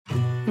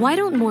Why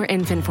don't more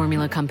infant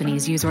formula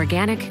companies use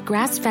organic,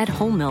 grass-fed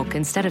whole milk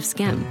instead of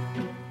skim?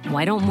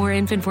 Why don't more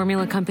infant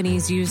formula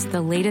companies use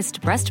the latest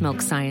breast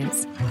milk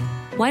science?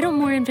 Why don't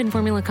more infant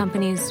formula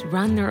companies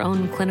run their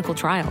own clinical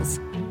trials?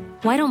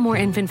 Why don't more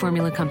infant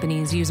formula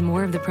companies use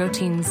more of the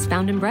proteins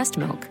found in breast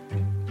milk?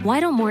 Why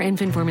don't more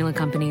infant formula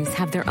companies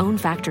have their own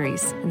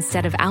factories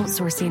instead of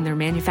outsourcing their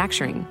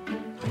manufacturing?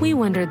 We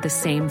wondered the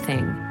same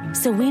thing.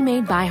 So we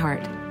made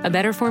ByHeart, a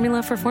better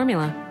formula for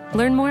formula.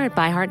 Learn more at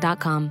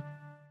byheart.com.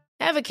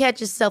 Ever catch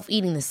yourself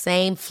eating the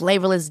same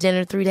flavorless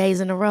dinner 3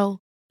 days in a row?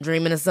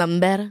 Dreaming of something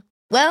better?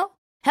 Well,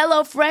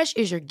 HelloFresh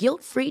is your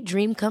guilt-free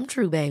dream come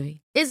true, baby.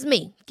 It's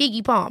me,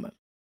 Keke Palmer.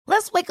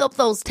 Let's wake up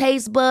those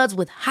taste buds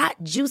with hot,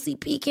 juicy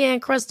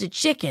pecan-crusted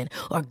chicken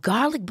or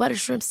garlic butter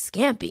shrimp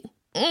scampi.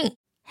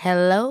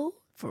 Hello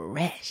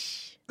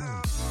Fresh.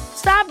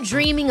 Stop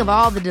dreaming of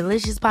all the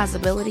delicious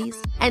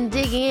possibilities and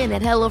dig in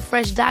at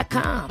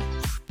HelloFresh.com.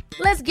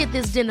 Let's get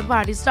this dinner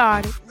party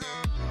started.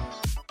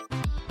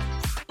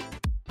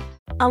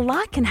 A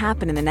lot can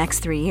happen in the next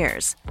 3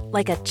 years.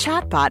 Like a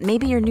chatbot may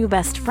be your new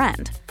best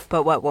friend.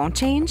 But what won't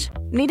change?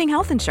 Needing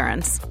health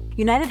insurance.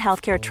 United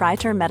Healthcare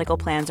Tri-Term Medical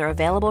Plans are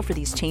available for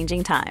these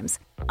changing times.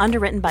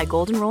 Underwritten by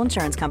Golden Rule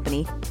Insurance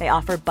Company, they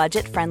offer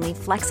budget-friendly,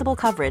 flexible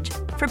coverage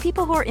for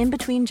people who are in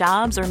between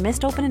jobs or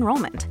missed open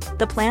enrollment.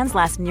 The plans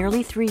last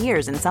nearly 3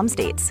 years in some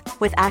states,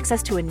 with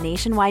access to a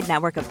nationwide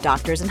network of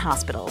doctors and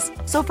hospitals.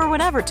 So for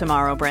whatever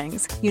tomorrow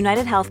brings,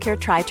 United Healthcare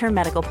Tri-Term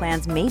Medical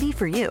Plans may be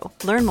for you.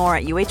 Learn more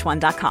at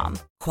uh1.com.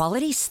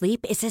 Quality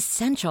sleep is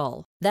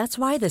essential. That's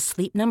why the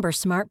Sleep Number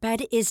Smart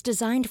Bed is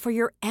designed for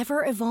your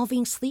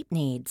ever-evolving sleep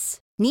needs.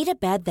 Need a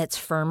bed that's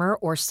firmer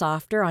or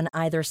softer on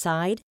either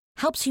side?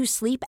 Helps you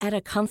sleep at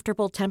a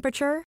comfortable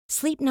temperature?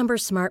 Sleep Number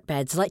Smart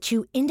Beds let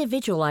you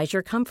individualize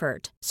your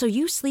comfort, so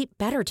you sleep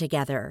better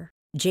together.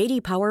 J.D.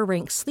 Power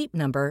ranks Sleep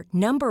Number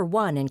number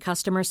 1 in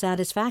customer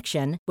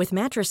satisfaction with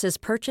mattresses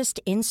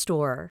purchased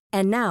in-store.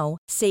 And now,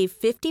 save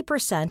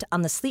 50%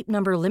 on the Sleep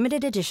Number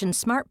Limited Edition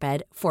Smart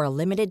Bed for a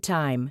limited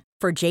time.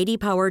 For J.D.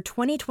 Power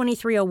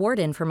 2023 award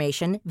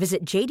information,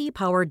 visit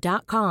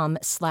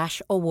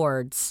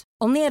jdpower.com/awards.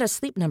 Only at a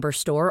Sleep Number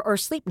store or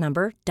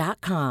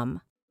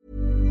sleepnumber.com.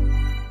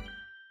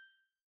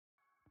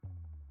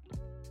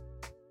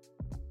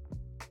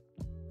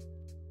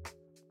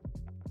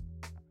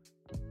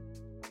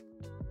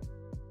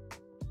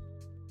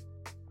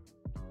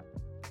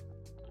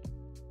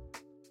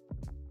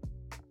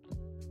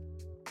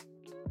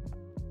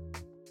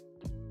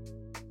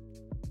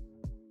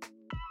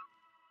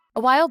 A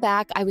while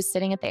back, I was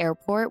sitting at the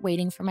airport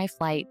waiting for my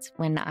flight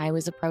when I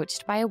was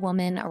approached by a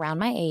woman around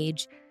my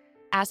age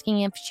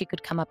asking if she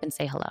could come up and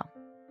say hello.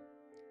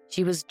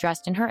 She was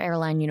dressed in her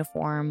airline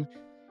uniform,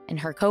 and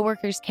her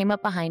coworkers came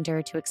up behind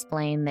her to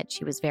explain that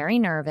she was very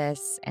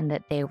nervous and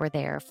that they were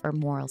there for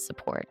moral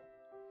support.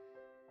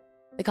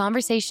 The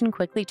conversation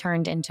quickly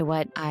turned into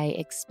what I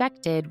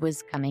expected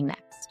was coming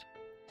next.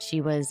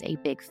 She was a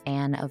big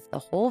fan of the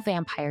whole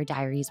Vampire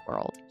Diaries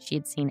world. She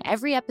had seen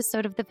every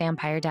episode of the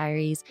Vampire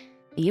Diaries,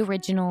 the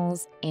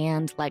originals,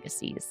 and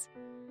legacies.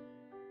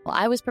 Well,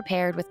 I was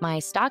prepared with my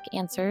stock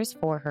answers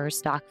for her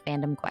stock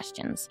fandom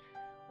questions.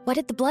 What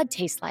did the blood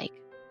taste like?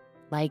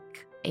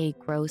 Like a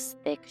gross,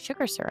 thick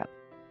sugar syrup.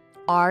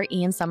 Are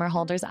Ian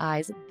Somerhalder's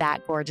eyes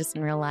that gorgeous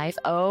in real life?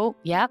 Oh,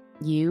 yep,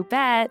 you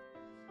bet.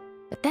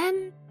 But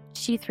then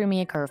she threw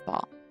me a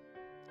curveball.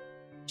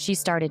 She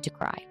started to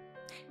cry.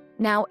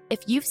 Now,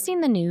 if you've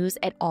seen the news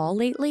at all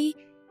lately,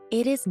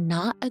 it is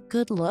not a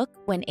good look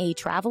when a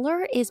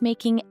traveler is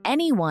making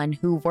anyone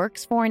who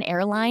works for an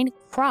airline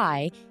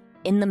cry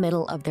in the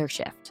middle of their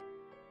shift.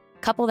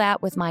 Couple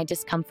that with my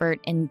discomfort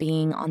in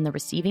being on the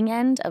receiving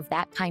end of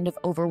that kind of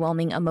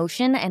overwhelming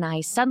emotion, and I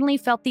suddenly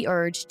felt the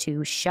urge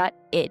to shut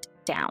it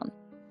down.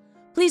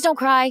 Please don't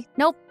cry.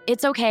 Nope,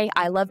 it's okay.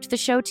 I loved the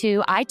show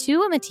too. I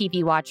too am a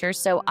TV watcher,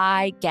 so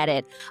I get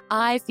it.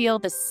 I feel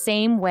the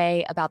same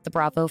way about the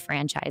Bravo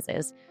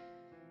franchises.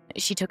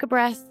 She took a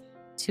breath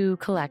to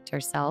collect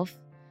herself.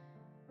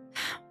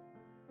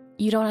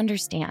 You don't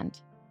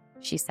understand,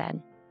 she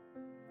said.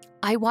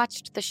 I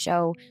watched the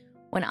show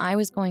when I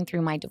was going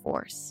through my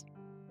divorce.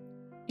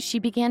 She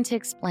began to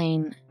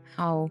explain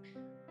how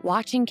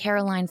watching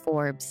Caroline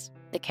Forbes,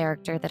 the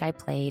character that I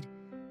played,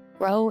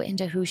 grow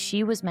into who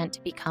she was meant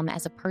to become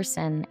as a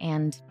person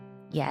and,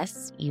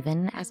 yes,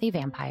 even as a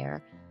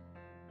vampire,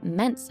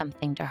 meant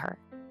something to her.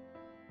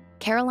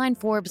 Caroline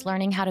Forbes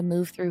learning how to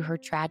move through her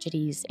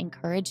tragedies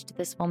encouraged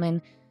this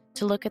woman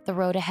to look at the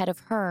road ahead of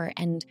her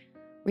and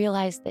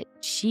realize that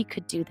she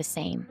could do the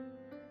same.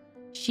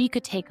 She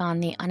could take on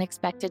the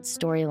unexpected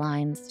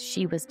storylines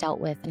she was dealt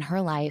with in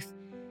her life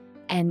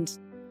and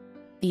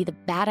be the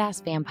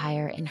badass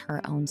vampire in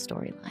her own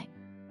storyline.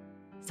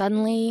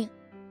 Suddenly,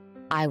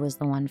 I was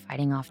the one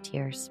fighting off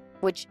tears,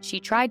 which she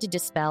tried to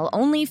dispel,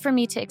 only for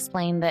me to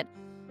explain that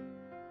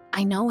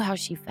I know how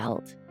she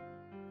felt.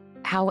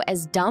 How,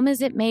 as dumb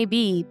as it may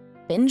be,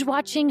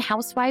 binge-watching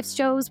housewives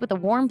shows with a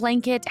warm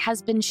blanket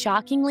has been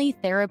shockingly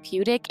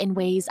therapeutic in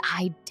ways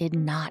I did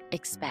not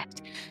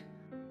expect.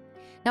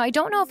 Now, I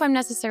don't know if I'm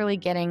necessarily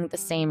getting the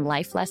same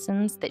life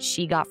lessons that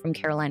she got from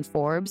Caroline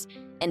Forbes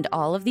and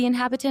all of the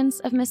inhabitants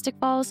of Mystic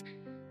Falls,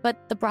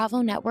 but the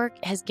Bravo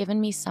network has given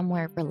me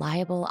somewhere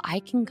reliable I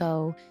can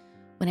go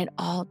when it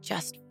all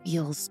just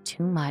feels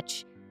too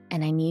much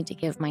and I need to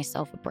give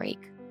myself a break.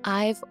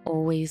 I've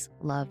always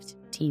loved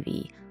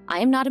TV. I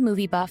am not a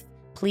movie buff.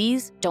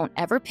 Please don't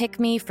ever pick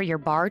me for your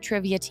bar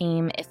trivia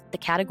team if the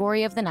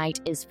category of the night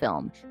is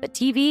film. But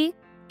TV,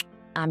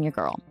 I'm your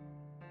girl.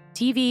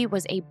 TV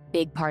was a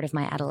big part of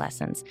my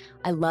adolescence.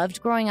 I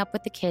loved growing up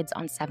with the kids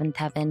on Seventh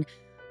Heaven,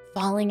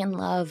 falling in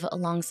love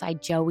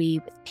alongside Joey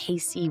with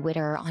Pacey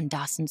Witter on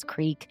Dawson's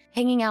Creek,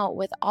 hanging out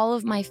with all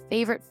of my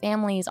favorite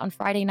families on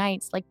Friday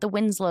nights like the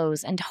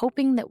Winslows, and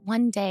hoping that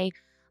one day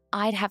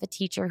I'd have a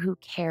teacher who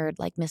cared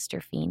like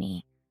Mr.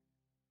 Feeney.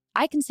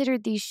 I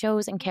considered these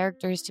shows and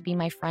characters to be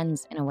my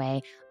friends in a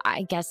way.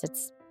 I guess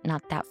it's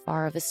not that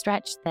far of a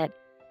stretch that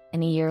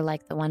in a year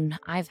like the one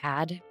I've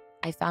had,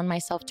 I found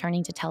myself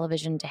turning to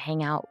television to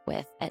hang out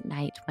with at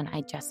night when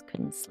I just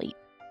couldn't sleep.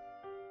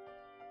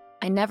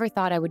 I never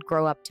thought I would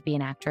grow up to be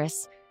an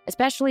actress,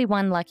 especially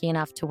one lucky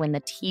enough to win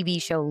the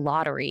TV show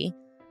lottery.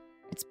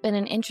 It's been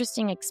an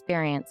interesting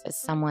experience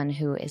as someone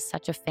who is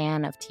such a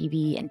fan of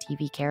TV and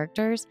TV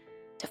characters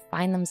to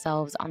find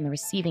themselves on the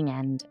receiving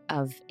end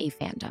of a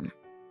fandom.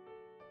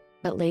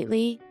 But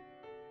lately,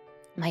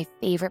 my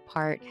favorite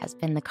part has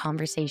been the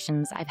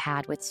conversations I've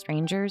had with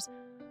strangers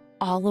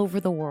all over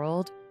the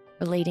world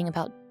relating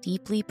about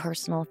deeply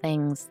personal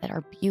things that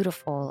are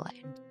beautiful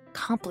and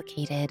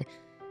complicated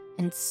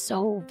and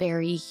so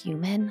very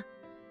human,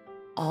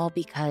 all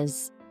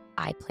because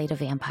I played a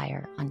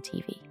vampire on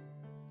TV.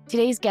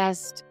 Today's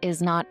guest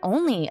is not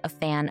only a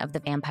fan of The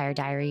Vampire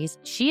Diaries,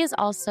 she is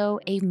also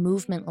a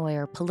movement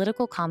lawyer,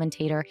 political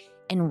commentator,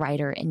 and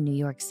writer in New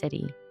York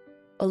City.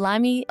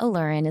 Olayemi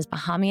Olurin is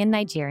Bahamian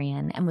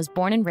Nigerian and was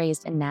born and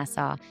raised in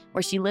Nassau,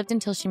 where she lived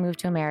until she moved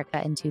to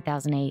America in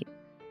 2008.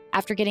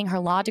 After getting her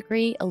law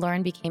degree,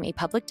 Olurin became a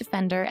public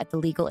defender at the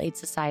Legal Aid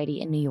Society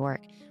in New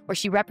York, where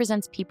she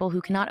represents people who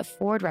cannot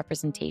afford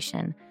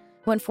representation,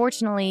 who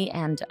unfortunately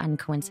and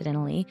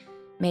uncoincidentally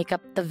make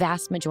up the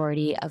vast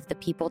majority of the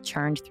people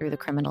churned through the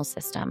criminal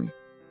system.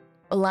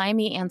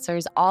 Olayemi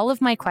answers all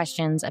of my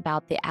questions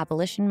about the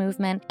abolition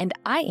movement, and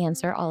I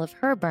answer all of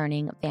her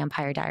burning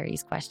Vampire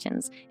Diaries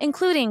questions,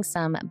 including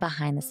some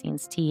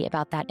behind-the-scenes tea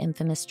about that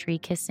infamous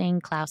tree-kissing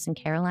Klaus and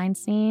Caroline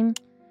scene.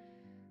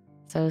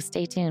 So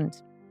stay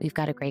tuned. We've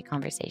got a great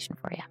conversation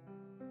for you.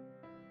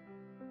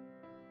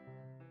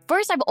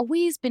 First, I've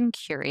always been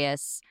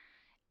curious,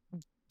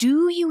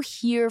 do you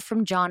hear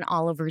from John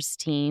Oliver's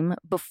team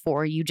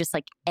before you just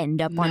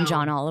end up on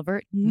John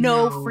Oliver?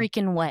 No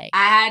freaking way.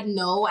 I had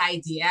no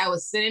idea. I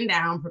was sitting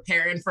down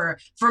preparing for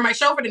my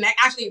show for the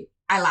next. Actually,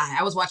 I lie.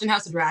 I was watching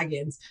House of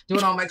Dragons,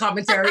 doing all my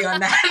commentary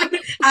on that.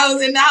 I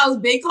was in the house,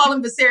 big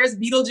calling Viserys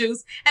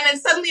Beetlejuice, and then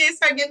suddenly I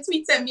started getting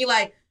tweets at me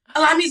like,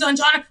 Alami's on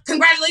John.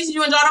 Congratulations,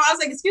 you on John. I was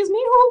like, excuse me,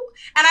 who?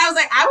 And I was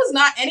like, I was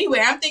not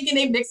anywhere. I'm thinking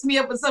they mixed me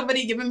up with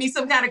somebody giving me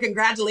some kind of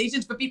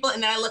congratulations for people.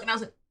 And then I look and I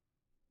was like,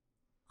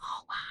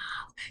 oh,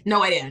 wow.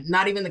 No idea.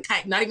 Not even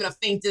the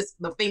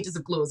faintest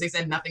of clues. They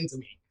said nothing to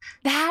me.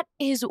 That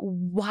is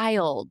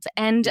wild.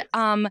 And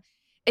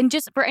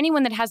just for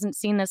anyone that hasn't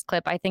seen this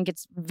clip, I think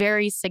it's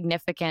very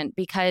significant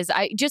because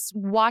just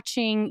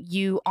watching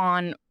you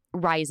on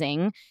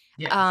Rising,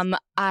 yes.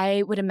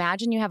 I would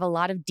imagine you have a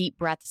lot of deep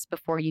breaths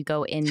before you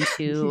go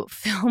into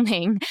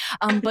filming.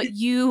 But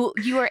you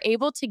are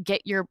able to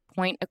get your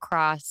point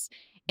across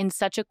in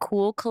such a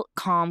cool,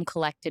 calm,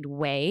 collected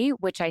way,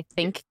 which I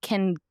think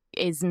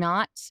is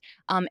not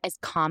as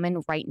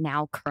common right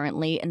now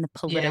currently in the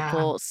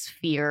political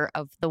sphere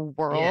of the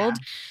world.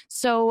 Yeah.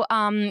 So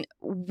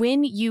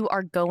when you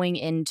are going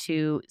in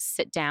to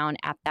sit down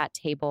at that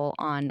table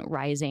on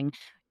Rising,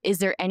 is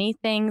there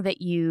anything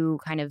that you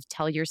kind of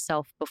tell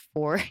yourself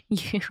before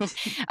you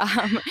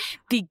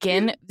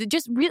begin?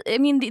 Just really, I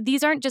mean,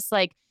 these aren't just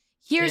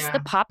here's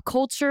the pop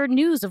culture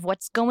news of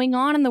what's going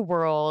on in the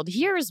world.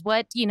 Here's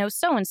what,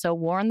 so-and-so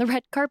wore on the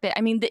red carpet.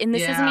 I mean, and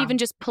this isn't even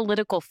just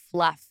political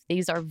fluff.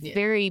 These are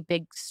very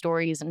big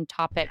stories and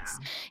topics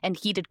and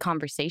heated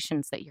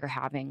conversations that you're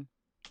having.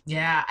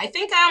 Yeah, I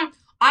think,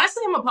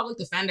 honestly, I'm a public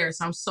defender,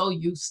 so I'm so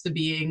used to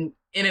being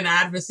in an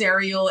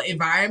adversarial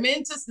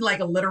environment, just like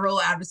a literal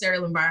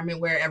adversarial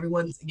environment where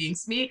everyone's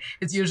against me.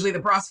 It's usually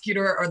the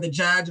prosecutor or the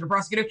judge or the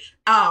prosecutor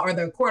or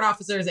the court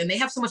officers, and they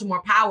have so much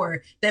more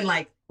power than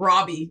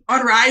Robbie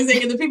on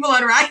Rising and the people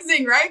on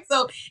Rising, right?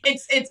 So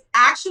it's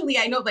actually,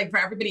 I know for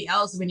everybody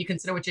else, when you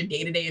consider what your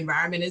day-to-day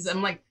environment is,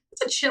 I'm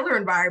it's a chiller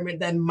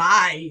environment than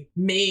my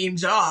main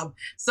job.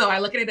 So I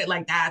look at it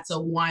like that. So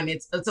one,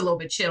 it's a little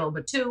bit chill,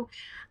 but two,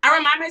 I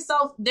remind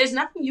myself, there's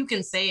nothing you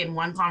can say in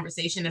one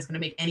conversation that's going to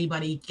make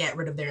anybody get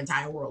rid of their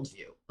entire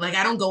worldview.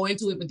 I don't go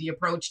into it with the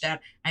approach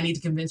that I need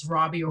to convince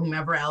Robbie or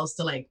whomever else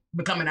to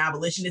become an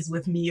abolitionist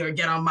with me or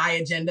get on my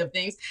agenda of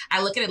things.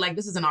 I look at it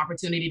this is an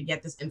opportunity to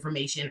get this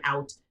information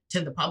out to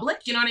the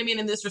public. You know what I mean?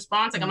 In this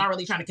response, I'm not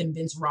really trying to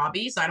convince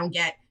Robbie. So I don't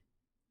get,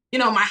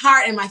 my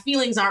heart and my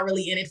feelings aren't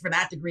really in it for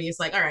that degree. It's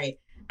all right,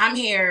 I'm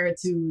here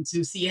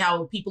to see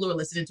how people who are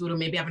listening to it, or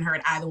maybe haven't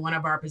heard either one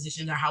of our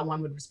positions or how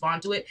one would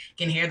respond to it,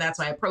 can hear that.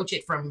 So I approach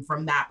it from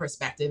that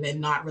perspective,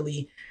 and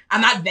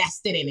I'm not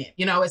vested in it.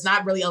 It's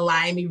not really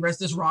Olayemi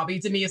versus Robbie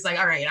to me. It's like,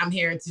 all right, I'm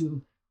here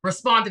to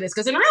respond to this.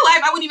 Because in real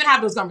life, I wouldn't even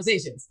have those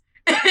conversations.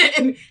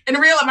 in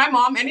real life, my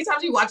mom,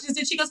 anytime she watches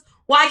it, she goes,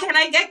 why can't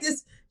I get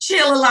this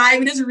chill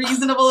Olayemi, this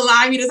reasonable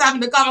Olayemi that's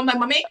having to come? I'm like,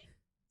 mommy,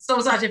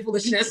 so such a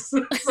foolishness.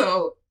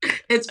 So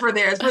it's for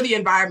the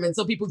environment,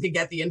 so people can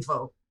get the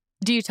info.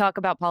 Do you talk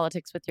about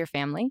politics with your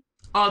family?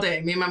 All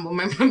day. Me and my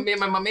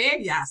mommy,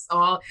 yes.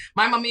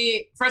 My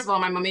mommy, first of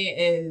all,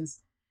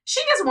 she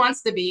just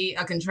wants to be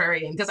a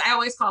contrarian, because I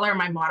always call her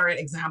my moderate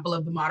example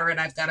of the moderate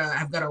I've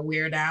got to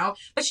wear down.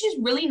 But she's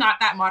really not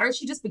that moderate.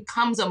 She just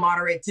becomes a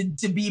moderate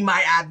to be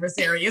my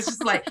adversary. It's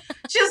just like,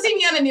 she'll see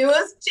me on the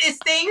news.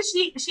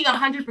 She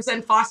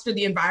 100% fostered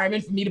the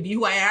environment for me to be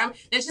who I am.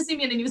 Then she'll see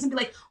me on the news and be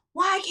like,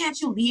 why can't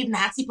you leave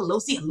Nancy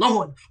Pelosi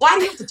alone? Why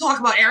do you have to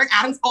talk about Eric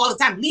Adams all the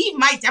time? Leave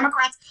my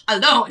Democrats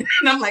alone.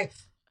 And I'm like,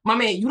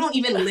 mommy, you don't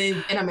even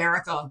live in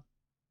America.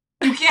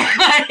 You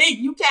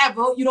can't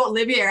vote. You don't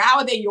live here. How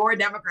are they your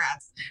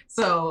Democrats?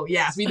 So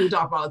yes, we do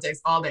talk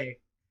politics all day.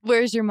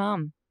 Where's your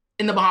mom?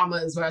 In the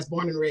Bahamas, where I was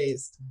born and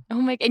raised.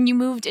 Oh my! And you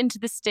moved to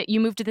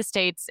the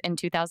States in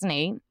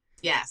 2008.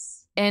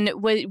 Yes. And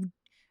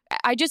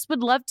I just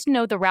would love to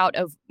know the route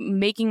of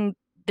making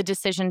the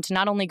decision to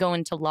not only go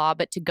into law,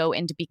 but to go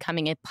into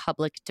becoming a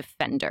public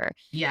defender.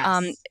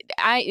 Yes.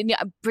 I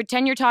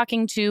pretend you're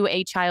talking to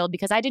a child,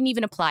 because I didn't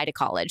even apply to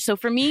college. So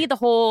for me, the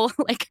whole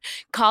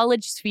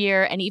college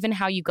sphere, and even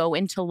how you go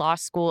into law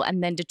school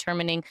and then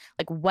determining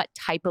what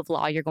type of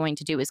law you're going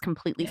to do, is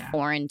completely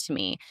foreign to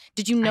me.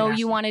 Did you know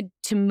you wanted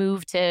to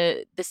move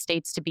to the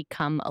States to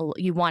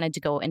you wanted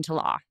to go into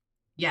law?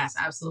 Yes,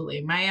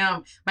 absolutely.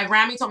 My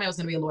Grammy told me I was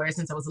going to be a lawyer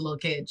since I was a little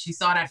kid. She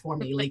saw that for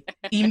me,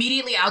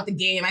 immediately out the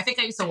game. I think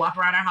I used to walk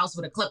around our house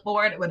with a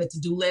clipboard with a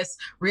to-do list,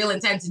 real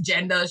intense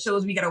agenda,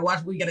 shows we got to watch,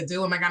 what we got to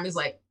do. And my Grammy's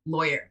like,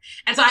 lawyer.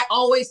 And so I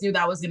always knew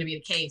that was going to be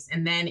the case.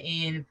 And then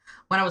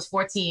when I was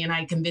 14,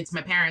 I convinced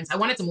my parents I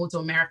wanted to move to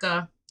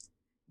America.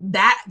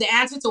 That the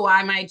answer to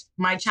why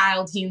my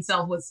teen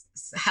self was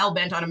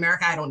hell-bent on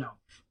America, I don't know.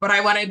 But I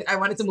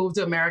wanted to move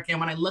to America. And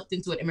when I looked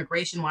into it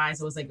immigration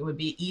wise, it was it would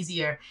be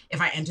easier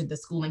if I entered the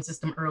schooling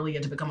system earlier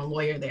to become a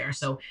lawyer there.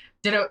 So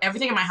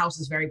everything in my house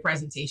is very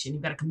presentation.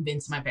 You've got to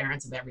convince my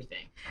parents of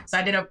everything. So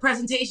I did a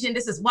presentation.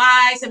 This is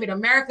why. Sent me to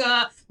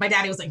America. My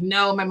daddy was like,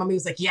 no. My mommy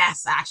was like,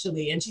 yes,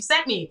 actually. And she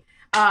sent me.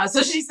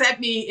 So she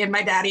sent me, and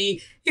my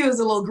daddy, he was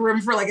a little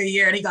grim for a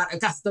year, and he got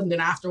accustomed.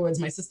 And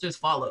afterwards, my sisters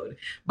followed.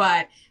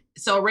 But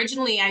so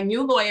originally I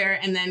knew lawyer.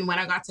 And then when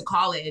I got to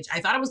college,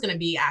 I thought I was going to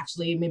be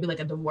actually maybe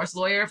a divorce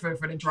lawyer for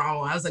the drama.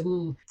 I was like,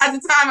 ooh, at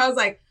the time I was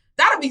like,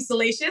 that'll be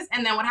salacious.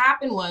 And then what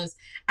happened was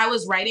I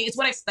was writing, it's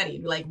what I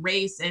studied,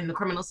 race and the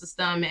criminal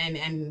system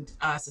and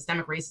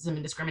systemic racism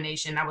and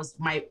discrimination. That was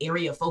my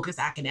area of focus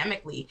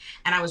academically.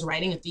 And I was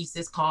writing a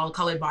thesis called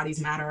Colored Bodies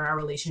Matter, our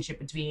relationship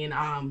between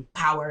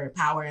power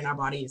in our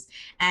bodies.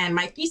 And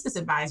my thesis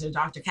advisor,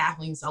 Dr.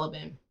 Kathleen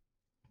Sullivan,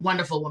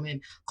 wonderful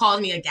woman,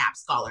 called me a gap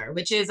scholar,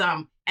 which is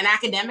an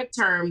academic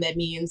term that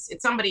means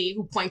it's somebody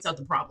who points out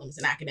the problems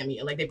in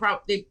academia. They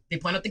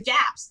point out the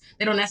gaps.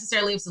 They don't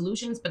necessarily have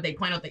solutions, but they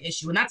point out the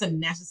issue. And that's a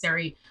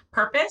necessary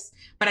purpose.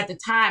 But at the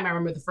time, I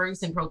remember the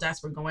Ferguson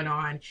protests were going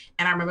on.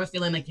 And I remember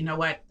feeling you know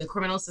what? The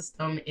criminal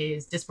system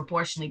is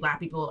Black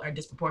people are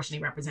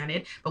disproportionately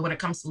represented. But when it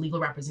comes to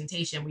legal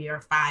representation, we are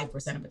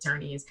 5% of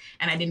attorneys.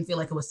 And I didn't feel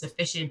like it was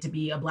sufficient to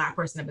be a Black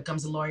person that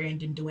becomes a lawyer and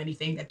didn't do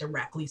anything that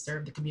directly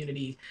served the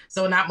community.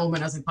 So in that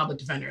moment, I was a public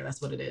defender.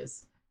 That's what it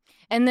is.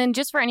 And then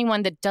just for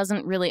anyone that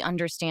doesn't really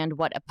understand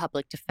what a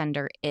public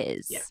defender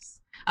is. Yes.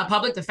 A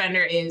public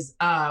defender is,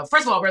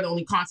 first of all, we're the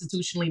only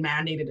constitutionally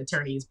mandated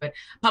attorneys, but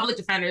public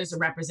defenders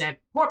represent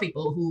poor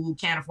people who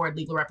can't afford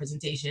legal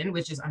representation,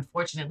 which is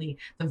unfortunately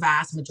the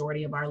vast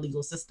majority of our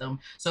legal system.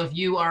 So if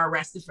you are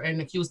arrested and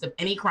accused of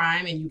any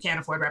crime and you can't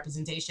afford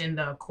representation,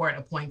 the court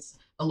appoints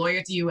a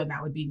lawyer to you, and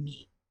that would be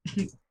me.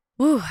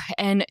 Ooh,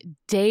 and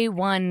day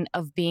one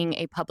of being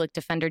a public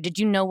defender, did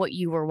you know what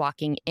you were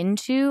walking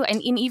into?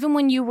 And even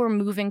when you were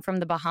moving from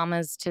the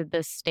Bahamas to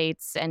the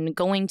States and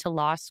going to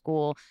law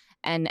school,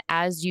 and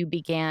as you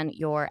began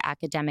your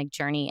academic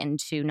journey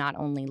into not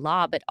only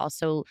law, but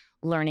also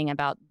learning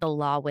about the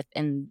law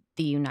within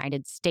the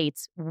United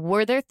States,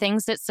 were there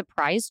things that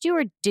surprised you,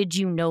 or did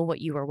you know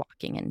what you were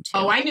walking into?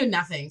 Oh, I knew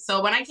nothing.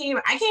 So when I came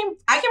when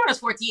I was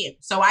 14.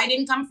 So I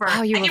didn't come for.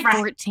 Oh, you were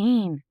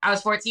 14. I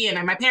was 14,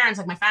 and my parents,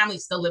 my family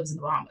still lives in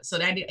the Bahamas. So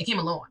I came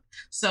alone.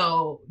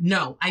 So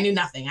no, I knew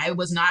nothing. I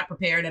was not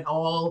prepared at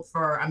all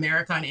for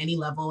America on any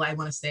level. I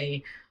want to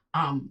say,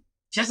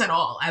 just at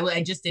all.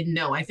 I just didn't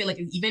know. I feel like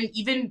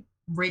even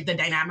the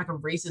dynamic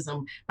of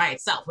racism by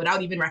itself,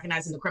 without even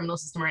recognizing the criminal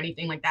system or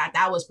anything like that,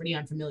 that was pretty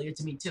unfamiliar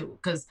to me too.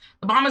 Because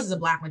the Bahamas is a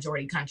Black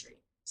majority country.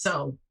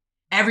 So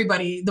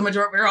everybody, the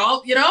majority, we're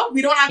all,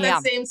 we don't have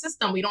that same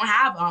system. We don't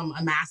have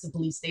a massive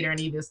police state or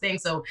any of those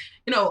things. So,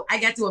 I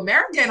get to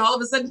America and all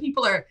of a sudden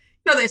people are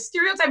they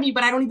stereotype me,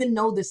 but I don't even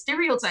know the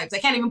stereotypes. I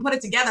can't even put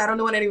it together. I don't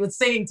know what anyone's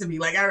saying to me.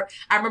 Like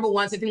I remember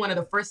once, I think one of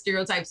the first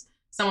stereotypes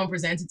someone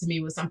presented to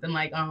me was something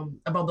like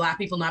about Black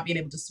people not being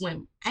able to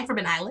swim. I'm from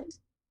an island.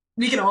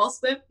 We can all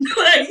swim.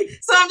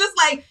 So I'm just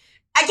like,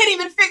 I can't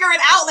even figure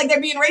it out. Like they're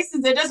being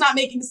racist. They're just not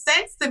making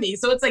sense to me.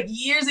 So it's like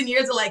years and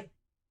years of like,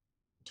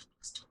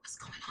 what's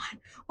going on?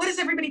 What is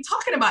everybody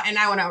talking about? And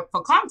now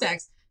for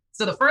context,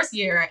 so the first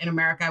year in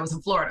America, I was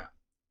in Florida.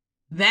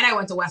 Then I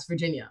went to West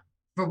Virginia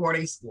for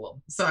boarding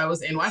school. So I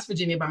was in West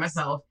Virginia by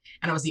myself,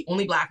 and I was the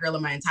only Black girl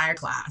in my entire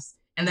class.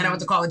 And then I went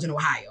to college in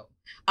Ohio.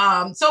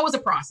 So it was a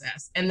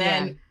process. And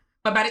then,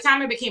 but by the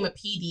time I became a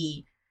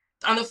PD,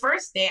 on the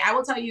first day, I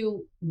will tell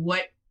you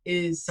what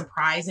is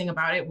surprising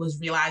about it was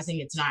realizing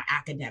it's not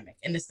academic.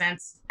 In the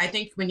sense, I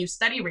think when you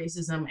study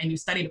racism and you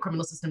study the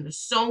criminal system, there's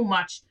so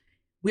much,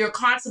 we are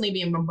constantly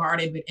being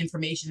bombarded with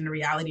information and the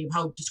reality of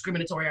how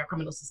discriminatory our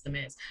criminal system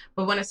is.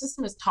 But when a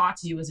system is taught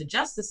to you as a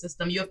justice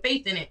system, you have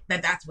faith in it,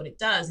 that that's what it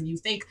does. And you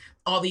think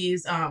all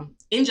these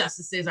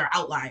injustices are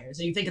outliers,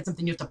 or you think it's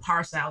something you have to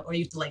parse out, or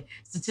you have to like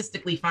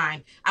statistically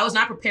find. I was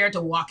not prepared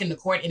to walk into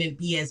court and it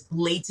be as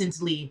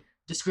blatantly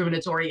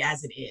discriminatory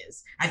as it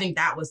is. I think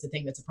that was the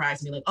thing that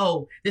surprised me. Like,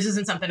 oh, this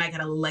isn't something I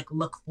gotta like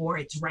look for.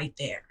 It's right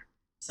there.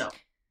 So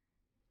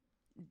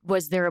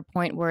was there a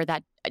point where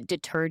that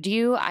deterred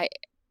you? I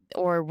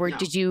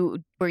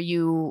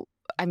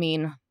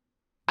mean,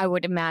 I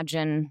would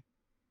imagine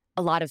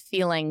a lot of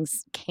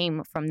feelings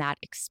came from that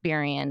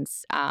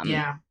experience.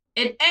 Yeah.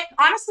 It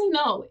honestly,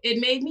 no.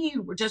 It made me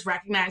just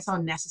recognize how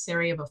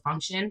necessary of a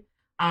function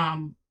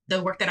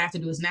the work that I have to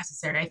do is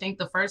necessary. I think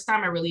the first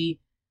time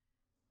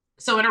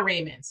so in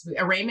arraignments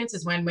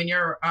is when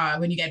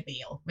you get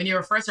bail. When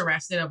you're first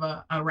arrested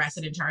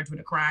and charged with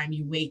a crime,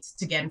 you wait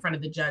to get in front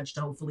of the judge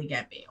to hopefully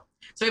get bail.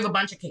 So we have a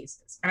bunch of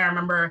cases. And I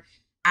remember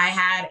I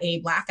had a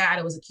Black guy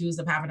that was accused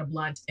of having a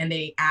blunt, and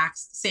they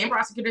asked, same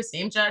prosecutor,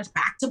 same judge,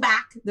 back to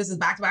back. This is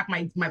back to back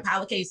my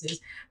pile of cases.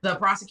 The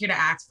prosecutor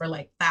asked for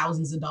like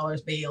thousands of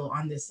dollars bail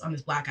on this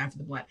Black guy for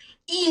the blunt.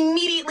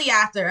 Immediately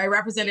after, I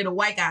represented a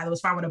white guy that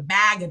was found with a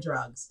bag of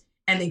drugs,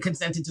 and they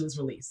consented to his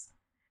release.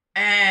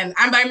 And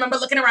I remember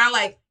looking around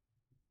like,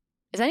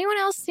 is anyone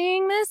else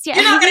seeing this? Yeah,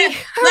 you're not gonna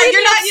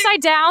you're not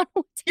upside down.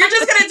 You're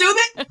just gonna do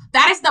this?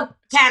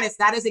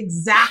 That is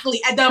exactly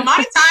the amount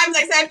of times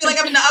I say I feel like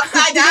I'm in the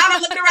upside down.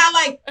 I'm looking around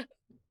like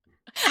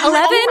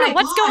 11. Oh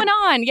what's going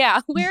on? Yeah,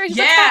 where is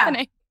what's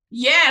happening?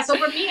 Yeah. So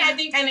for me, I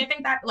think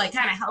that like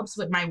kind of helps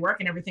with my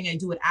work and everything I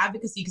do with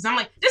advocacy, because I'm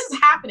like, this is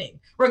happening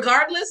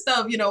regardless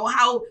of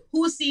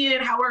who's seeing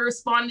it, how we're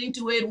responding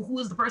to it, who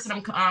is the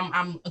person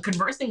I'm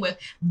conversing with.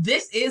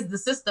 This is the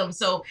system.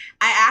 So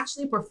I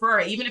actually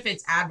prefer, even if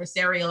it's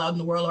adversarial out in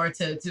the world, or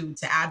to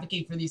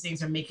advocate for these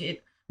things or make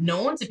it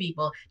known to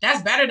people.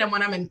 That's better than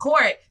when I'm in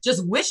court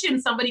just wishing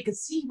somebody could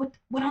see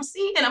what I'm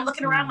seeing, and I'm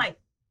looking around like,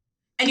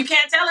 and you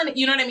can't tell it.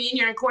 You know what I mean?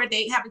 You're in court.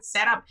 They have it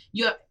set up.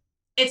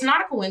 It's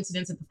not a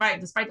coincidence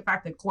despite the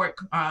fact that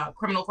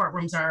criminal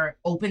courtrooms are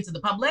open to the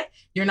public,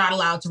 you're not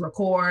allowed to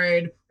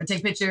record or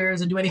take pictures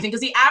or do anything,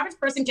 because the average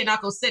person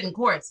cannot go sit in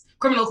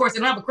criminal courts. They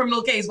don't have a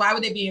criminal case. Why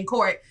would they be in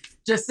court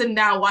just sitting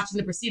down watching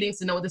the proceedings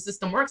to know what the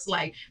system works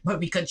like? But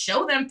we could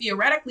show them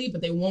theoretically,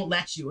 but they won't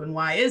let you. And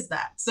why is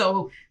that?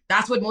 So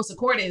that's what most of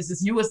court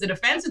is you as the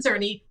defense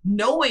attorney,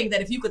 knowing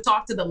that if you could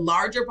talk to the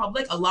larger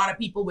public, a lot of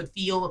people would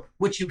feel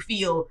what you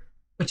feel,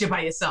 but you're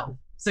by yourself.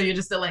 So you're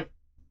just still like,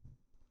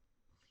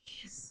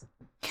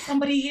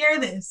 somebody hear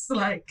this.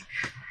 Like,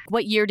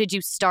 what year did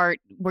you start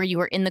where you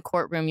were in the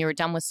courtroom, you were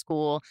done with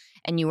school,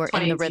 and you were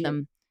in the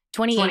rhythm?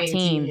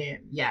 2018.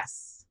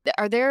 Yes.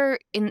 Are there,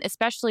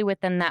 especially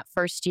within that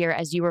first year,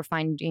 as you were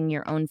finding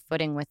your own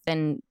footing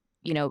within,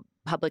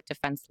 public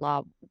defense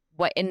law,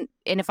 and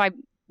if I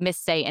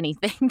missay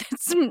anything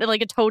that's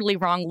like a totally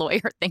wrong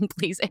lawyer thing,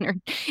 please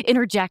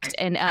interject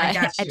and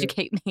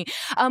educate me.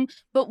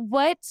 But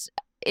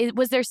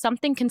was there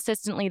something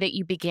consistently that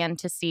you began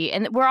to see?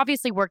 And we're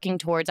obviously working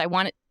towards, I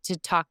wanted to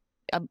talk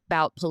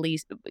about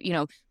police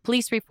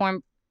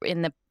reform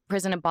in the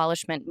prison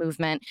abolishment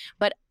movement,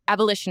 but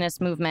abolitionist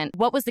movement.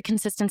 What was the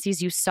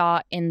consistencies you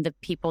saw in the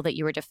people that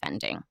you were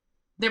defending?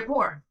 They're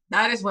poor.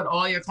 That is what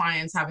all your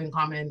clients have in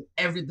common,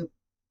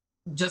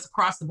 just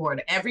across the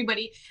board.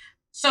 Everybody.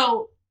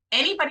 So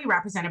anybody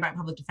represented by a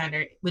public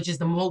defender, which is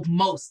the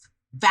most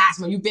vast,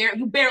 you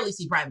barely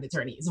see private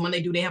attorneys. And when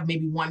they do, they have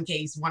maybe one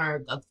case, one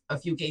or a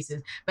few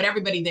cases, but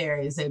everybody there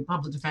is a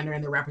public defender,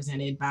 and they're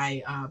represented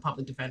by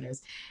public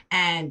defenders.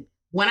 And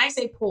when I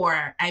say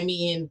poor, I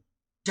mean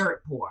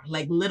dirt poor,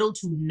 like little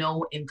to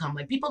no income.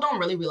 Like, people don't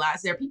really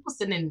realize there are people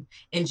sitting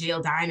in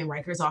jail dying in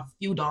Rikers off a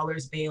few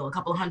dollars bail, a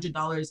couple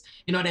 $100,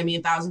 you know what I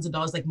mean? Thousands of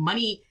dollars, like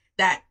money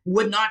that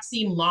would not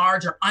seem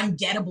large or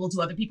ungettable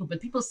to other people,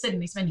 but people sit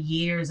and they spend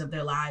years of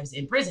their lives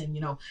in prison.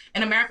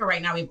 In America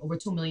right now, we have over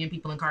 2 million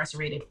people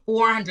incarcerated.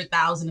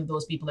 400,000 of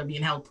those people are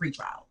being held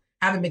pretrial,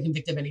 haven't been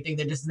convicted of anything.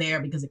 They're just there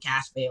because of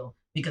cash bail,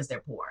 because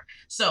they're poor.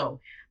 So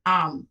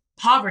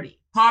poverty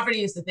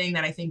is the thing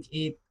that I think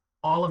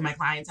all of my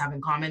clients have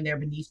in common. They're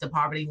beneath the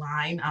poverty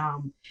line,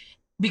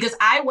 because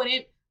I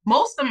wouldn't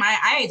most of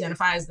I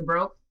identify as the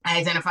broke. I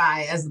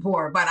identify as the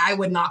poor, but I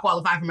would not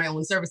qualify for my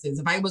own services.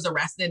 If I was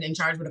arrested and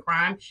charged with a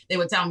crime, they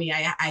would tell me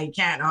I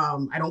can't,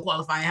 I don't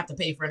qualify. I have to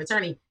pay for an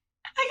attorney.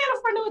 I can't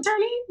afford no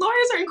attorney.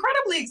 Lawyers are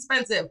incredibly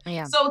expensive.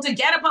 Yeah. So to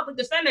get a public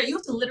defender, you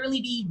have to literally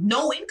be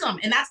no income.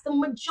 And that's the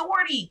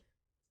majority.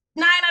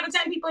 9 out of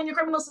 10 people in your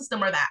criminal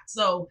system are that.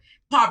 So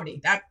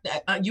poverty,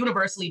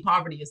 universally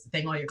poverty is the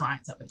thing all your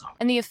clients have in common.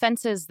 And the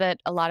offenses that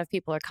a lot of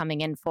people are coming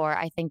in for,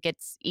 I think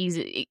it's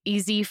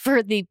easy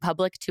for the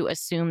public to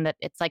assume that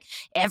it's like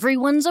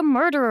everyone's a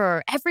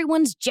murderer,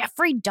 everyone's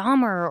Jeffrey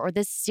Dahmer or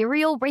this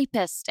serial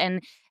rapist,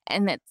 and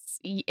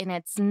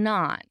it's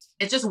not.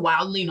 It's just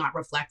wildly not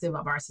reflective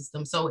of our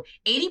system. So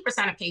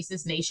 80% of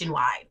cases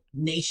nationwide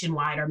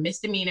are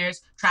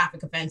misdemeanors,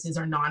 traffic offenses,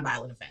 or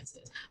nonviolent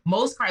offenses.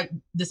 Most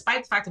crime,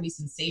 despite the fact that we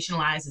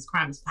sensationalize this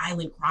crime as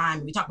violent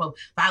crime, we talk about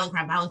violent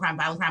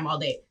crime all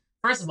day.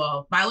 First of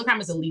all, violent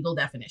crime is a legal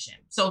definition.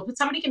 So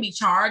somebody can be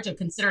charged or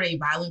considered a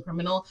violent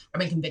criminal or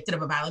been convicted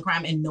of a violent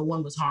crime and no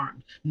one was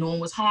harmed.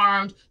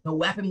 No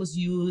weapon was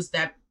used.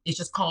 That it's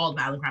just called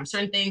violent crime.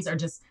 Certain things are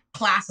just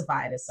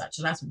classified as such.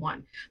 So that's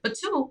one. But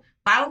two,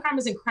 violent crime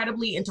is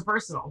incredibly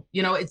interpersonal.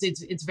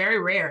 It's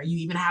very rare you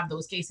even have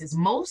those cases.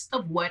 Most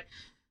of what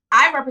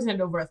I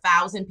represented over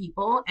 1,000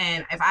 people.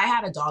 And if I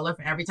had $1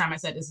 for every time I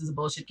said this is a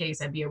bullshit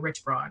case, I'd be a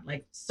rich broad.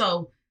 Like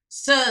so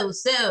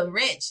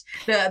rich.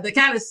 The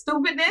kind of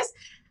stupidness.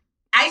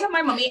 I tell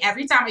my mommy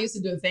every time I used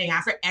to do a thing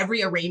after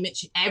every arraignment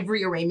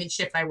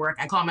shift I work,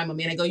 I call my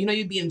mommy and I go,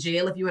 you'd be in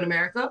jail if you were in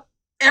America.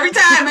 Every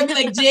time I'd be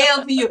like,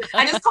 jail for you.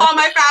 I just call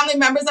my family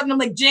members up and I'm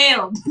like,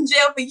 jail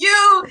for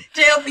you.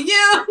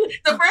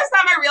 The first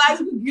time I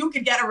realized you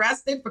could get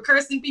arrested for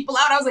cursing people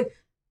out, I was like,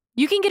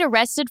 you can get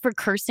arrested for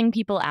cursing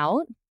people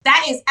out?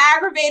 That is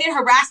aggravated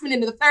harassment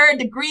in the 3rd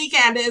degree,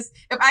 Candace.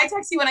 If I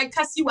text you and I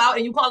cuss you out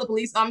and you call the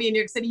police on me in New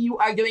York City, you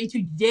are going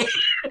to jail.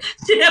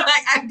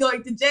 Like I'm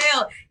going to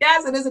jail.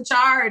 Yes, it is a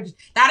charge.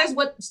 That is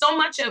what so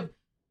much of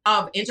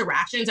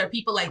interactions are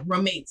people like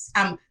roommates.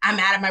 I'm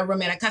mad at my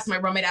roommate. I cuss my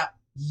roommate out.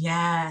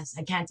 Yes,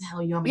 I can't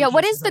tell you. Yeah,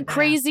 what is the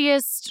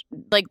craziest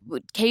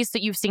case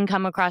that you've seen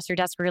come across your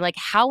desk where you're like,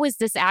 how is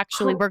this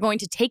actually, we're going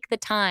to take the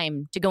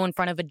time to go in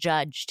front of a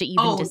judge to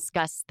even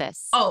discuss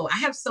this? Oh, I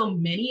have so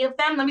many of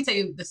them. Let me tell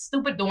you,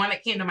 the one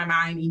that came to my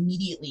mind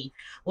immediately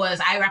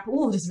was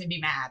this made me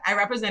mad. I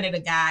represented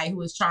a guy who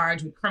was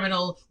charged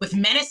with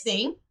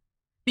menacing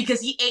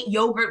because he ate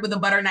yogurt with a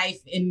butter knife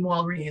in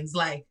Walgreens.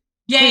 Like,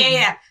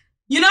 yeah.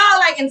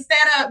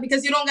 Instead of,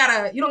 because you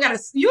ever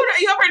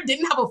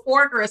didn't have a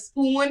fork or a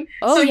spoon,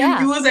 you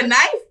use a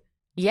knife?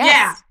 Yes.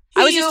 Yeah.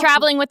 I was just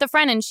traveling with a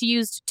friend and she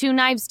used 2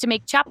 knives to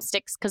make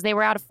chopsticks because they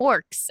were out of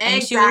forks.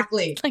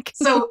 Exactly.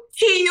 So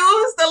he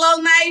used a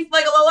little knife,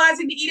 like a little knife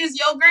to eat his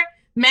yogurt.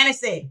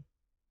 Menacing.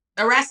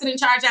 Arrested and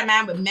charged that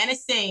man, but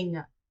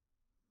menacing.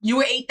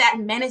 You ate that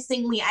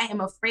menacingly. I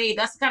am afraid.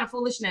 That's the kind of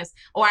foolishness.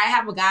 Or I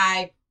have a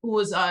guy who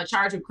was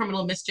charged with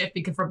criminal mischief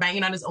for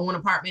banging on his own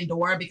apartment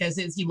door because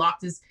he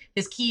locked his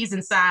keys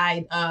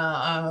inside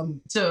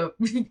and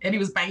he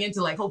was banging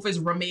to hope his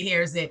roommate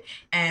hears it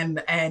and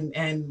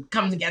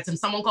comes and gets him.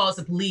 Someone calls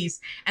the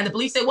police and the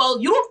police say,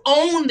 well, you don't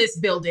own this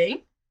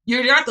building.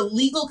 You're not the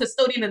legal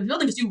custodian of the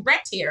building because you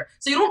rent here.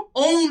 So you don't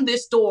own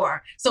this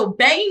door. So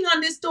banging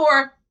on this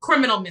door,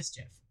 criminal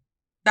mischief.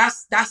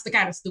 That's the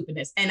kind of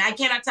stupidness. And I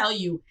cannot tell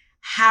you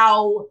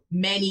how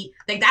many,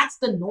 that's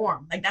the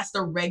norm. That's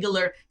the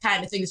regular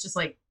kind of thing. It's just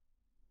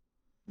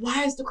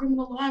why is the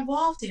criminal law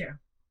involved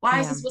here? Why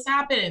is this what's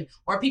happening?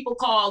 Or people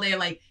call, they're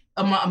the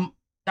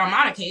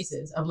amount of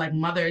cases of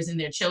mothers and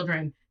their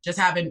children just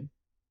having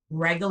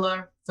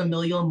regular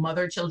familial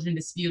mother-children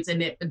disputes.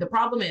 And the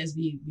problem is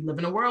we live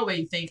in a world where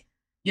you think,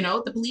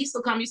 the police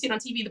will come, you see it on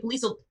TV, the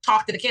police will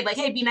talk to the kid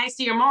hey, be nice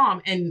to your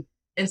mom. And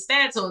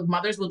instead, so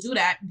mothers will do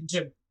that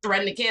to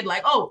threaten the kid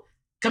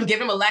come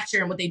give him a lecture.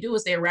 And what they do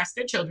is they arrest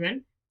their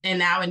children. And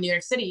now in New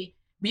York City,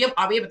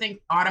 I'll be able to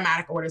think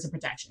automatic orders of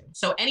protection.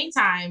 So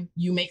anytime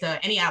you make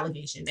any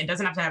allegation, it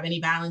doesn't have to have any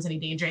violence, any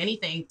danger,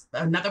 anything,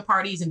 another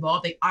party is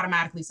involved, they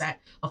automatically set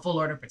a full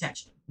order of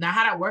protection. Now,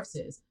 how that works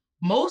is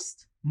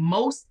most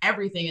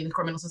everything in the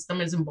criminal system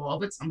is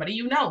involved with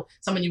somebody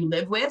someone you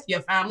live with,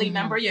 your family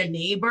member, your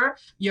neighbor,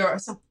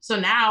 so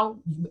now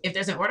if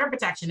there's an order of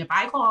protection, if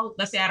I call,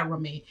 let's say I had a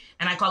roommate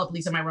and I call the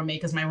police on my roommate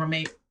because my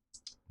roommate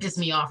pissed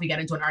me off, we got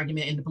into an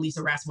argument and the police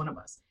arrest one of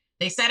us.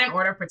 They set an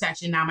order of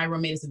protection. Now my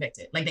roommate is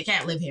evicted. They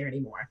can't live here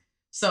anymore.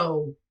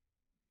 So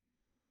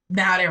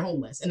now they're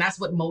homeless. And that's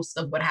most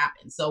of what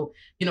happens. So,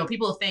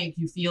 people think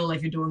you feel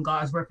like you're doing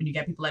God's work when you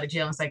get people out of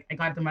jail. It's I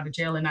got them out of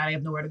jail and now they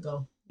have nowhere to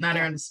go. Now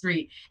they're on the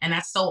street. And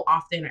that's so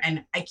often.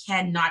 And I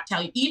cannot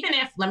tell you,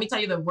 let me tell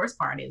you the worst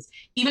part is,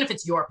 even if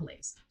it's your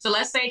place. So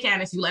let's say,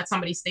 Candace, you let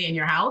somebody stay in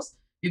your house.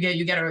 You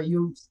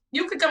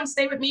could come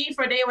stay with me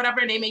for a day or whatever,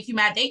 and they make you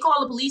mad. They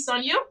call the police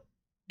on you.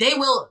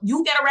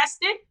 You get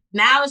arrested.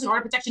 Now there's an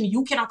order of protection.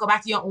 You cannot go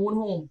back to your own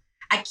home.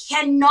 I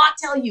cannot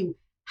tell you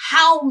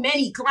how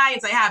many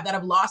clients I have that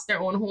have lost their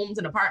own homes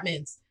and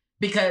apartments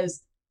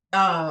because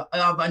of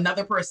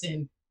another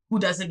person who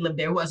doesn't live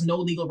there, who has no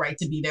legal right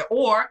to be there,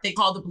 or they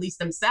call the police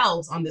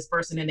themselves on this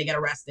person and they get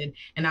arrested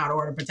and out of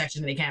order of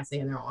protection and they can't stay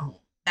in their own home.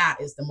 That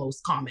is the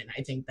most common,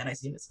 I think, that I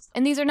see in the system.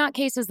 And these are not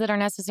cases that are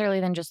necessarily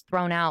then just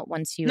thrown out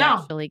once you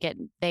actually get,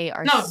 they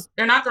are. No,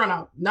 they're not thrown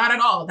out. Not at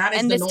all. That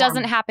is the norm. And this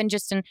doesn't happen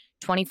just in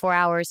 24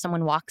 hours.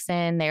 Someone walks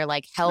in, they're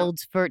like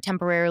held for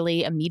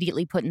temporarily,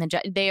 immediately put in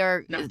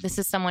the this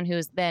is someone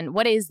who's then,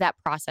 what is that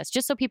process?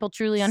 Just so people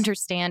truly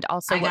understand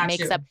also what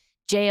makes up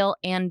jail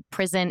and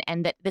prison,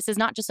 and that this is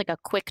not just like a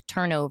quick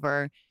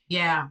turnover.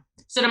 Yeah.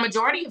 So the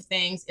majority of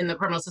things in the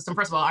criminal system,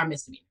 first of all, are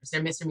misdemeanors.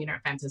 They're misdemeanor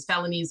offenses.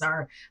 Felonies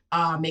are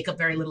make up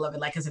very little of it.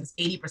 Like I said, it's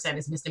 80%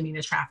 is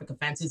misdemeanors, traffic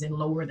offenses, and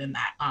lower than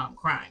that,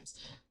 crimes.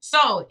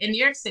 So in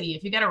New York City,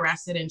 if you get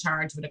arrested and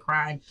charged with a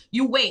crime,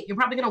 you wait. You're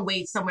probably going to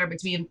wait somewhere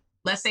between,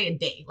 let's say, a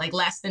day, like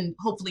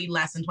hopefully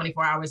less than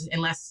 24 hours,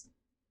 unless,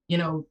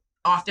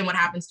 often what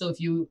happens too, if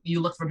you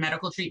look for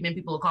medical treatment,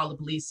 people will call the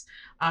police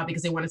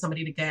because they wanted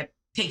somebody to get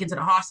taken to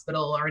the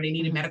hospital or they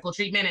needed medical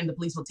treatment, and the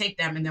police will take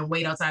them and then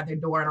wait outside their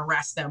door and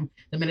arrest them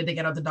the minute they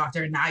get out the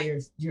doctor. And now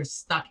you're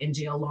stuck in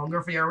jail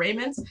longer for your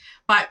arraignments.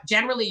 But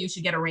generally, you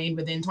should get arraigned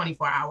within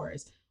 24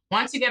 hours.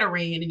 Once you get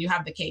arraigned and you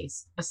have the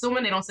case,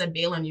 assuming they don't set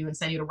bail on you and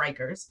send you to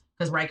Rikers,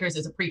 because Rikers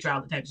is a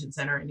pretrial detention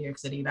center in New York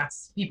City.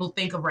 People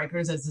think of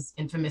Rikers as this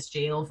infamous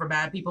jail for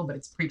bad people, but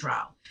it's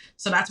pretrial.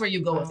 So that's where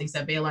you go if they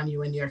set bail on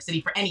you in New York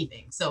City for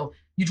anything. So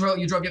you drove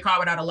your car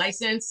without a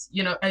license,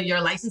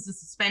 your license is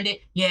suspended.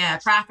 Yeah,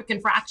 traffic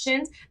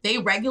infractions. They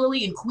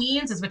regularly in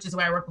Queens, which is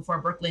where I worked before,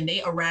 Brooklyn,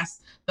 they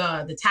arrest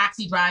the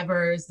taxi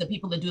drivers, the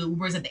people that do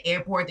Ubers at the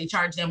airport. They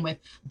charge them with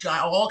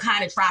all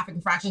kind of traffic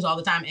infractions all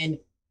the time and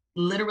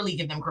literally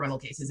give them criminal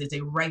cases. It's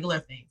a regular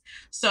thing.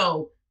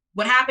 So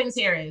what happens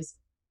here is,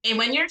 and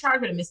when you're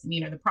charged with a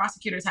misdemeanor, the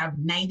prosecutors have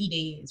 90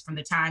 days from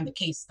the time the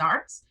case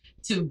starts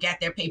to get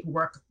their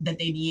paperwork that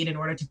they need in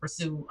order to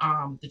pursue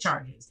the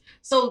charges.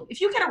 So if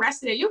you get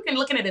arrested, you can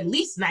look at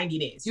least 90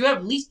 days. You have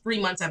at least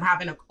 3 months of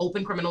having an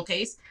open criminal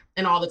case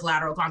and all the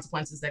collateral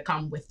consequences that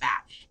come with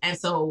that. And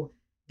so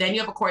then you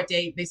have a court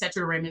date. They set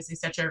your arraignments. They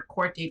set your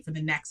court date for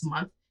the next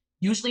month.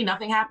 Usually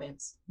nothing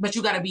happens, but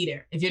you got to be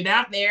there. If you're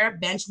not there,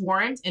 bench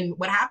warrant. And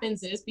what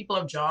happens is people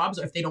have jobs,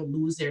 or if they don't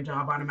lose their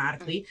job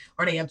automatically,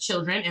 or they have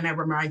children. And I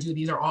remind you,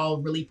 these are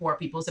all really poor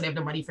people. So they have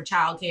the money for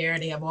childcare.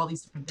 They have all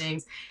these different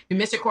things. You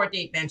miss your court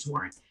date, bench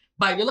warrant.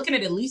 But you're looking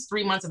at least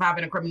 3 months of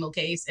having a criminal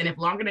case. And if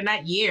longer than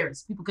that,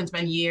 years. People can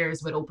spend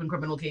years with open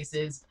criminal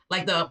cases.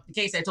 Like the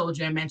case I told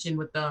you I mentioned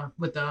with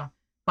the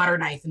butter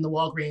knife in the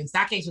Walgreens.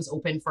 That case was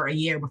open for a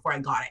year before I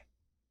got it.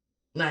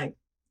 Like,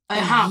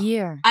 A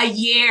year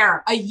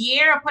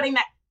of putting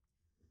that.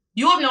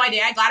 You have no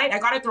idea. I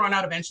got it thrown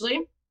out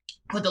eventually.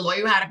 But the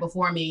lawyer who had it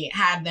before me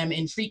had them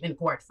in treatment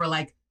court for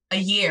like a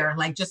year.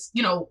 Like just,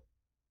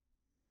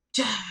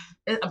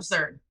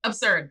 absurd.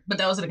 But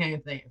those are the kind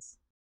of things.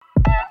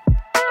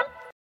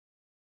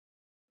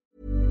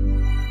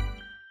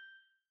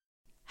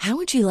 How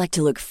would you like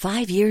to look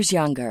 5 years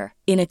younger?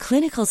 In a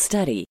clinical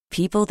study,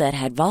 people that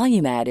had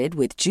volume added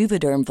with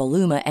Juvederm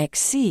Voluma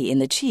XC in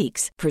the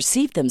cheeks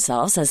perceived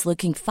themselves as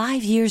looking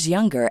 5 years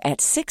younger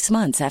at 6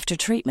 months after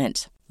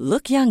treatment.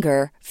 Look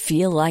younger,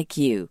 feel like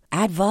you.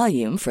 Add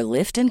volume for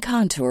lift and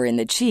contour in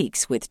the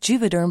cheeks with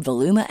Juvederm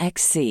Voluma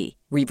XC.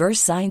 Reverse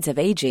signs of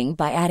aging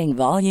by adding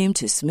volume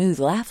to smooth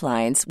laugh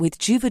lines with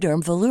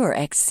Juvederm Volure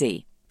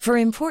XC. For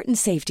important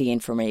safety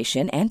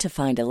information and to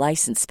find a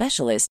licensed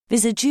specialist,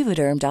 visit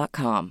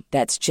Juvederm.com.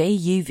 That's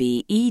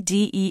JUVEDERM.com.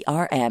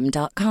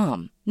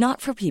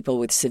 Not for people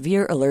with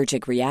severe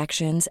allergic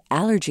reactions,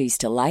 allergies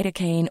to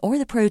lidocaine, or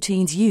the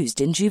proteins used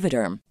in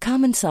Juvederm.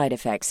 Common side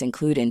effects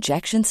include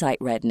injection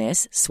site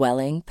redness,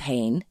 swelling,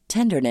 pain,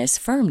 tenderness,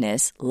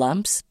 firmness,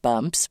 lumps,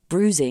 bumps,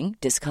 bruising,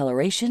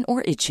 discoloration,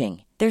 or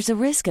itching. There's a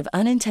risk of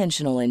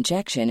unintentional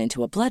injection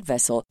into a blood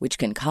vessel, which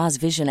can cause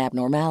vision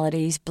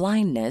abnormalities,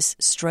 blindness,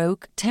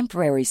 stroke,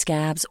 temporary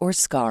scabs, or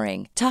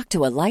scarring. Talk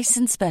to a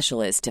licensed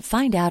specialist to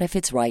find out if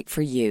it's right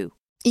for you.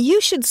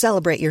 You should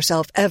celebrate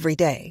yourself every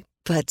day,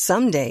 but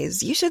some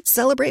days you should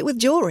celebrate with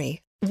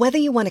jewelry. Whether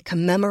you want to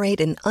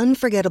commemorate an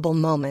unforgettable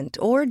moment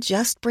or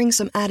just bring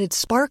some added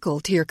sparkle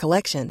to your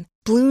collection,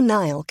 Blue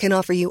Nile can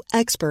offer you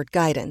expert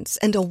guidance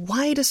and a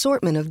wide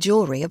assortment of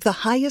jewelry of the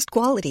highest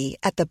quality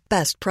at the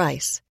best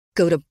price.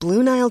 Go to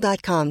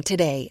BlueNile.com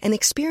today and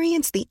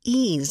experience the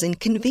ease and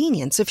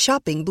convenience of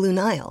shopping Blue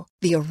Nile,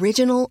 the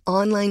original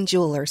online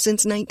jeweler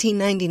since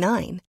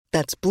 1999.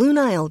 That's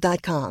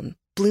BlueNile.com.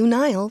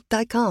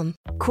 BlueNile.com.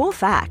 Cool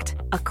fact,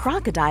 a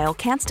crocodile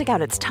can't stick out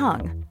its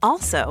tongue.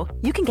 Also,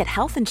 you can get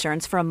health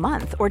insurance for a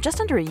month or just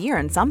under a year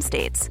in some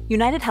states.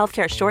 United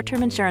Healthcare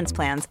short-term insurance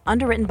plans,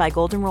 underwritten by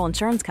Golden Rule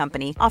Insurance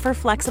Company, offer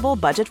flexible,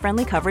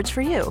 budget-friendly coverage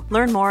for you.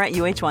 Learn more at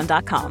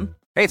UH1.com.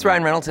 Hey, it's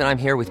Ryan Reynolds, and I'm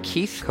here with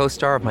Keith,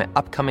 co-star of my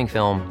upcoming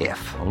film, If,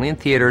 only in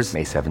theaters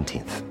May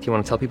 17th. Do you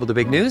want to tell people the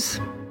big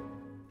news?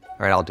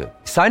 All right, I'll do it.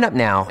 Sign up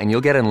now and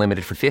you'll get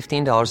unlimited for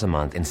 $15 a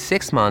month and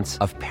 6 months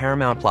of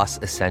Paramount Plus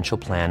Essential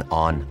Plan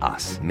on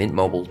us.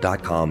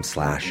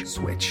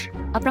 MintMobile.com/switch.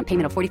 Upfront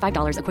payment of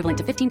 $45 equivalent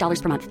to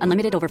 $15 per month.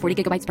 Unlimited over 40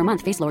 gigabytes per month.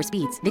 Face lower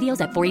speeds.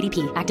 Videos at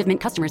 480p. Active Mint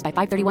customers by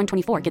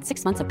 531.24 get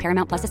 6 months of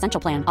Paramount Plus Essential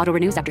Plan. Auto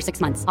renews after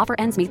 6 months. Offer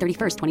ends May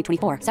 31st,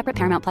 2024. Separate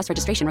Paramount Plus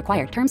registration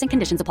required. Terms and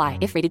conditions apply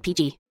if rated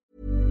PG.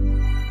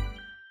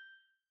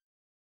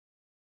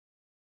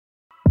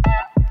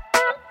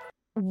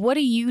 What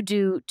do you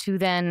do to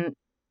then,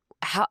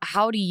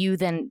 how do you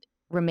then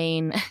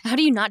remain, how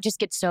do you not just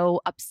get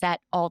so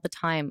upset all the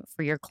time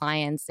for your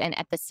clients and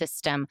at the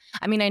system?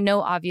 I mean, I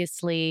know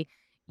obviously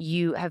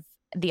you have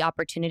the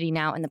opportunity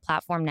now and the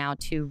platform now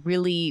to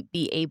really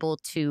be able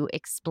to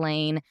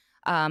explain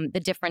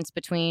the difference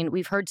between,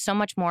 we've heard so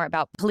much more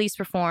about police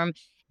reform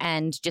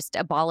and just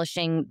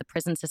abolishing the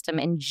prison system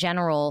in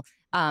general.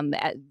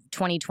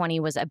 2020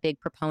 was a big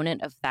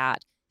proponent of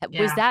that.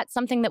 Yeah. Was that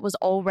something that was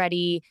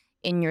already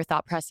in your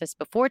thought process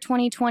before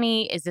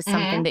 2020? Is this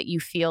something that you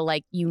feel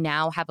like you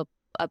now have a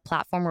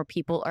platform where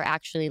people are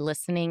actually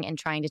listening and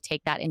trying to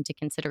take that into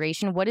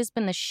consideration? What has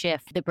been the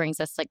shift that brings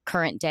us like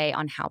current day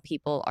on how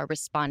people are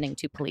responding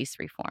to police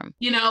reform?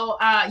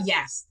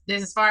 Yes,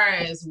 this, as far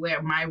as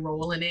where my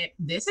role in it,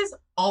 this is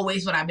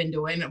always what I've been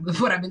doing,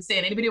 what I've been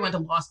saying. Anybody who went to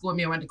law school with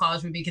me or went to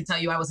college with me can tell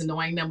you I was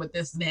annoying them with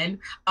this then.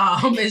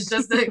 It's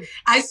just that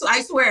I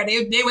swear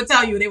they would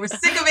tell you they were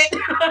sick of it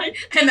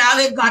and now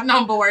they've gotten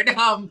on board.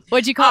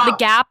 What'd you call it? The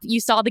gap? You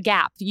saw the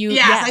gap.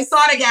 Yes, I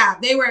saw the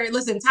gap. They were,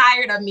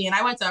 tired of me. And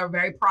I went to a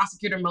very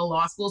prosecutor-mill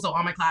law school, so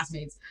all my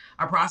classmates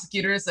are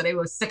prosecutors, so they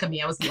were sick of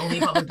me. I was the only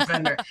public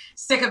defender.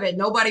 Sick of it.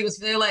 Nobody was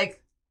feeling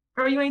like,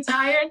 girl, you ain't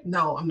tired?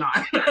 No, I'm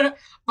not.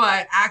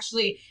 But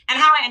actually, and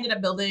how I ended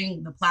up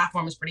building the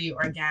platform is pretty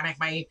organic.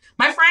 My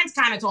friends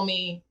kind of told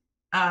me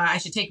I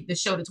should take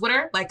this show to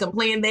Twitter, like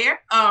complain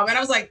there. And I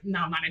was like,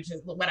 no, I'm not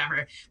interested,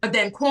 whatever. But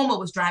then Cuomo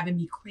was driving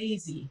me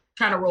crazy,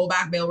 trying to roll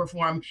back bail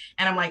reform.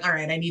 And I'm like, all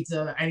right, I need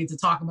to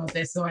talk about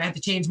this. So I had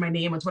to change my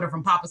name on Twitter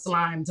from Papa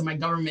Slime to my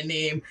government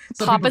name.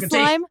 So Papa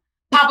Slime?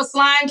 Papa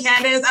Slime,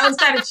 Candace. I was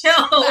trying to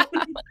chill.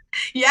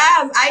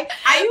 Yes, I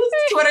use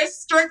Twitter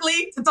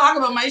strictly to talk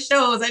about my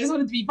shows. I just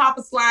wanted to be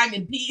Papa Slime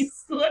in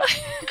peace. That's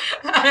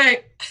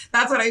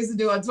what I used to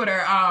do on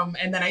Twitter.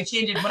 And then I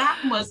changed it. What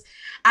happened was,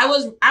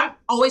 I've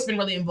always been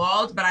really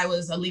involved, but I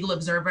was a legal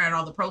observer at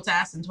all the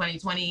protests in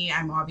 2020.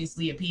 I'm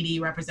obviously a PD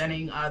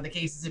representing the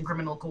cases in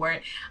criminal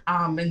court.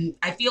 And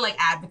I feel like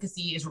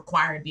advocacy is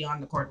required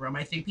beyond the courtroom.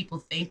 I think people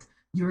think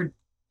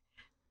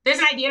there's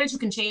an idea that you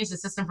can change the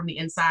system from the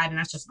inside, and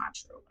that's just not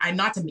true.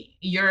 Not to me.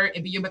 You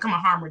become a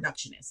harm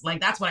reductionist. Like,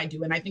 that's what I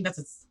do. And I think that's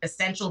an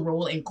essential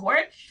role in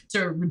court,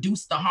 to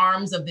reduce the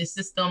harms of this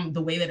system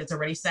the way that it's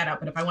already set up.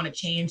 But if I want to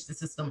change the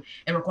system,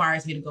 it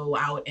requires me to go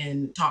out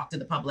and talk to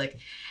the public.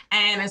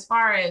 And as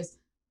far as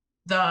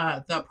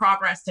the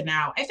progress to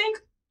now, I think,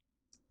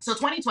 so in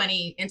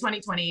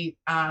 2020,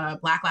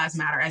 Black Lives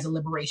Matter as a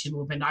liberation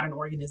movement, not an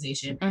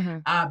organization,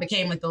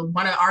 became like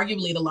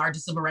arguably the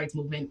largest civil rights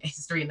movement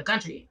history in the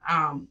country.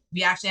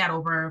 We actually had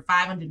over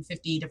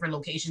 550 different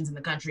locations in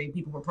the country.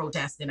 People were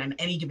protesting on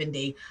any given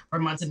day for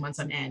months and months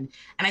on end.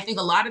 And I think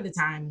a lot of the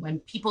time when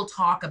people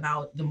talk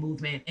about the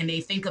movement and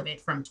they think of it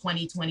from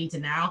 2020 to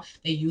now,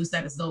 they use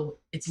that as though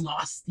it's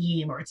lost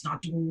steam or it's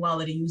not doing well.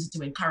 They use it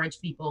to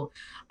encourage people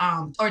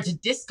or to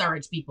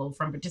discourage people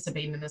from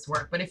participating in this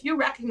work. But if you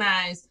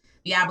recognize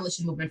the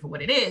abolition movement for what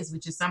it is,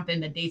 which is something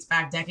that dates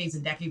back decades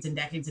and decades and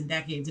decades and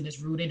decades and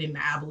is rooted in the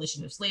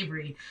abolition of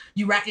slavery,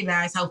 you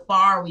recognize how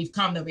far we've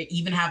come that we're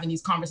even having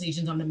these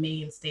conversations on the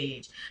main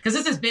stage. Because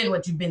this has been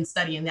what you've been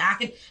studying.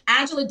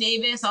 Angela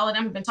Davis, all of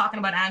them have been talking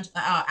about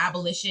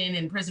abolition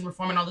and prison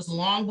reform and all this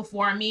long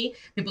before me.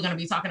 People are going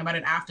to be talking about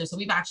it after. So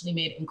we've actually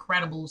made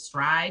incredible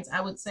strides,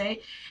 I would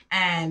say.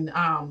 And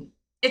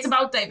it's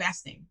about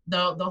divesting.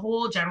 The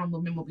whole general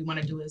movement, what we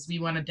want to do is we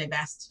want to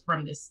divest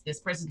from this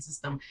prison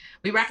system.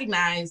 We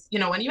recognize,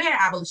 when you hear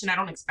abolition, I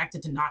don't expect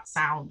it to not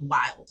sound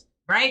wild,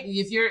 right?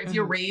 If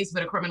you're raised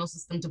with a criminal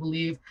system to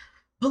believe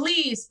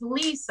police,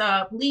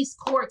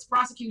 courts,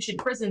 prosecution,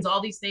 prisons,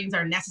 all these things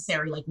are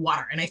necessary like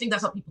water. And I think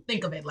that's how people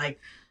think of it. Like,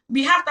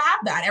 we have to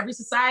have that. Every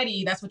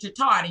society, that's what you're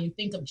taught. And you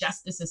think of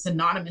justice as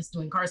synonymous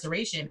to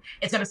incarceration.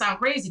 It's going to sound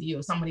crazy to you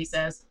if somebody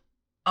says,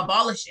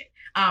 abolish it.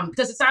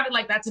 Because it sounded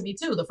like that to me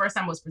too. The first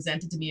time it was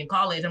presented to me in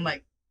college, I'm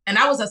like, and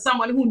I was as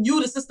someone who knew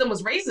the system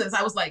was racist.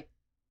 I was like,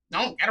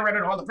 don't get rid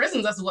of all the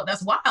prisons.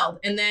 That's wild.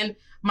 And then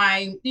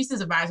my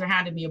thesis advisor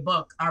handed me a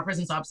book, Our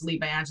Prisons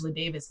Obsolete by Angela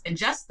Davis. And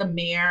just the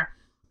mere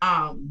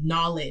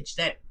knowledge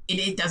that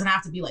it doesn't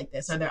have to be like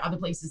this, or there are other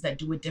places that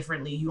do it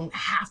differently. You don't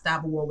have to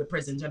have a war with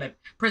prisons, or that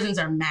prisons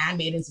are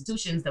man-made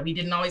institutions that we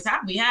didn't always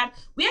have. We had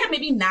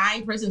maybe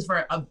 9 prisons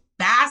for a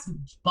vast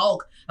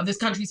bulk of this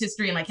country's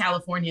history in like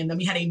California. And then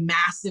we had a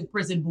massive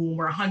prison boom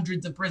where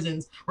hundreds of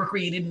prisons were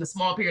created in a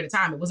small period of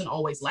time. It wasn't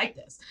always like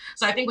this.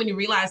 So I think when you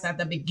realize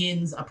that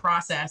begins a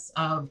process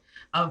of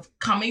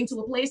coming to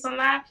a place on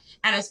that.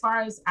 And as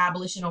far as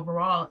abolition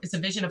overall, it's a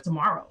vision of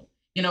tomorrow.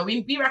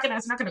 We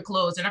recognize they're not going to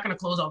close. They're not going to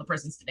close all the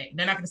prisons today.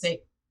 They're not going to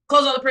say,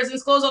 close all the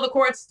prisons, close all the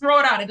courts, throw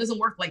it out. It doesn't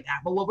work like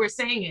that. But what we're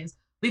saying is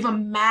we have a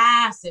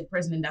massive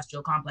prison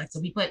industrial complex. So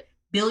we put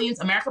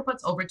billions, America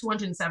puts over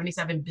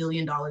 $277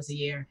 billion a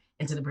year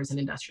into the prison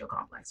industrial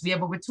complex. We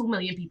have over 2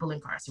 million people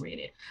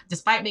incarcerated.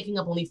 Despite making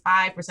up only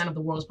 5% of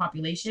the world's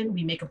population,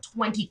 we make up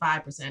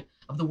 25%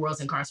 of the world's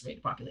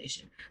incarcerated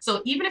population.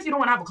 So even if you don't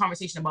want to have a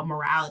conversation about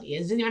morality, it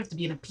doesn't even have to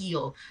be an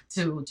appeal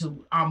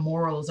to our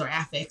morals or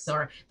ethics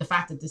or the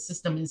fact that the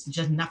system is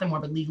just nothing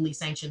more but legally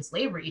sanctioned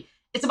slavery.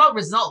 It's about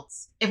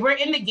results. If we're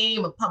in the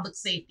game of public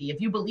safety, if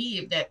you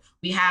believe that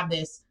we have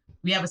a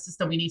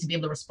system, we need to be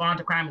able to respond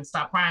to crime and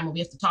stop crime, and we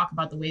have to talk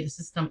about the way the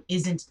system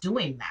isn't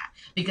doing that.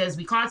 Because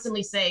we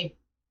constantly say,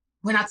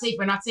 we're not safe,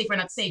 we're not safe, we're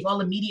not safe. All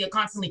the media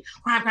constantly,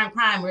 crime, crime,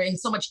 crime, we're in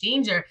so much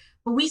danger.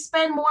 But we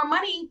spend more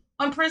money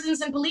on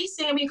prisons and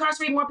policing, and we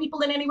incarcerate more people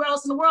than anywhere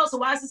else in the world. So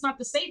why is this not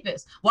the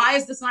safest? Why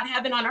is this not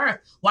heaven on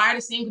earth? Why are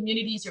the same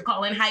communities you're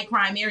calling high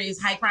crime areas,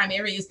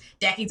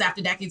 decades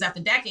after decades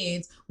after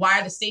decades? Why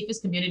are the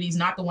safest communities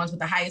not the ones with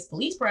the highest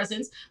police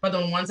presence, but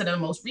the ones that are the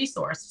most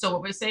resourced? So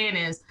what we're saying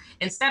is,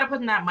 instead of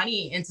putting that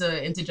money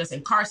into just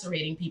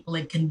incarcerating people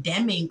and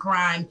condemning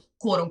crime,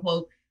 quote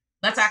unquote,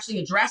 let's actually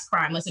address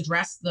crime. Let's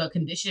address the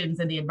conditions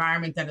and the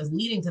environment that is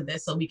leading to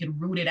this so we can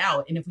root it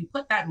out. And if we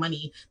put that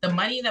money, the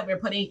money that we're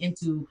putting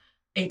into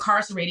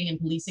incarcerating and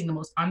policing the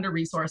most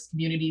under-resourced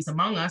communities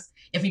among us,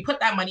 if we put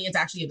that money into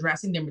actually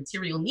addressing their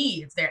material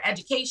needs, their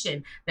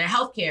education, their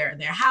healthcare,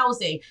 their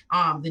housing,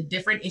 the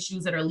different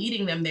issues that are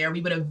leading them there,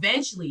 we would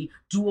eventually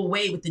do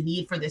away with the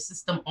need for this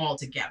system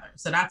altogether.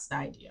 So that's the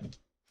idea.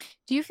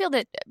 Do you feel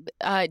that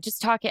I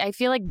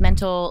feel like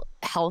mental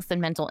health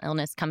and mental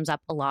illness comes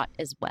up a lot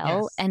as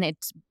well. Yes. And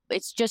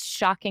it's just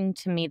shocking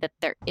to me that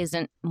there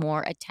isn't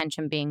more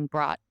attention being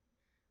brought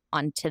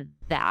onto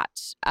that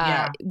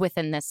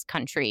within this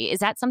country. Is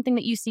that something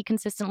that you see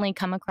consistently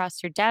come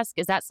across your desk?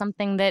 Is that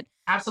something that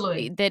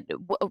absolutely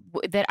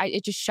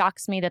it just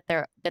shocks me that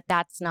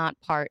that's not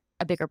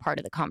a bigger part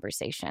of the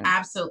conversation?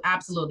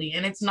 Absolutely.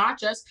 And it's not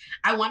just,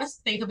 I want us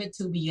to think of it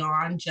too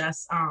beyond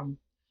just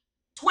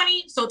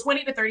 20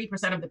 to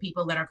 30% of the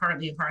people that are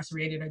currently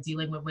incarcerated are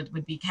dealing with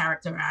would be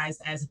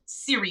characterized as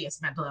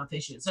serious mental health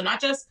issues. So not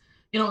just,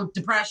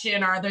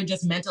 depression or other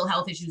just mental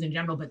health issues in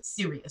general, but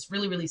serious,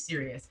 really, really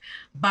serious.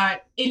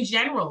 But in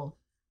general,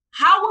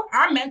 how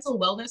our mental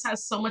wellness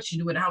has so much to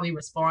do with how we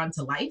respond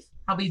to life,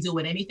 how we deal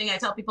with anything. I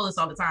tell people this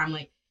all the time.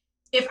 Like,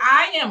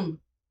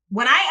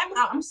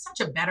 I'm such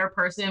a better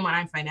person when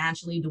I'm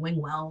financially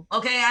doing well.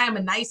 Okay, I am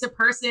a nicer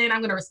person. I'm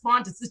going to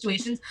respond to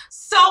situations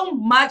so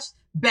much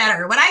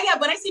better. When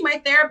I see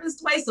my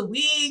therapist twice a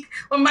week,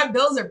 when my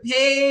bills are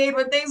paid,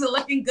 when things are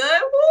looking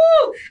good,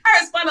 woo, I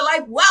respond to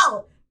life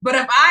well. But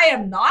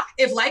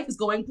if life is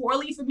going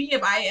poorly for me,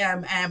 if I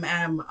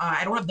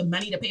I don't have the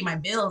money to pay my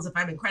bills, if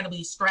I'm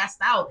incredibly stressed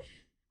out,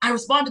 I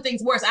respond to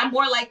things worse. I'm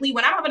more likely,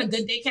 when I'm having a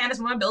good day, Candace,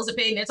 when my bills are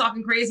paid and they're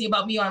talking crazy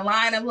about me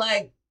online, I'm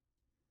like,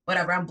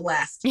 whatever, I'm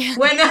blessed.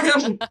 When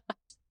I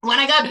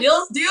got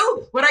bills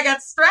due, when I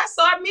got stress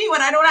on me,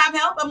 when I don't have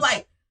help, I'm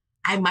like,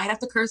 I might have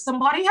to curse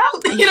somebody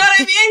out. You know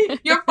what I mean?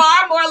 You're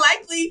far more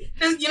likely,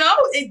 and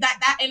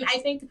I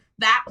think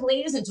that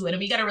plays into it. And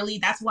we got to really,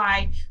 that's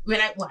why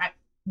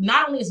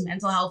not only is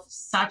mental health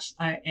such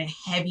a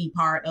heavy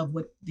part of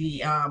what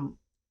the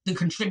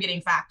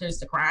contributing factors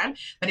to crime,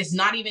 but it's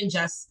not even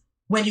just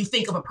when you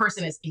think of a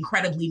person as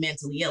incredibly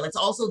mentally ill. It's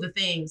also the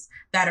things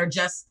that are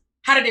just,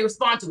 how do they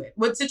respond to it?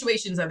 What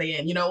situations are they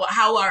in?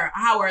 How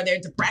are their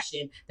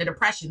depression,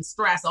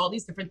 stress, all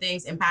these different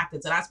things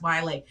impacted? So that's why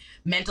like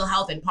mental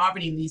health and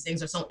poverty and these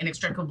things are so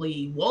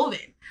inextricably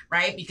woven,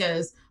 right?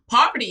 Because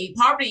poverty,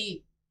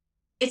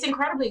 it's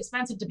incredibly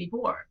expensive to be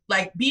poor.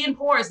 Like being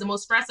poor is the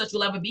most stress that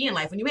you'll ever be in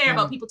life. When you hear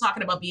about people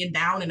talking about being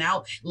down and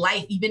out,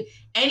 life, even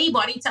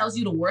anybody tells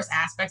you the worst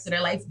aspects of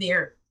their life,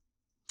 their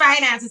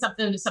finance is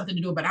something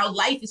to do about how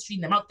life is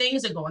treating them, how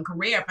things are going,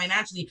 career,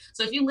 financially.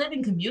 So if you live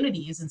in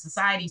communities and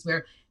societies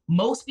where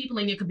most people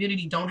in your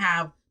community don't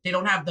have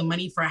the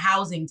money for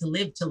housing to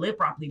live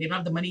properly, they don't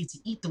have the money to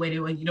eat the way they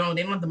want, they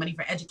don't have the money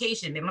for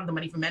education, they don't have the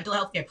money for mental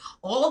health care.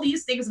 All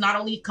these things not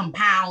only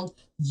compound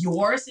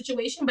your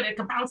situation, but it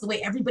compounds the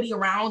way everybody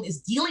around is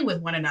dealing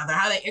with one another,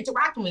 how they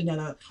interact with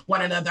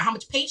one another, how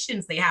much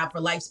patience they have for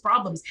life's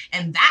problems,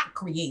 and that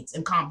creates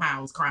and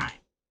compounds crime.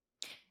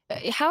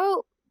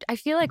 I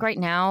feel like right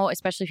now,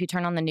 especially if you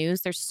turn on the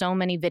news, there's so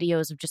many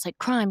videos of just like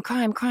crime.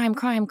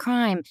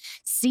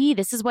 See,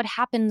 this is what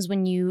happens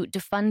when you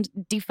defund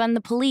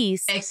the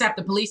police. Except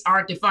the police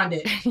aren't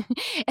defunded.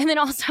 And then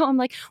also I'm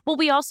like, well,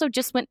 we also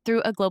just went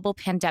through a global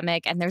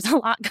pandemic and there's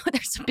some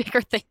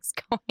bigger things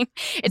going.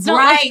 It's not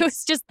like it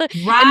was just a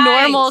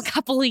normal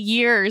couple of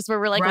years where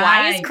we're like,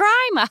 why is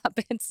crime up?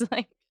 It's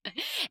like,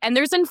 and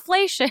there's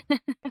inflation.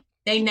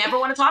 They never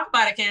want to talk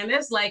about it,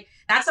 Candace. Like,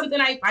 that's something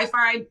I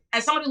find,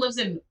 as someone who lives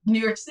in New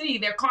York City,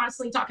 they're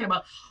constantly talking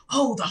about,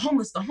 the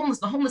homeless.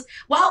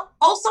 Well,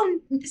 also,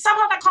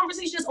 somehow that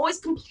conversation is always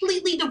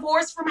completely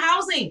divorced from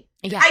housing.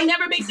 Yeah. I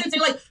never make sense.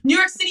 They're like, New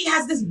York City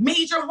has this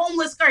major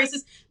homeless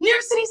crisis. New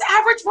York City's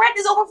average rent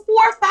is over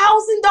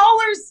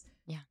 $4,000.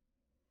 Yeah.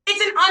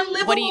 It's an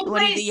unlivable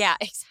place. Yeah,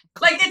 exactly.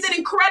 Like, it's an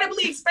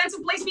incredibly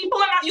expensive place. People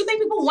are not, you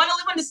think people want to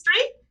live on the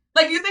street?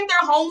 Like, you think they're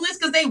homeless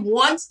because they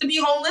want to be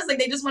homeless? Like,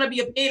 they just want to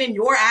be a pain in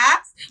your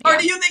ass? Or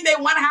do you think they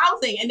want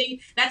housing? And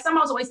that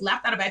somehow is always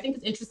left out of it. I think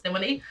it's interesting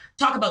when they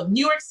talk about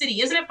New York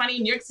City. Isn't it funny?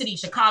 New York City,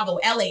 Chicago,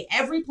 LA,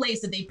 every place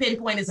that they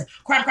pinpoint is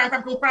crime, crime,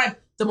 crime, crime, crime.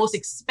 The most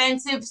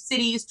expensive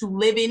cities to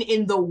live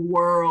in the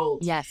world.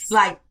 Yes.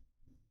 Like,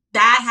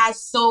 that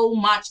has so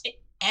much,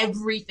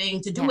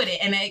 everything to do with it.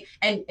 And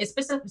it's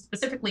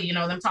specifically, you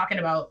know, them talking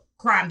about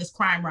this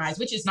crime rise,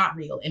 which is not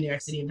real in New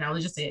York City. Now,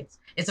 let's just say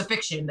it's a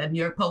fiction that New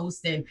York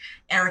Post and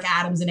Eric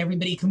Adams and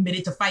everybody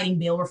committed to fighting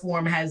bail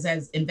reform has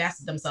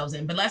invested themselves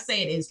in. But let's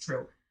say it is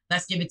true.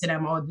 Let's give it to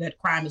them, or that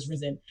crime has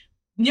risen.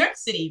 New York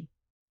City,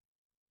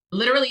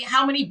 literally,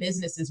 how many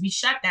businesses? We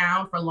shut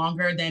down for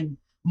longer than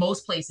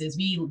most places.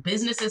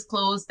 Businesses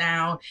closed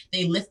down.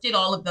 They lifted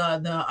all of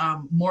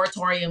the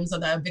moratoriums, or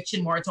the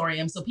eviction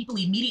moratorium. So people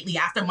immediately,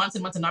 after months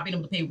and months of not being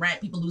able to pay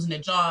rent, people losing their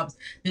jobs,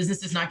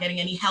 businesses not getting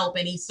any help,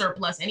 any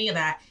surplus, any of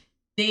that,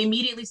 they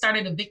immediately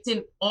started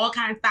evicting all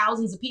kinds,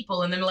 thousands of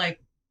people. And then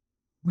like,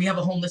 we have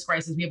a homeless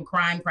crisis. We have a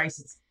crime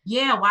crisis.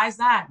 Yeah, why is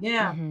that?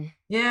 Yeah. Mm-hmm.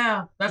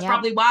 Yeah, that's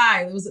probably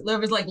why. There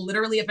was like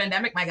literally a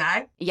pandemic, my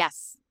guy.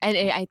 Yes. And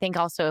I think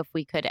also if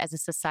we could, as a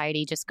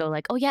society, just go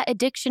like, oh, yeah,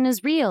 addiction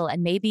is real.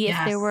 And maybe if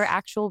there were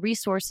actual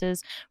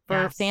resources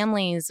for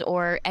families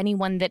or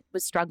anyone that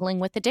was struggling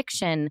with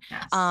addiction,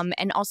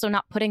 and also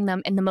not putting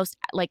them in the most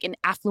like in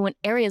affluent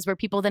areas where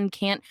people then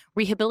can't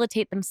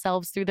rehabilitate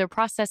themselves through their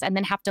process and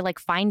then have to like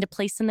find a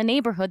place in the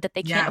neighborhood that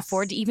they can't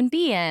afford to even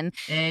be in.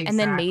 Exactly. And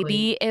then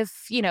maybe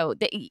if, you know,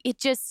 it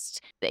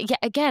just,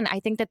 again, I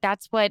think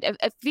that's what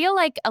I feel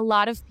like a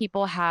lot of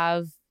people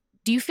have.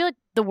 Do you feel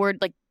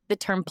like the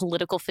term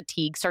political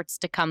fatigue starts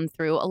to come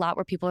through a lot,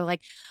 where people are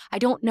like, I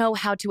don't know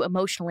how to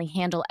emotionally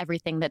handle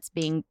everything that's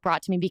being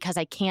brought to me because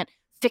I can't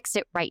fix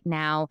it right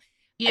now.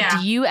 Yeah.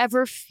 Do you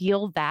ever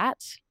feel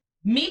that?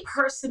 Me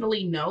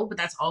personally, no, but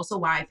that's also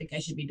why I think I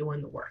should be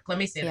doing the work. Let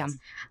me say this.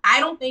 I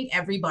don't think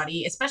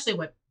everybody, especially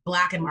with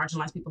Black and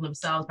marginalized people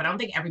themselves, but I don't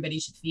think everybody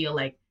should feel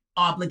like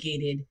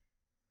obligated.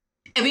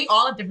 And we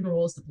all have different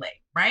roles to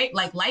play, right?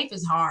 Like, life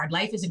is hard.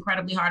 Life is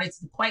incredibly hard.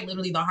 It's quite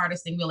literally the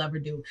hardest thing we'll ever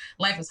do.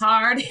 Life is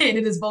hard, and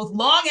it is both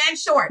long and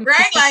short,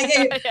 right?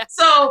 Like,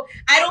 so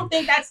I don't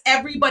think that's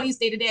everybody's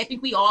day to day. I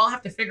think we all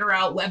have to figure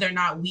out whether or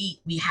not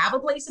we have a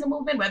place in the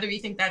movement, whether we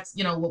think that's,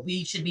 you know, what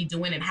we should be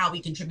doing and how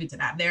we contribute to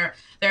that. There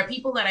are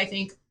people that I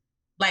think,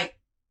 like,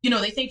 you know,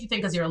 they think you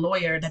think because you're a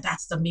lawyer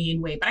that's the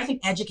main way. But I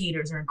think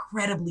educators are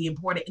incredibly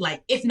important,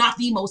 like, if not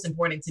the most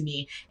important to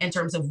me in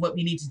terms of what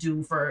we need to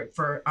do for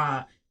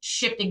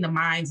shifting the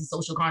minds and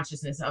social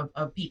consciousness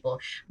of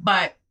people.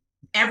 But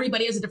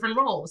everybody has a different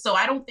role. So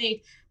I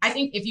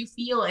think if you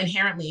feel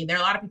inherently, there are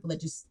a lot of people that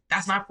just,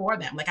 that's not for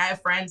them. Like, I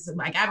have friends,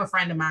 like I have a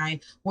friend of mine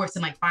who works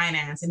in like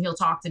finance, and he'll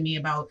talk to me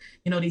about,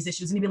 you know, these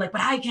issues, and he'll be like, but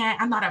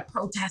I'm not a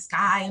protest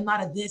guy. I'm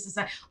not a this,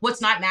 it's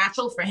what's not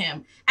natural for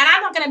him. And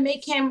I'm not going to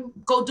make him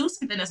go do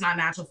something that's not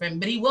natural for him,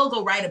 but he will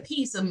go write a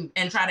piece and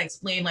try to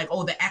explain like,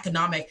 oh,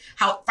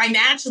 how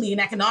financially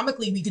and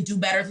economically we could do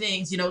better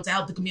things, you know, to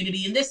help the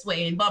community in this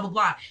way and blah, blah,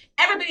 blah.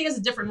 Everybody has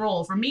a different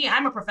role. For me,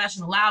 I'm a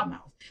professional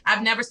loudmouth.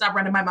 I've never stopped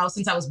running my mouth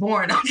since I was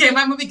born. Okay,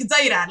 my movie can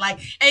tell you that. Like,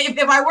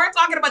 if I weren't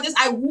talking about this,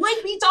 I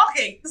would be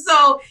talking.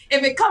 So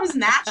if it comes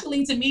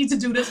naturally to me to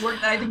do this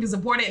work that I think is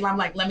important, and I'm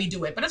like, let me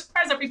do it. But as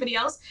far as everybody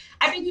else,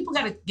 I think people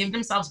got to give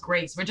themselves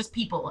grace. We're just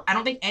people. I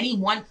don't think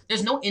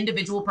there's no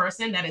individual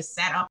person that is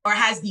set up or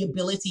has the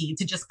ability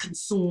to just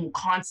consume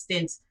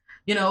constant,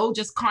 you know,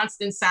 just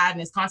constant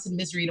sadness, constant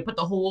misery, to put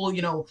the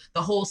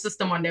whole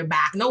system on their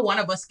back. No one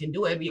of us can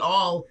do it.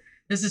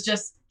 This is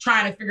just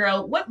trying to figure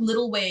out what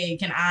little way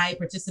can I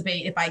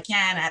participate, if I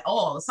can at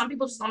all. Some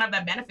people just don't have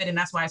that benefit, and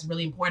that's why it's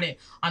really important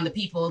on the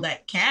people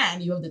that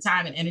can. You have the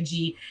time and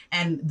energy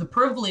and the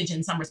privilege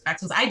in some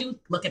respects, because I do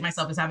look at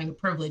myself as having a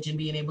privilege in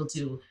being able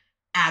to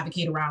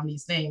advocate around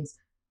these things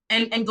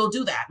and go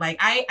do that. Like,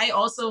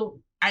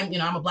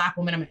 I'm a Black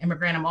woman, I'm an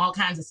immigrant, I'm all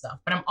kinds of stuff,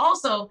 but I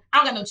don't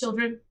got no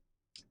children.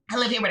 I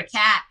live here with a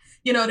cat.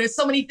 You know, there's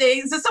so many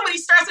things, there's so many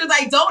stressors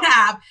I don't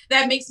have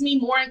that makes me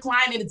more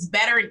inclined, and it's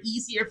better and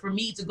easier for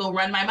me to go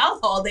run my mouth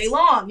all day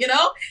long, you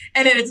know?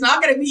 And then it's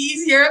not going to be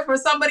easier for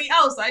somebody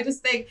else. So I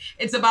just think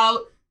it's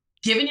about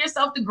giving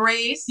yourself the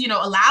grace, you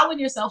know, allowing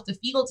yourself to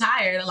feel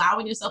tired,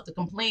 allowing yourself to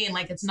complain.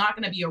 Like, it's not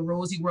going to be a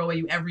rosy world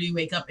where you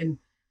wake up and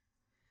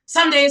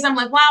some days I'm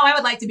like, wow, I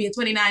would like to be a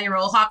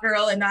 29-year-old hot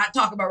girl and not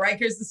talk about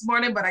Rikers this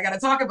morning, but I got to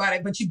talk about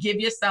it. But you give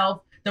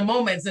yourself the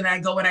moments, and I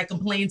go and I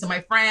complain to my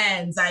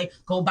friends. I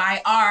go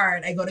buy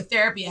art. I go to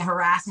therapy. I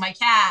harass my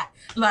cat.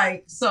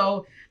 Like,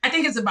 so I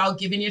think it's about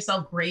giving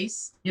yourself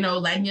grace, you know,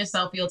 letting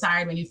yourself feel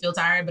tired when you feel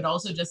tired, but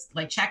also just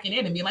like checking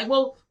in and be like,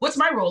 well, what's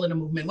my role in the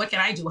movement? What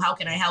can I do? How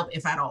can I help,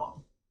 if at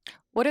all?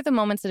 What are the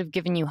moments that have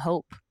given you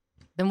hope?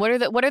 Then what are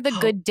the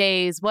good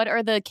days? What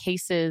are the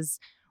cases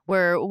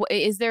where,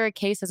 is there a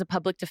case as a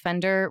public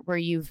defender where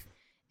you've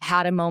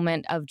had a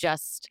moment of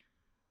just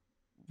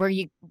where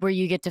you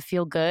get to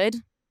feel good?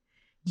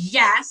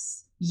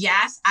 Yes,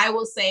 I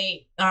will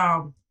say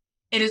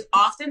it is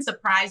often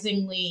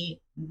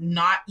surprisingly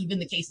not even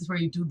the cases where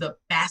you do the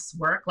best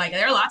work. Like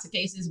there are lots of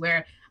cases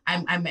where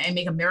I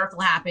make a miracle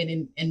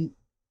happen. And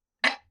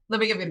let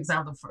me give you an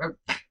example. For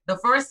the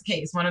first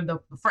case, I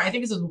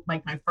think this was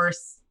like my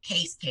first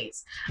case.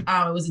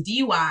 It was a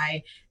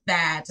DUI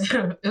that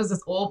it was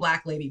this old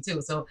Black lady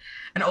too. So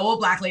an old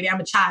Black lady, I'm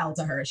a child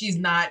to her. She's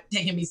not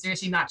taking me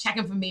seriously, not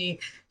checking for me.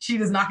 She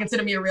does not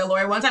consider me a real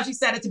lawyer. One time she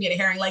said it to me at a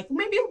hearing, like,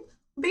 maybe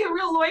be a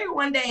real lawyer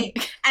one day.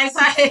 And so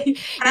You're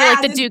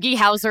like the Doogie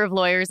Howser of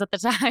lawyers at the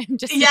time.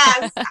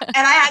 Yes. And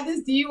I had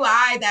this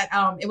DUI that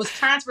it was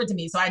transferred to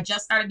me. So I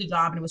just started the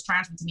job and it was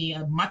transferred to me.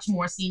 A much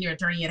more senior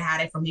attorney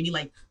had it for maybe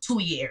like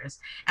 2 years.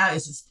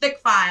 It's this thick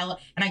file.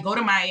 And I go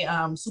to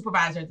my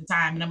supervisor at the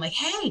time and I'm like,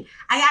 hey,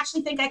 I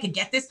actually think I could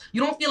get this.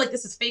 You don't feel like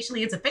this is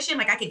facially insufficient?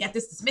 Like I could get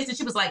this dismissed? And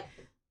she was like,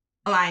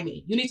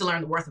 Olayemi, you need to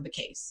learn the worth of the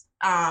case.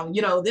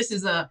 This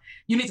is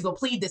you need to go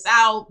plead this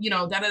out,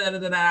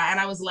 da-da-da-da-da-da. And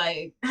I was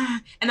like,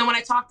 and then when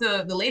I talked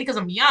to the lady, because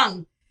I'm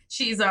young,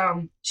 she just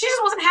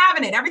wasn't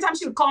having it. Every time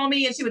she would call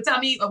me and she would tell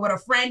me what a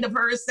friend of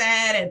hers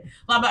said and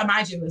blah, blah,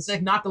 mind you, it's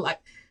like not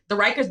the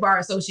Rikers Bar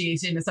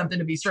Association is something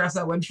to be stressed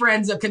out when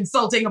friends are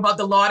consulting about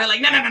the law. They're like,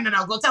 no,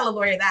 go tell a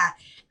lawyer that.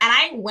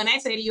 And when I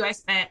say to you, I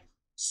spent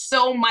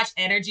so much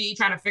energy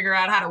trying to figure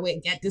out how to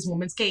get this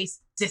woman's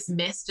case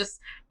dismissed, just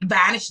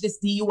banish this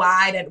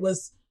DUI that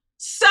was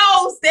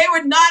they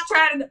were not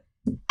trying to,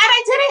 and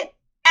I did it.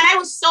 And I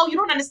was you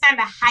don't understand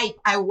the hype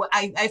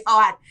I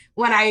thought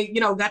when I,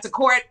 got to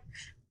court,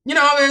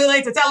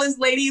 like to tell this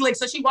lady, like,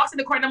 so she walks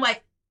into court and I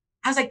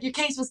was like, your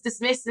case was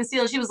dismissed and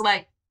sealed. She was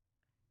like,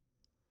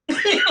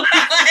 just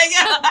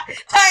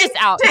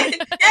out. Yeah, she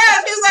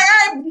was like,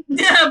 all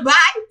right, bye.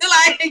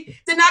 Like,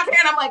 did not care.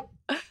 And I'm like,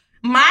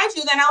 mind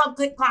you, then I'll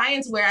have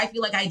clients where I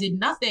feel like I did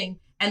nothing.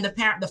 And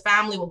the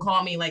family will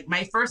call me, like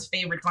my first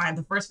favorite client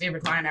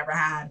I ever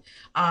had.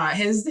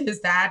 His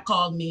dad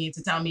called me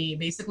to tell me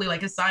basically like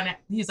his son,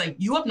 he's like,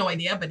 you have no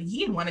idea, but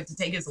he wanted to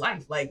take his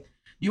life. Like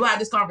you had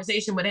this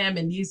conversation with him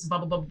and these blah,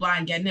 blah, blah, blah,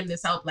 and getting him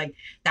this help. Like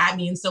that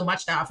means so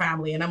much to our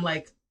family. And I'm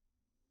like,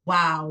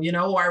 wow,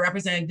 or I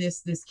represented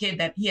this kid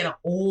that he had an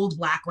old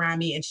Black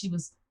Grammy and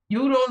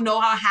you don't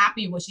know how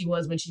happy she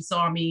was when she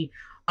saw me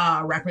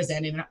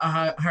representing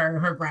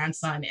her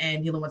grandson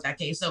and dealing with that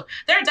case. So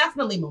there are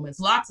definitely moments,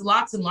 lots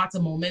and lots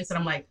of moments. And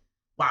I'm like,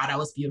 wow, that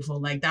was beautiful.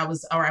 Like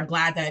I'm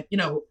glad that,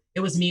 it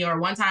was me. Or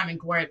one time in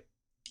court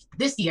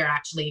this year,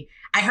 actually,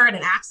 I heard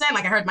an accent,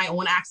 like I heard my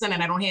own accent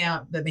and I don't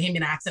hear the Bahamian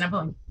accent. I'm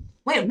going,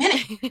 wait a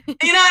minute. And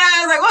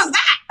I was like, what's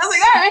that? I was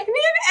like, all right.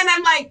 And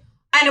I'm like,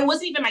 and it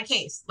wasn't even my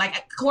case.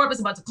 Like court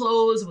was about to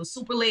close. It was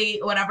super late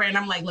or whatever. And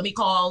I'm like, let me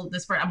call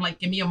this person. I'm like,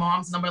 give me your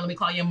mom's number. Let me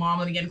call your mom.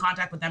 Let me get in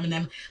contact with them. And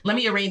then let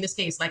me arrange this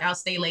case. Like I'll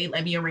stay late.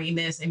 Let me arrange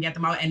this and get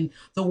them out. And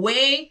the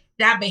way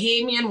that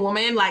Bahamian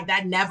woman, like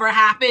that never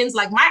happens.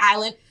 Like my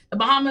island, the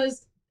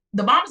Bahamas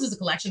is a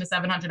collection of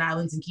 700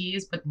 islands and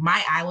keys. But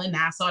my island,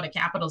 Nassau, the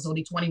capital, is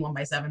only 21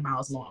 by 7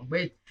 miles long.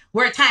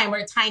 We're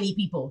tiny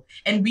people.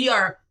 And we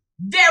are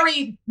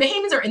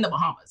Bahamians are in the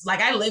Bahamas.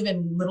 Like I live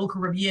in Little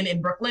Caribbean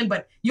in Brooklyn,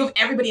 but you have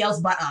everybody else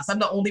but us. I'm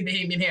the only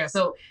Bahamian here.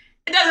 So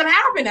it doesn't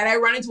happen that I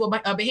run into a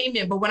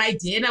Bahamian. But when I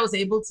did, I was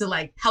able to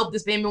like help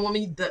this Bahamian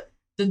woman,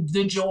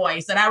 the joy.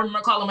 So I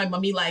remember calling my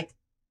mommy like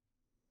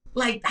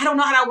I don't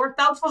know how that worked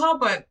out for her,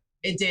 but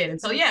it did.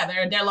 And so yeah,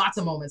 there are lots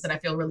of moments that I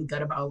feel really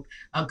good about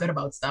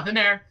stuff. And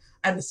they're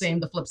at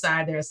the flip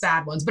side, there are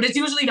sad ones, but it's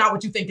usually not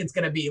what you think it's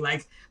going to be.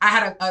 Like I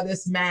had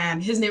this man,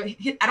 his name,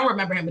 I don't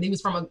remember him, but he was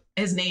from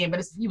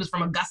he was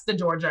from Augusta,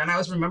 Georgia. And I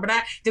always remember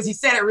that because he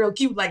said it real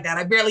cute like that.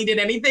 I barely did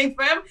anything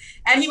for him.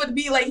 And he would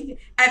be like,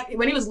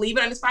 when he was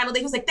leaving on his final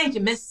day, he was like, thank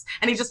you, miss.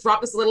 And he just dropped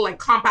this little like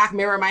compact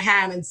mirror in my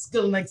hand and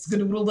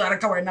skadoodled out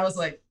of cover. And I was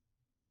like,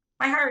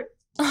 my heart.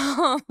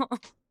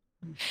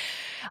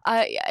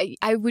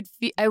 I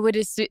would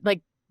assume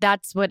like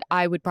that's what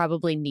I would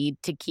probably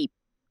need to keep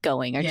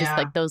going, or just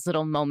like those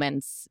little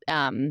moments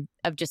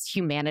of just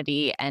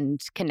humanity and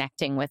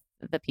connecting with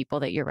the people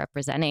that you're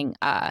representing,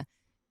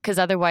 because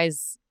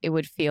otherwise it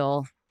would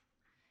feel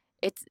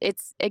it's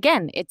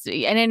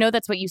and I know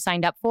that's what you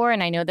signed up for,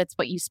 and I know that's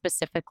what you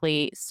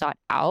specifically sought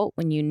out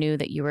when you knew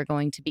that you were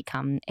going to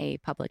become a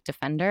public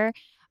defender,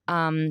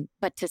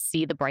 but to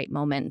see the bright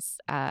moments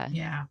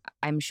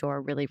I'm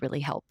sure really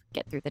help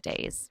get through the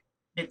days.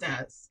 It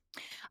does.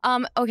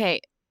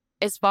 Okay.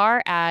 As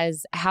far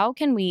as how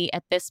can we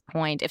at this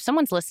point, if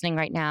someone's listening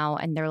right now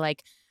and they're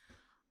like,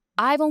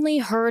 I've only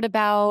heard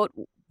about,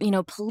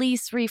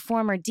 police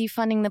reform or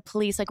defunding the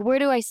police, like, where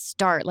do I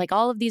start? Like,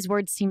 all of these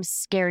words seem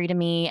scary to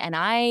me, and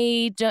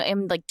I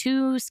am like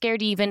too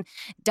scared to even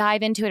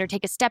dive into it or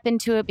take a step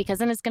into it, because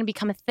then it's going to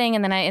become a thing.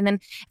 And then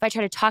if I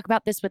try to talk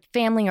about this with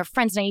family or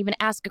friends and I even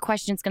ask a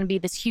question, it's going to be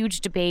this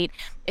huge debate.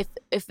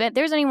 If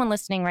there's anyone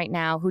listening right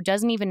now who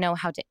doesn't even know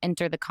how to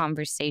enter the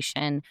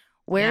conversation,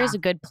 where is a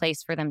good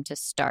place for them to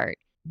start?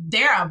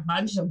 There are a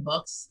bunch of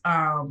books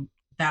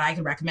that I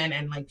could recommend,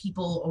 and like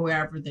people or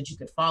wherever that you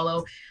could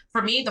follow.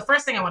 For me, the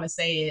first thing I want to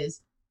say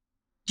is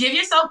give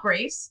yourself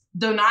grace.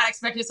 Do not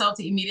expect yourself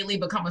to immediately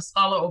become a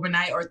scholar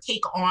overnight or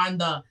take on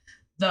the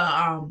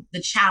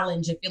the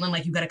challenge of feeling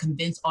like you got to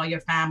convince all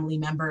your family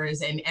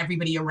members and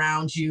everybody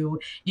around you.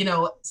 You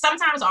know,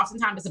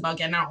 oftentimes it's about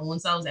getting our own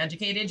selves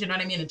educated, you know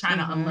what I mean? And trying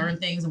to unlearn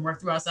things and work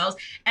through ourselves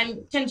and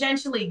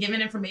tangentially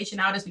giving information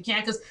out as we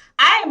can. Because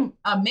I am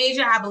a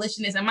major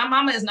abolitionist and my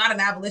mama is not an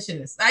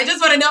abolitionist. I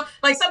just want to know,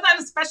 like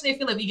sometimes, especially I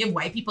feel like we give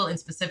white people in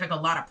specific a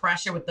lot of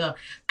pressure and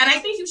I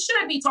think you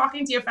should be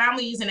talking to your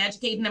families and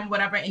educating them,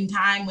 whatever, in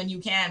time when you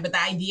can. But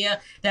the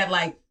idea that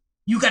like,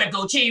 you got to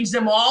go change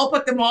them all,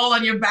 put them all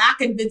on your back,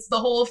 convince the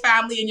whole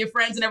family and your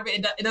friends and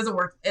everything. It doesn't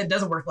work. It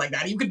doesn't work like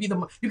that. You could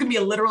be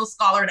a literal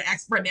scholar and an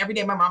expert. And every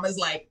day my mom is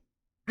like,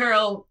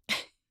 girl,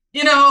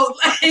 you know,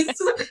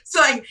 so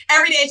like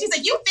every day she's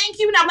like, you think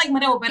you know? I'm like,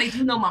 no, but I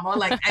do know, mama.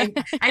 Like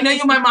I know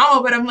you're my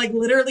mama, but I'm like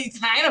literally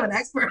kind of an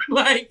expert.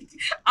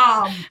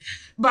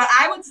 But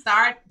I would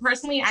start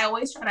personally. I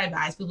always try to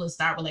advise people to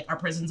start with like Our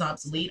Prison's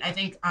Obsolete. I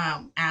think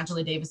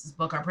Angela Davis's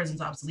book, Our Prison's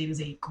Obsolete,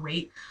 is a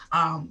great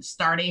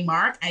starting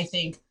mark. I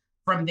think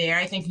from there,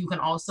 I think you can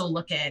also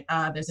look at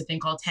there's a thing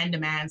called 10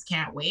 Demands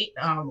Can't Wait,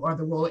 or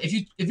the road. If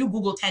you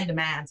Google 10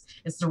 Demands,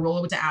 it's the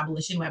Road to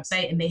Abolition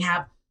website, and they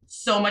have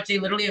so much. They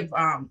literally have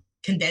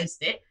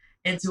condensed it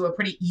into a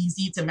pretty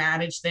easy to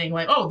manage thing.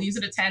 Like, oh, these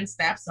are the 10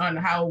 steps on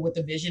what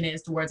the vision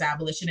is towards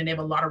abolition. And they have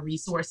a lot of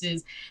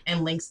resources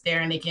and links there,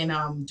 and they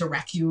can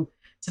direct you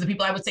to the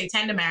people. I would say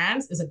 10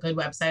 Demands is a good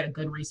website, a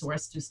good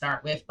resource to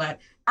start with. But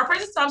Our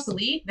Prison's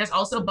Obsolete. There's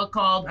also a book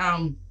called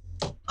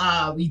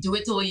We Do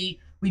It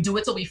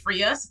Till We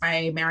Free Us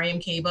by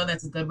Mariam Kaba.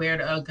 That's a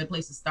good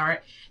place to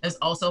start. There's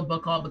also a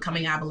book called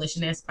Becoming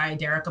Abolitionist by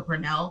Derek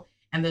Purnell.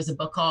 And there's a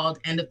book called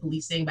End of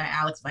Policing by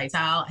Alex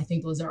Vital. I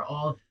think those are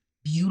all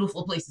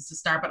beautiful places to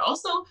start. But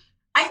also,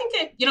 I think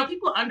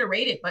people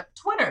underrate it, but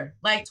Twitter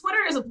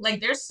is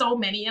there's so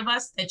many of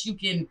us that you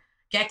can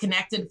get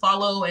connected,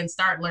 follow, and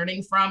start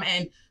learning from.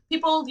 And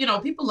people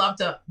love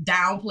to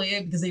downplay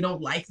it because they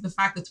don't like the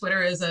fact that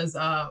Twitter is as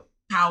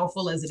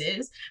powerful as it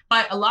is.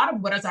 But a lot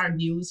of what is our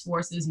news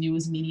forces,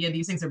 news media,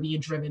 these things are being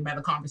driven by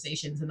the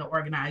conversations and the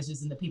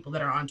organizers and the people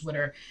that are on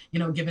Twitter,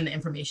 giving the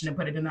information and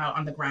put it out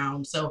on the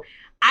ground. So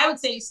I would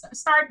say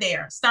start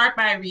there. Start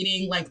by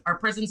reading like Our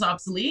Prison's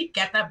Obsolete,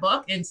 get that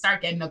book and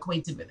start getting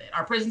acquainted with it.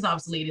 Our Prison's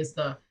Obsolete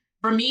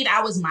for me,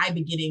 that was my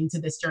beginning to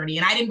this journey.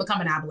 And I didn't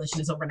become an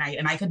abolitionist overnight,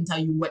 and I couldn't tell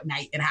you what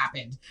night it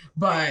happened,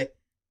 but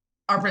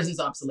Our Prison's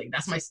Obsolete,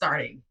 that's my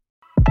starting.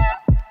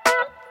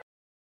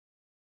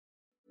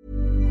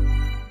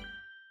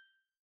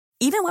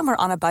 Even when we're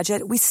on a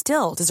budget, we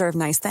still deserve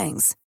nice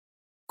things.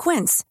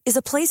 Quince is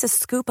a place to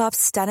scoop up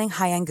stunning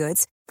high-end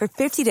goods for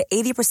 50 to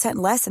 80%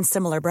 less than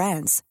similar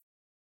brands.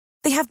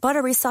 They have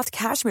buttery soft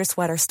cashmere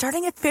sweaters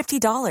starting at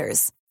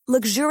 $50,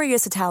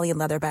 luxurious Italian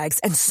leather bags,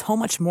 and so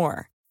much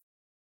more.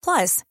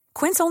 Plus,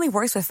 Quince only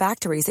works with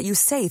factories that use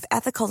safe,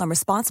 ethical, and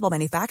responsible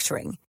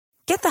manufacturing.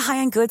 Get the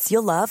high-end goods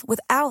you'll love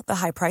without the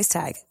high price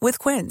tag with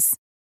Quince.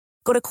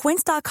 Go to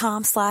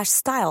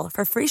quince.com/style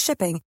for free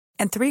shipping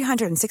and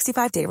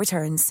 365-day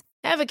returns.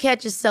 Ever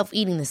catch yourself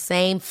eating the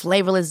same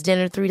flavorless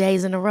dinner 3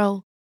 days in a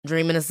row?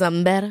 Dreaming of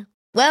something better?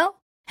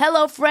 Well,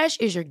 HelloFresh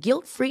is your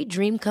guilt-free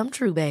dream come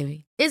true,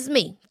 baby. It's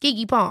me,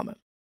 Keke Palmer.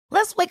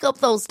 Let's wake up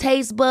those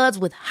taste buds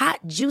with hot,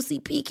 juicy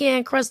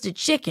pecan-crusted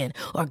chicken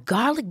or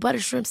garlic butter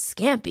shrimp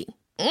scampi.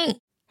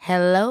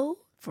 Hello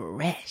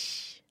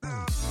Fresh.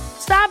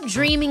 Stop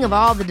dreaming of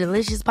all the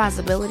delicious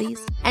possibilities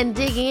and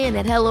dig in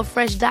at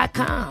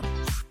HelloFresh.com.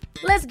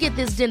 Let's get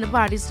this dinner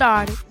party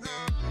started.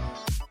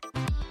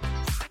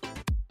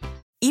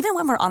 Even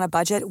when we're on a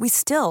budget, we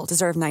still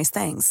deserve nice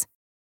things.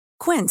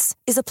 Quince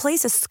is a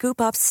place to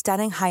scoop up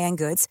stunning high-end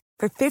goods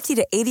for 50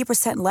 to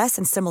 80% less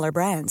than similar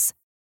brands.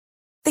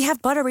 They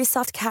have buttery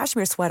soft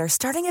cashmere sweaters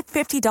starting at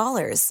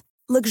 $50,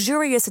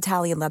 luxurious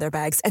Italian leather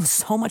bags, and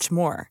so much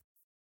more.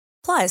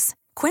 Plus,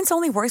 Quince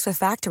only works with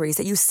factories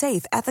that use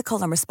safe,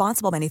 ethical, and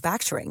responsible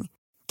manufacturing.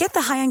 Get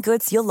the high-end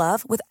goods you'll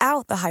love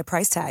without the high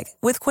price tag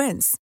with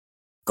Quince.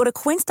 Go to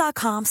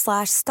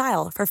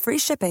quince.com/style for free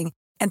shipping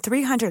and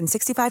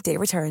 365-day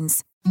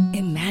returns.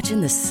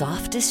 Imagine the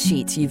softest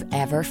sheets you've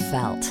ever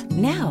felt.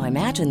 Now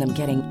imagine them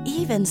getting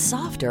even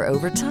softer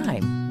over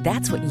time.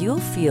 That's what you'll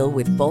feel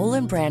with Boll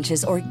 &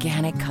 Branch's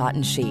organic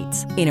cotton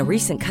sheets. In a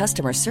recent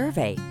customer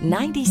survey,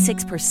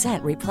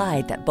 96%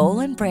 replied that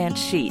Boll & Branch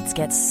sheets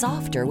get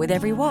softer with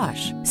every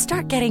wash.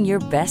 Start getting your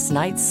best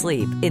night's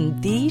sleep in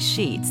these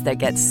sheets that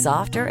get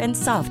softer and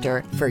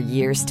softer for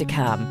years to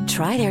come.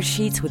 Try their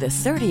sheets with a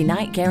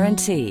 30-night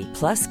guarantee.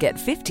 Plus, get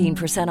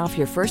 15% off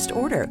your first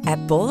order at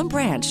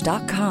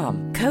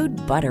bollandbranch.com. Code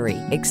BUTTERY.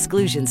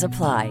 Exclusions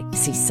apply.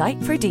 See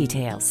site for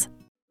details.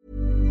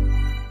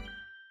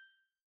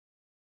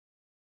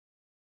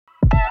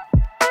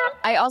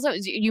 I also,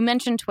 you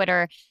mentioned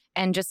Twitter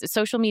and just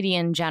social media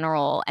in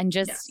general and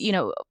just,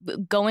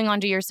 going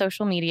onto your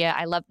social media.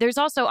 I love, there's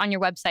also on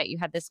your website, you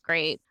had this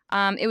great,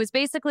 it was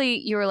basically,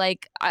 you were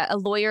like, a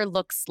lawyer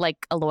looks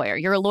like a lawyer.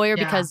 You're a lawyer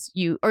because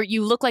you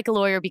look like a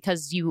lawyer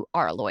because you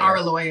are a lawyer. Are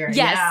a lawyer,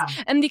 yes.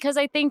 Yeah. And because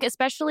I think,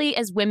 especially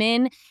as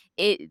women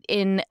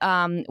in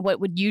what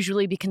would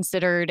usually be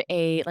considered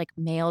a like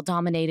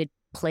male-dominated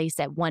place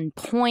at one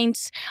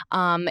point,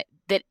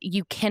 that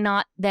you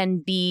cannot then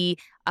be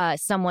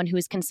someone who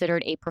is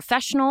considered a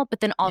professional, but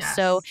then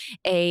also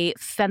a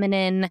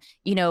feminine,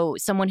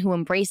 someone who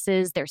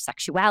embraces their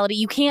sexuality.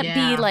 You can't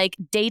be like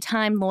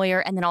daytime lawyer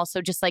and then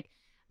also just like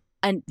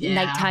a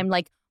nighttime,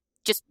 like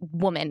just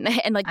woman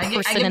and like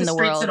person in the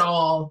world. At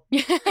all.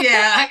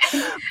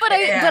 But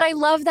I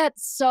love that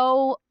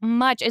so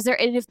much. Is there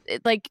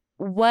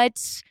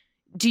what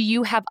do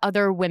you have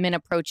other women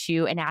approach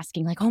you and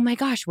asking like, oh my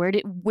gosh,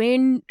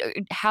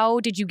 how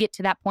did you get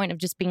to that point of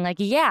just being like,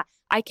 yeah,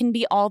 I can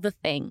be all the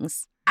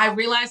things? I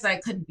realized I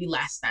couldn't be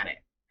less than it.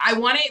 I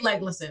wanted,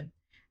 listen,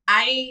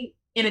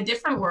 in a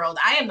different world,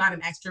 I am not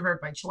an extrovert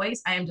by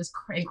choice. I am just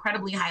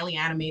incredibly highly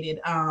animated,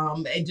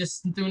 and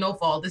just through no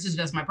fault. This is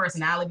just my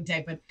personality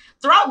type. But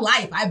throughout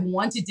life, I've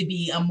wanted to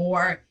be a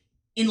more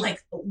in like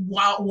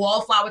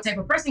wallflower type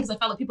of person because I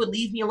felt like people would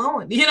leave me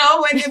alone.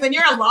 When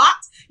you're a lot,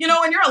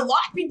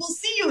 people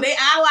see you, they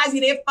analyze you,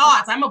 they have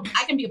thoughts.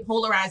 I can be a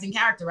polarizing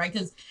character, right?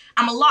 Because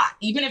I'm a lot.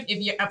 Even if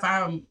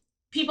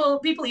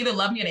people either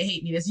love me or they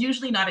hate me. There's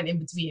usually not an in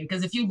between.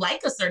 Because if you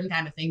like a certain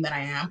kind of thing that I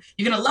am,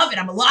 you're gonna love it.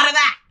 I'm a lot of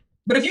that.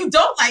 But if you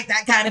don't like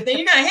that kind of thing,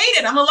 you're gonna hate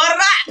it. I'm a lot of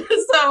that.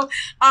 So,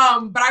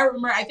 but I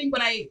remember, I think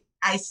when I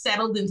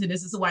settled into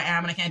this is who I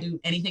am and I can't do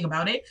anything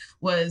about it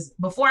was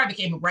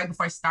right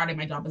before I started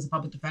my job as a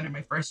public defender,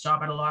 my first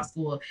job out of law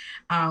school.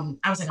 I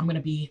was like,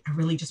 I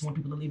really just want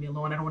people to leave me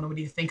alone. I don't want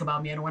nobody to think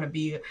about me. I don't want to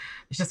be, I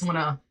just want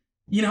to,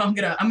 I'm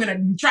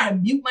going to try to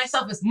mute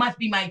myself as much,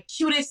 be my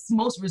cutest,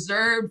 most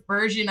reserved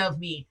version of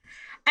me.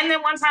 And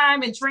then one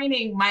time in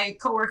training, my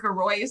coworker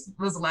Royce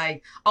was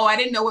like, oh, I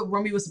didn't know what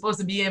room he was supposed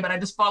to be in, but I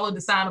just followed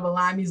the sound of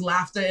Olayemi's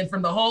laughter in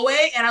from the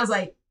hallway. And I was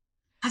like,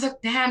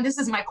 damn, this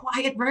is my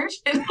quiet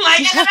version. And then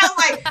I was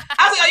like,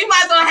 oh, you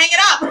might as well hang it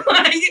up.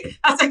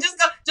 I was like,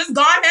 just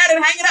go ahead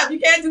and hang it up. You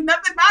can't do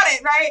nothing about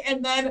it, right?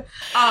 And then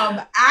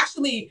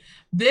actually,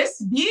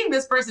 meeting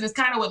this person is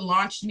kind of what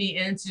launched me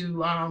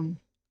into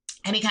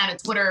any kind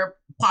of Twitter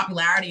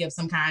popularity of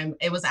some kind.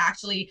 It was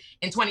actually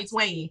in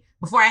 2020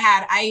 before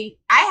I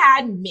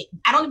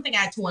don't even think I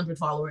had 200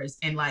 followers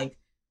in like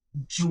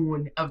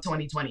June of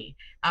 2020,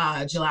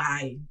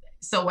 July.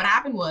 So what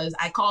happened was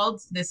I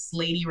called this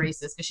lady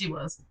racist because she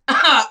was.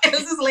 It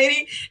was this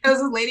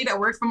lady that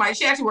worked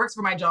she actually works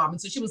for my job. And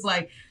so she was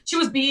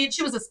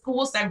a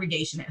school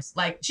segregationist.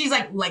 Like she was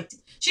like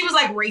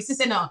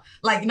racist in a,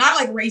 like, not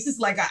like racist,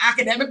 like an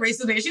academic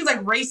racist. She was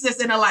like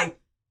racist in a like,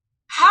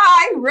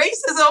 hi,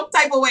 racism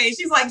type of way.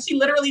 She's like, she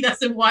literally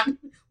doesn't want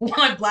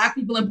Black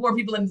people and poor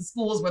people in the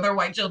schools with her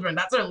white children.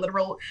 That's her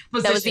literal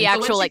position. That was the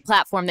actual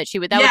platform that she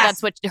would,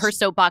 that's what her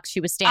soapbox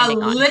she was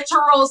standing on. A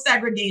literal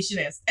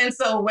segregationist. And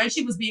so when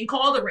she was being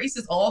called a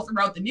racist all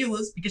throughout the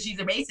news because she's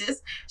a racist,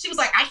 she was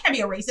like, I can't be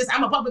a racist.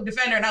 I'm a public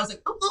defender. And I was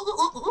like, ooh, ooh,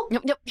 ooh, ooh.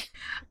 Nope.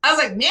 I was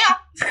like, meow,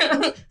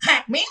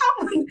 meow,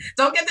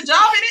 don't get the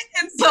job in it.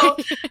 And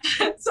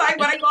so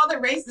when I called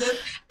her racist,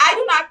 I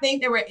do not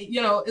think there were,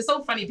 it's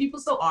so funny. People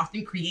so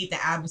often create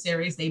the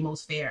adversaries they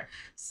most fear.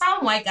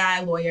 Some white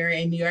guy lawyer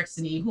in New York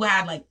City who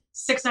had like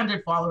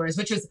 600 followers,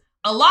 which was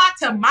a lot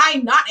to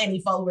my not any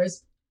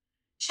followers.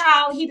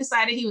 Child, he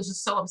decided he was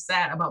just so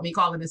upset about me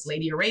calling this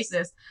lady a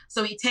racist.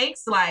 So he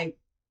takes my,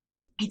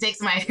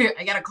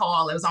 I got a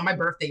call. It was on my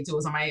birthday too. It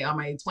was on my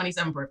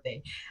 27th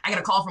birthday. I got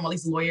a call from all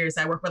these lawyers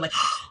I work with like,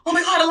 oh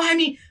my God,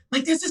 Olayemi,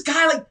 like there's this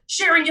guy like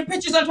sharing your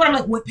pictures on Twitter. I'm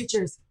like, what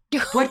pictures?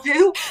 What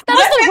do? That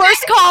was the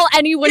worst call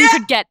anyone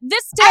could get.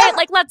 This day,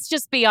 let's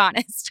just be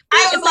honest.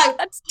 I was like,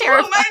 that's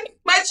terrifying.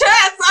 My chest.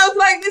 I was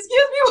like, excuse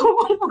me,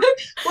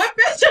 what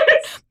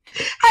pictures?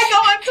 I go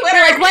on Twitter.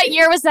 You're like, what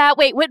year was that?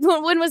 Wait,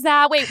 when was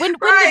that? Wait, when did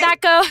that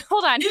go?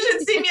 Hold on. You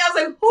should see me. I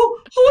was like, who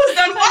has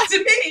done what to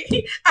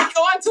me? I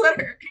go on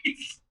Twitter.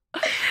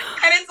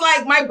 And it's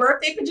like my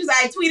birthday pictures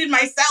I tweeted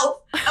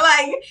myself,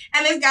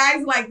 and this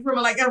guy's like from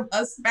a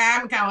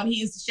spam account.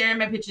 He's sharing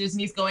my pictures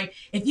and he's going,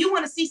 if you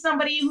want to see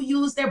somebody who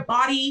used their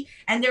body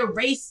and their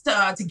race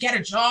to get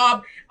a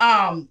job,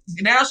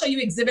 then I'll show you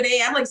Exhibit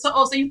A. I'm like, so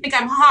you think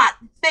I'm hot?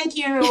 Thank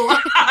you.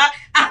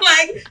 I'm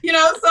like,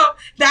 so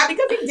that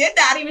because he did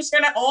that, he was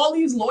sharing that all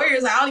these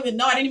lawyers I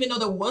didn't even know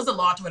there was a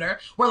law Twitter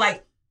were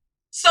like.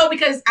 So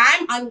because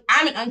I'm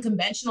an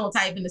unconventional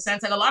type in the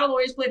sense like a lot of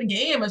lawyers play the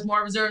game as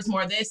more reserves,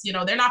 more this,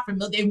 they're not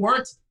familiar. They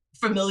weren't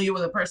familiar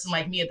with a person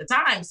like me at the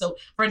time. So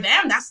for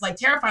them, that's like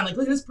terrifying. Like,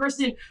 look at this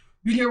person,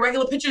 you hear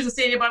regular pictures of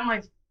saying it, but I'm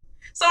like,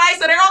 so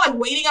they're all like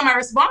waiting on my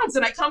response.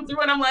 And I come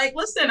through and I'm like,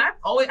 listen,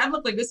 I've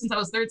looked like this since I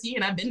was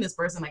 13. I've been this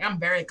person. Like I'm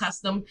very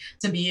accustomed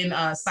to being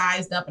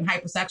sized up and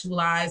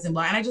hypersexualized and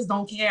blah. And I just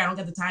don't care. I don't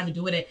get the time to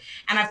do it.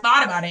 And I've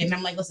thought about it and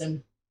I'm like,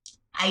 listen,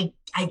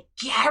 I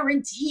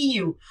guarantee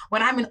you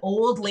when I'm an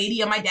old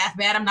lady on my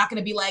deathbed, I'm not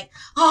going to be like,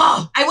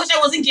 oh, I wish I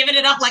wasn't giving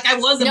it up like I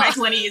was in my 20s.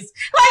 Like, you know what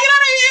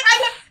I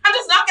mean? I'm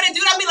just not going to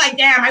do that. I'll be like,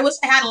 damn, I wish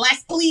I had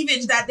less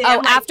cleavage that day.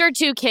 Oh, after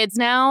 2 kids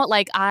now,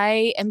 like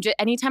I am just,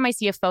 anytime I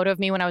see a photo of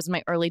me when I was in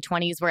my early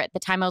 20s, where at the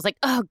time I was like,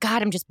 oh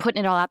God, I'm just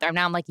putting it all out there.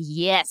 Now I'm like,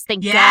 yes,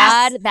 thank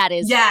God that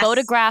is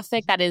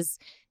photographic. That is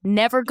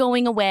never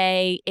going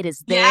away. It is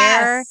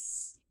there.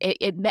 Yes.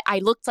 I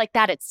looked like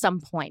that at some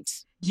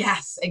point.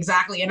 Yes,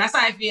 exactly. And that's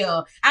how I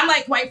feel. I'm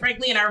like, quite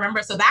frankly, and I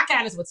remember, so that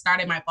kind of is what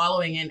started my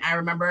following. And I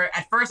remember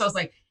at first I was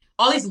like,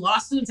 all these law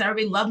students,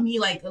 everybody loved me.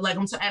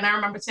 And I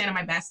remember saying to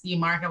my bestie,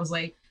 Mark, I was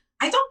like,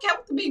 I don't get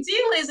what the big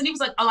deal is. And he was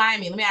like,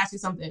 Olayemi, let me ask you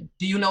something.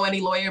 Do you know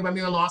any lawyer when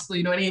you were in law school?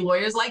 You know any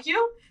lawyers like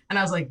you? And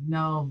I was like,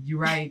 no, you're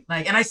right.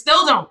 Like, and I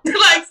still don't. So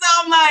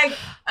I'm like,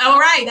 all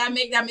right, that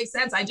makes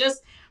sense.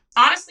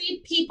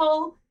 Honestly,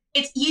 people,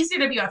 it's easier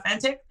to be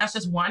authentic. That's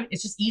just one.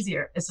 It's just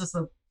easier. It's just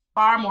a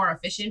far more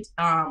efficient.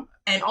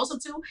 And also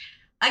too,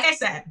 like I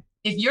said,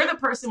 if you're the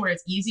person where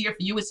it's easier for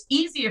you, it's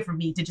easier for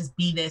me to just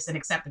be this and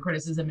accept the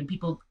criticism and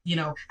people,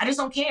 I just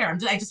don't care.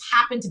 I just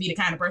happen to be the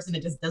kind of person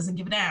that just doesn't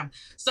give a damn.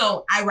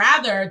 So I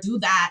rather do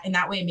that. And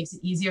that way it makes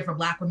it easier for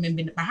Black women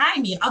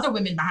behind me and other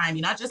women behind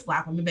me, not just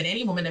Black women, but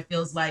any woman that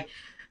feels like,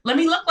 let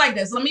me look like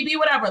this. Let me be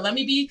whatever.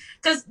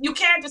 Because you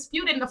can't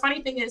dispute it. And the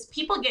funny thing is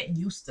people get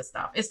used to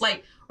stuff. It's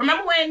like,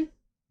 remember when,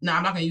 no,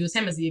 I'm not going to use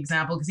him as the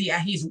example because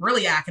he's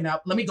really acting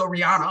up. Let me go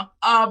Rihanna.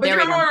 But you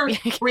remember when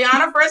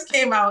Rihanna first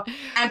came out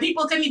and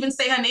people couldn't even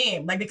say her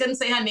name. Like they couldn't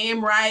say her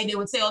name right. They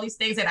would say all these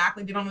things that act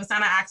like they don't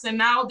understand her accent.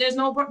 Now there's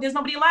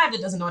nobody alive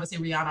that doesn't know how to say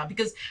Rihanna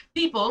because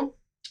people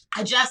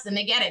adjust and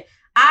they get it.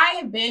 I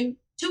have been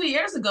 2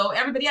 years ago,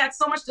 everybody had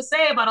so much to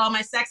say about all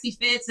my sexy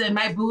fits and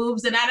my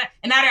boobs, and now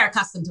they're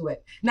accustomed to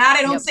it. Now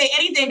they don't say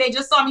anything. They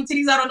just saw me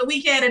titties out on the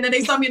weekend, and then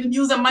they saw me in the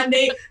news on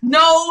Monday.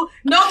 No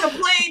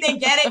complaint. They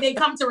get it. They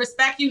come to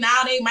respect you.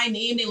 Now my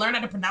name, they learn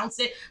how to pronounce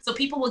it. So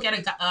people will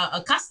get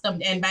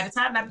accustomed, and by the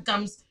time that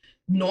becomes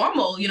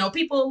normal,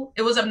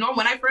 it was abnormal.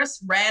 When I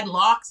first read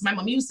locks, my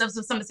mom used to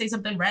say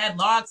something, red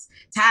locks,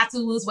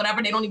 tattoos,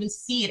 whatever. They don't even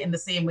see it in the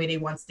same way they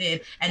once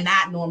did. And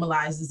that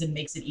normalizes and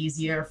makes it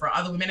easier for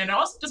other women. And it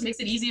also just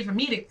makes it easier for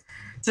me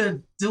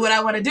to do what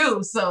I want to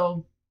do.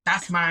 So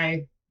that's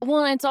my...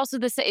 Well, and it's also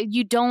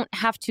you don't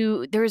have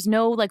to, there's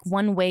no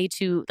one way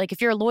to,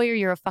 if you're a lawyer,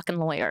 you're a fucking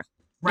lawyer.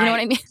 Right. You know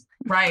what I mean?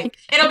 Right.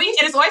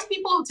 It's always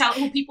people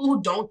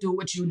who don't do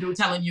what you do,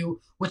 telling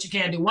you what you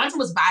can't do. Once it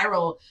was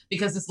viral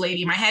because this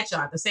lady, my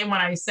headshot, the same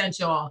one I sent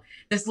y'all,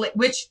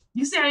 which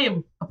you say I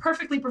am a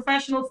perfectly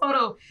professional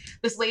photo.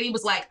 This lady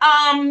was like,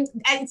 I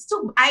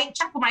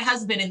checked with my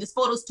husband and this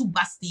photo's too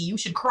busty. You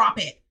should crop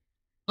it.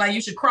 Like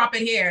you should crop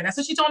it here. That's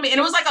what she told me. And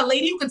it was like a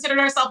lady who considered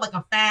herself like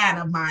a fan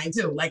of mine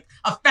too. Like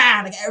a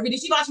fan. Like everybody,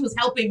 she thought she was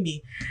helping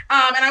me.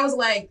 And I was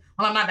like,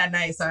 well, I'm not that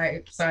nice.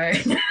 Sorry.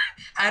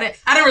 I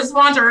didn't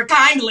respond to her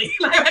kindly.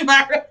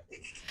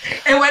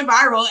 It went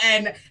viral,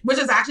 and which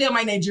is actually how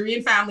my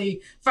Nigerian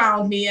family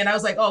found me. And I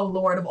was like, oh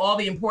Lord, of all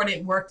the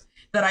important work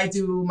that I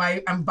do,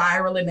 I'm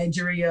viral in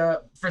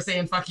Nigeria for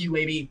saying fuck you,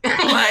 lady.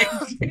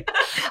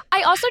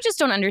 I also just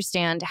don't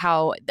understand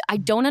I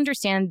don't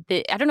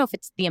know if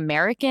it's the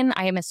American,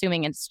 I am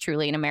assuming it's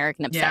truly an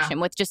American obsession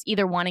with just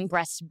either wanting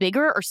breasts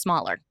bigger or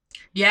smaller.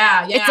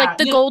 Yeah. It's like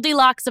the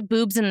Goldilocks of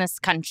boobs in this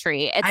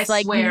country. It's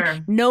I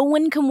swear. No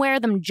one can wear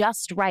them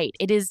just right.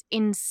 It is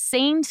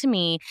insane to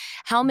me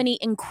how many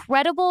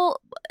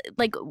incredible,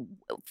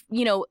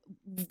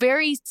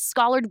 very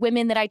scholared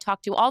women that I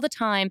talk to all the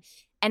time,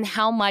 and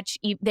how much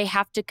they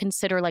have to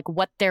consider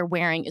what they're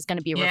wearing is going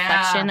to be a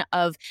reflection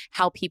of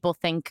how people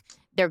think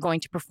they're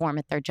going to perform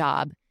at their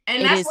job.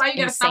 And that's why you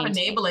got to stop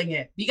enabling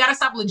it. You got to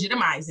stop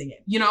legitimizing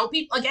it.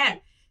 People,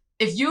 again,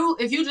 if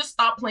you just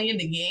stop playing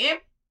the game,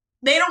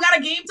 they don't got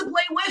a game to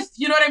play with.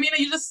 You know what I mean?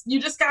 You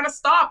just kind of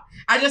stop.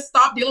 I just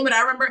stopped dealing with it.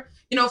 I remember,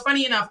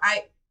 funny enough,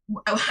 I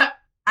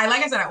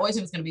like I said, I always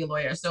knew I was going to be a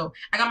lawyer. So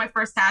I got my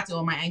first tattoo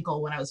on my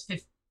ankle when I was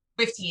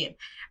 15.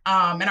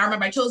 And I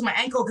remember I chose my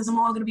ankle because I'm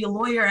all going to be a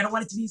lawyer. I don't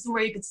want it to be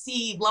somewhere you could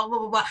see, blah, blah,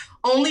 blah, blah.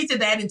 Only to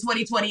then in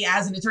 2020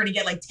 as an attorney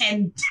get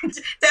 10,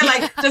 just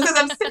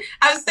because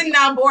I was sitting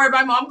down bored.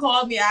 My mom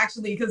called me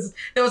actually because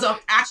there was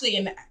actually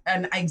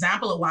an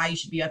example of why you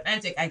should be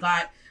authentic. I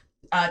got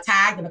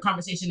tagged in a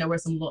conversation. There were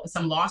some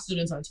law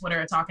students on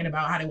Twitter talking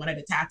about how they wanted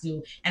a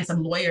tattoo, and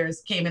some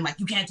lawyers came in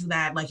you can't do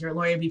that. You're a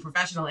lawyer, be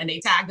professional. And they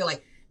tagged, they're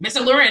like,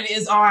 Mr. Olurin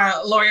is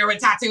our lawyer with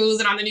tattoos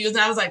and on the news.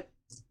 And I was like,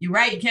 you're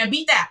right. You can't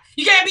beat that.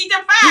 You can't beat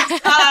them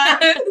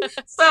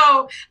facts.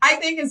 So I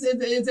think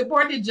it's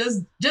important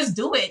to just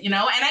do it, And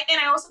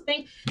I also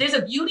think there's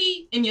a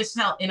beauty in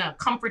yourself, in a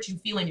comfort you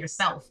feel in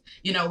yourself,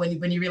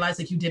 when you realize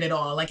you did it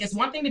all. It's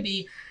one thing to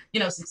be,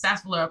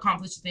 successful or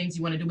accomplish the things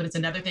you want to do, but it's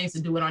another thing to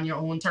do it on your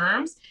own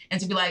terms and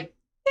to be like,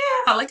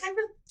 yeah, I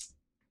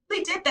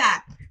really did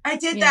that. I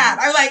did that.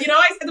 I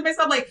I said to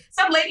myself,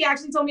 some lady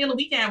actually told me on the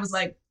weekend, was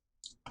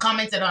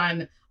commented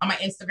on my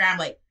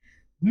Instagram,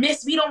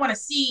 Miss, we don't want to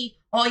see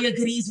all your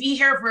goodies. We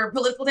here for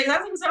political things.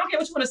 I was like, okay,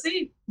 what you want to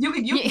see? You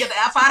can get the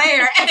F out of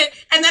here. And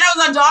then I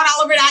was on John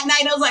Oliver that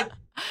night, and I was like,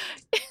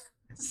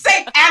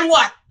 say, and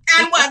what?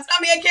 And what? Tell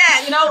me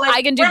again. You know, like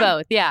I can do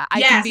both. Yeah,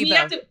 I can be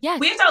both.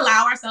 We have to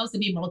allow ourselves to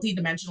be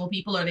multidimensional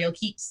people, or they'll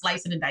keep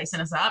slicing and dicing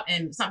us up.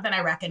 And something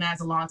I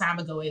recognized a long time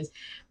ago is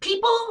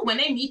people, when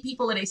they meet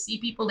people or they see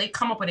people, they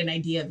come up with an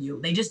idea of you.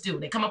 They just do.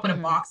 They come up with a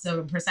box of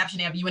a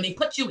perception of you, and they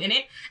put you in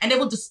it, and they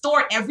will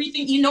distort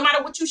everything. No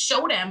matter what you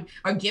show them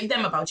or give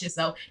them about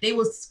yourself, they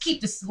will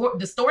keep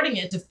distorting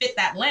it to fit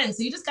that lens.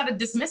 So you just got to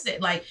dismiss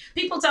it. Like,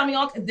 people tell me,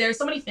 there's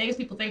so many things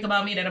people think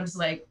about me that I'm just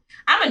like,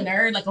 I'm a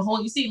nerd, like a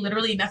whole, you see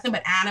literally nothing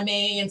but anime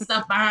and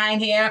stuff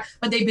behind here,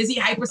 but they busy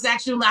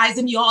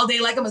hypersexualizing me all day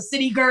like I'm a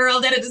city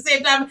girl. Then at the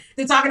same time,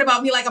 they're talking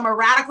about me like I'm a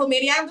radical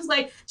maniac. I'm just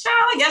like,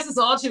 child, I guess it's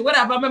all true.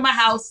 Whatever, I'm in my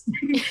house,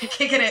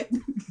 kicking it.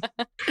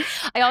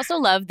 I also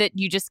love that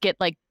you just get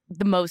like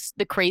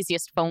the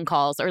craziest phone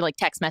calls or like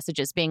text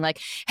messages being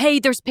like, hey,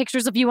 there's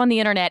pictures of you on the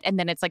internet. And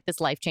then it's like this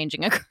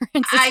life-changing occurrence.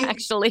 It's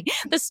actually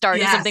the start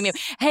of something new.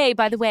 Hey,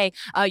 by the way,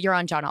 you're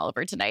on John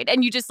Oliver tonight.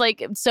 And you just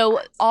like, so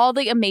all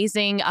the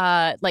amazing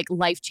like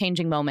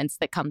life-changing moments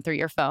that come through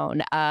your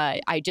phone.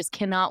 I just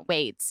cannot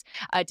wait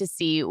to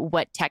see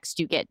what text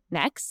you get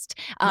next.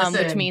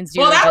 Which means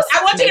you I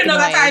want you to know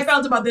that's how I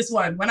felt about this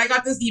one. When I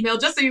got this email,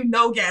 just so you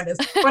know, Candace,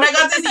 when I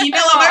got this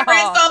email on my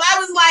friend's phone, I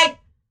was like,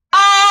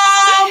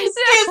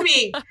 excuse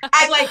me.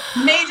 I like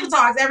major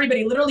talks,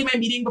 everybody, literally my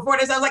meeting before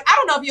this, I was like, I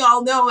don't know if you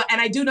all know, and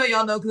I do know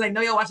y'all know because I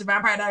know y'all watch the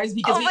Vampire Diaries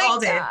because we all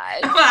did.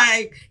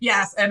 Like,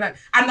 yes, and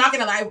I'm not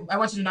gonna lie, I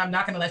want you to know I'm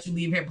not gonna let you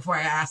leave here before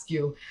I ask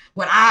you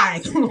what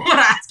I want to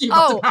ask you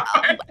about the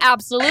Vampire.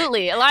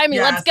 Absolutely. Olayemi,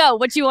 let's go.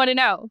 What you want to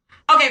know?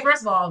 Okay,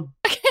 first of all,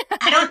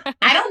 I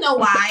don't know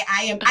why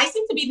I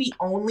seem to be the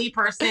only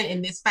person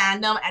in this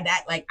fandom and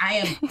that like I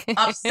am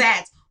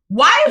upset.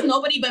 Why is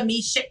nobody but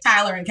me shit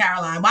Tyler and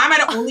Caroline? Why am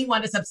I the only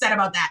one that's upset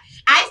about that?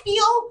 I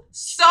feel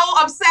so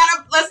upset.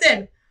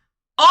 Listen,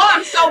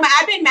 I'm so mad.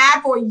 I've been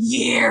mad for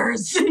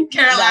years.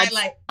 Caroline, that's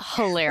like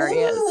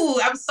hilarious. Ooh,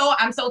 I'm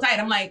so tight.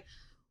 I'm like,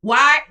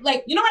 why?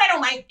 Like, you know what I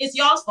don't like? It's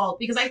y'all's fault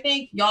because I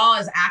think y'all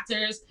as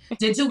actors I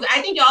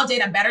think y'all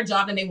did a better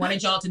job than they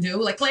wanted y'all to do.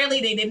 Like,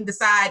 clearly they didn't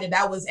decide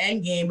that was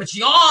Endgame, but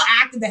y'all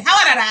acted the hell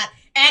out of that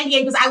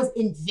Endgame because I was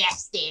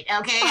invested.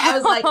 Okay, I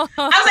was like,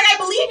 I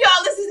believe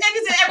y'all. This is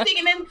everything,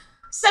 and then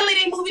suddenly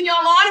they moving y'all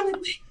on. And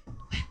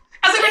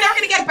I was like, we're never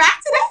gonna get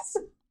back to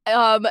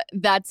this.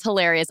 That's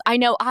hilarious. I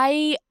know.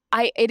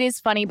 It is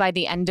funny by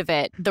the end of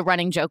it. The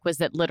running joke was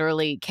that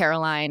literally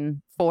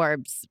Caroline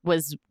Forbes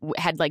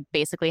had like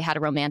basically had a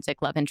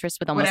romantic love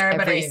interest with almost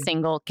every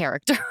single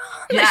character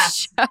on the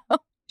show.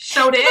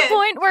 Showed it. To the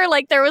point where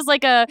like there was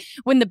like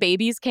when the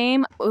babies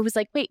came, it was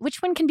like, wait,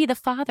 which one can be the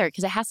father?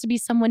 Because it has to be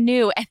someone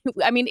new. And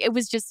I mean, it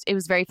was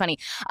very funny.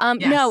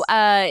 No,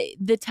 I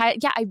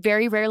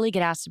very rarely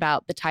get asked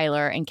about the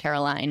Tyler and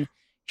Caroline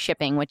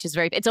shipping, which is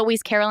it's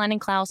always Caroline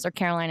and Klaus or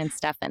Caroline and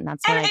Stefan.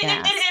 That's what I get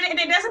asked. And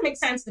it doesn't make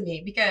sense to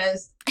me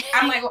because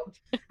I'm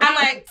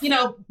like, you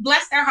know,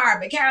 bless their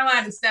heart, but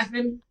Caroline and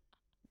Stefan,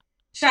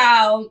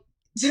 child.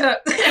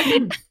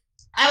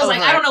 I was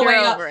like, I don't know where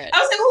y'all. I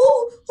was like,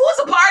 who's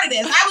a part of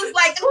this? I was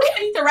like, who do I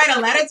need to write a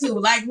letter to?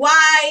 Like,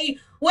 why?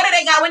 What do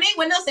they got? When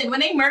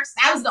they murked,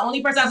 I was the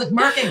only person. I was like,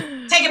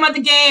 murking, take him out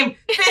the game,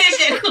 finish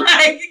it.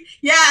 Like,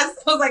 yes.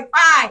 I was like,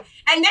 fine.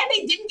 And then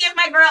they didn't give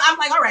my girl. I'm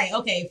like, all right,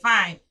 okay,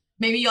 fine.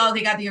 Maybe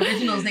they got the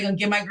originals. They're gonna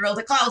give my girl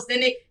to Klaus. Then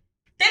they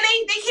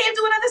can't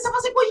do another stuff. I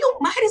was like, well, you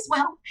might as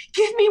well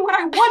give me what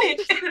I wanted.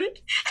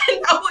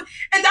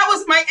 and that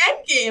was my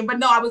end game. But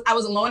no, I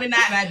was alone in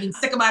that, and I've been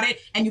sick about it.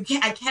 And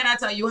I cannot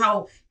tell you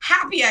how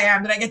happy I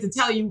am that I get to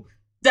tell you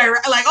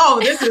like, oh,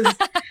 this is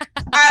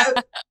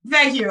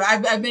thank you.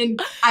 I've been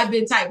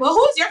tight. Well,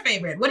 who's your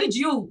favorite? What did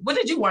you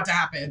want to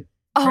happen?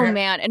 Oh,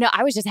 man. No,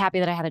 I was just happy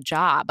that I had a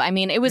job. I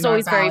mean, it was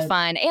always very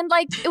fun. And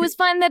like, it was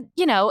fun that,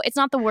 you know, it's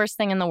not the worst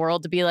thing in the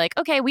world to be like,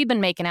 okay, we've been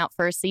making out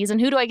first season.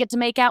 Who do I get to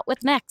make out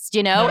with next?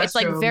 You know, it's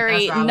like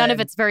none of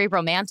it's very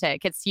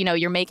romantic. It's, you know,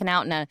 you're making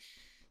out in a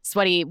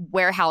sweaty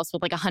warehouse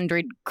with like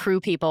 100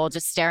 crew people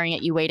just staring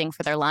at you waiting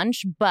for their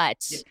lunch.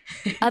 But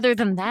other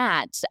than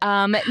that,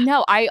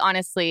 no, I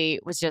honestly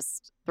was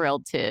just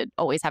thrilled to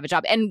always have a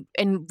job and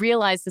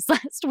realized this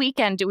last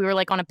weekend we were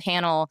like on a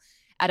panel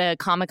at a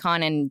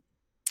Comic-Con in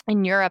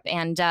Europe,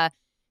 and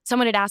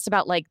someone had asked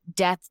about like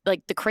death,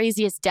 like the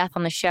craziest death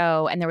on the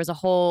show, and there was a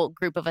whole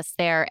group of us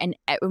there, and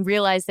I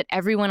realized that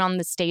everyone on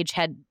the stage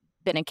had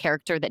been a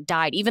character that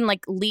died, even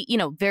like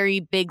very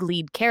big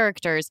lead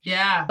characters.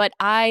 Yeah. But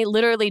I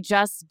literally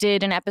just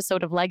did an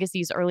episode of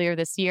Legacies earlier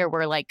this year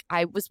where like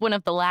I was one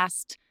of the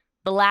last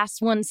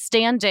one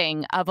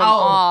standing of them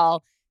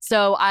all.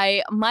 So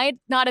I might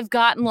not have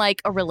gotten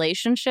like a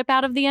relationship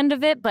out of the end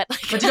of it, but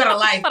you got a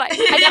life. But I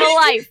got a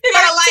life. You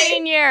got a life.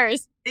 13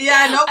 years.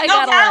 Yeah, no,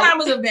 Caroline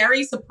was a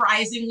very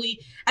surprisingly,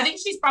 I think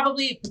she's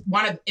probably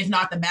one of, if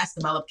not the best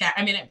developed cat.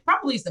 I mean, it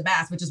probably is the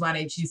best, which is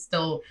why she's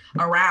still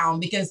around,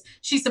 because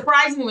she's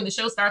surprisingly, when the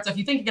show starts off,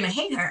 you think you're going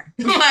to hate her.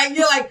 Like,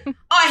 you're like, oh,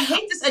 I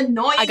hate this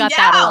annoying I got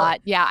gal. that a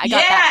lot. Yeah, I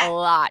got that a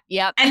lot.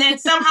 Yep. And then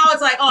somehow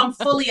it's like, oh,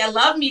 I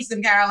love me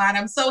some Caroline.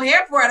 I'm so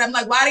here for it. I'm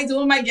like, why are they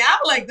doing my gal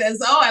like this?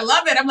 Oh, I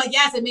love it. I'm like,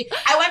 yes.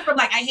 I went from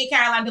like, I hate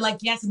Caroline to like,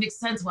 yes, it makes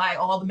sense why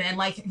all the men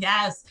like,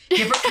 yes,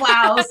 give her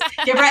Klaus,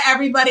 give her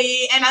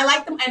everybody. And I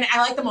like them. And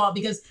I like them all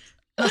because,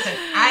 listen,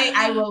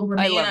 I will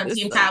remain on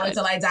Team Tyler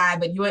till I die.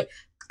 But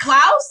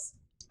Klaus,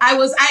 I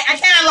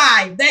can't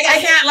lie.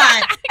 I can't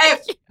lie.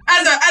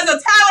 As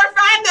a Tyler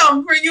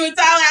fandom for you and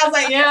Tyler, I was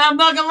like, yeah, I'm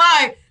not gonna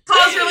lie.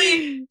 Klaus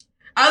really,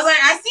 I was like,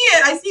 I see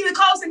it. I see the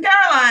Klaus and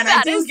Caroline.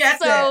 That I do get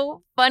it.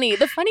 So funny.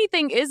 The funny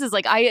thing is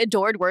like, I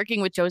adored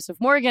working with Joseph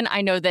Morgan.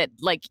 I know that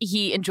like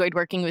he enjoyed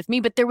working with me,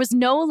 but there was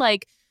no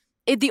like,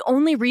 the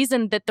only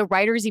reason that the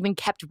writers even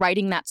kept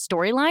writing that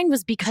storyline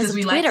was because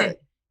of Twitter.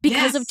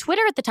 Because of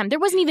Twitter at the time. There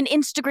wasn't even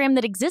Instagram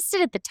that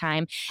existed at the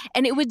time.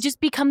 And it would just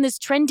become this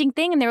trending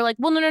thing. And they were like,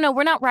 well, no,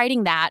 we're not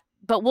writing that,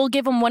 but we'll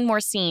give them one more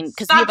scene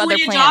because we have other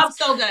plans. Stop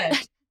doing your job so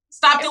good.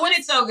 Stop doing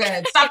it so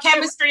good. Stop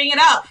chemistrying it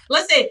up.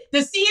 Listen,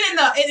 the scene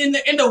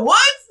in the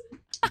woods.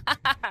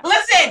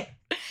 Listen,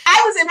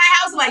 I was in my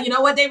house like, you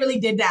know what? They really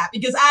did that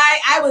because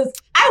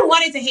I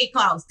wanted to hate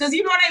Klaus because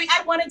you know what I mean.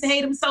 I wanted to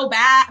hate him so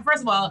bad.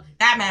 First of all,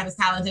 that man is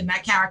talented. And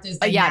that character is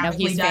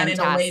he's done fantastic.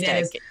 In a way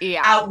that is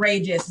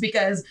outrageous.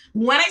 Because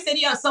when I said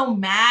I was so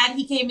mad,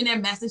 he came in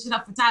there messaging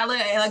up for Tyler.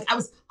 Like I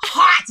was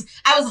hot.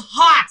 I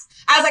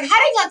was like, how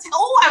they gonna?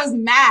 I was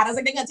mad. I was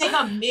like, they're gonna take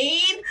a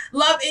main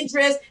love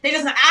interest. They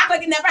just gonna act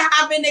like it never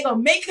happened. They're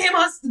gonna make him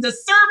the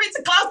servant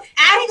to Klaus,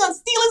 and he gonna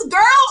steal his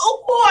girl.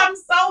 Oh, I'm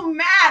so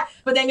mad.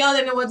 But then y'all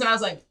didn't know what, and I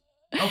was like,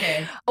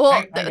 okay.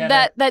 Well,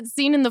 that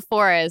scene in the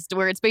forest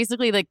where it's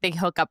basically like they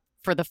hook up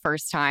for the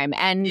first time,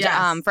 and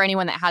for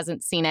anyone that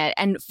hasn't seen it,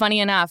 and funny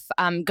enough,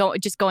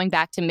 going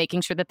back to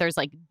making sure that there's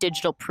like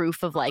digital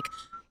proof of like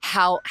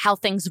how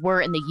things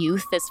were in the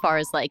youth as far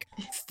as like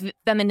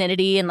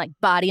femininity and like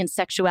body and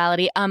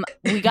sexuality.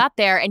 We got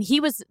there and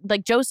he was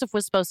like, Joseph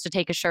was supposed to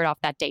take his shirt off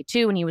that day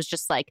too, and he was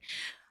just like,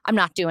 I'm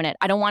not doing it.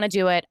 I don't want to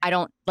do it. I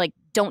don't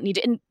need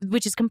it,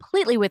 which is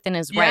completely within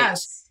his right.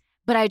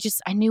 But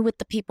I knew what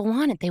the people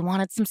wanted. They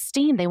wanted some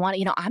steam. They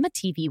wanted, I'm a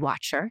TV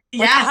watcher.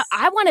 Yes.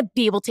 I want to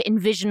be able to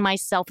envision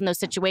myself in those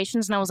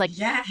situations. And I was like,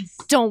 yes,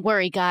 don't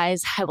worry,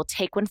 guys. I will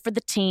take one for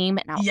the team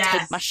and I'll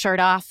take my shirt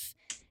off.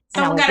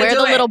 Someone and I'll wear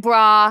the little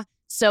bra.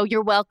 So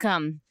you're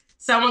welcome.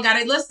 Someone got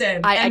to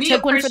listen. I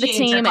took one for the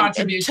team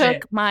and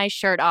took my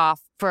shirt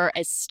off for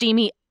a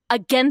steamy,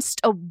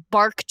 against a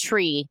bark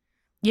tree,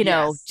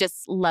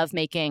 just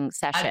lovemaking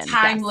session. A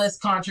timeless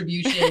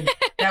contribution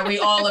that we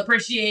all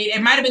appreciate.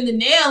 It might have been the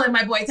nail in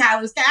my boy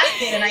Tyler's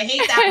casket, and I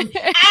hate that. And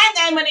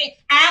then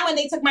when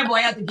they took my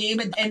boy out the game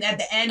and at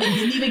the end and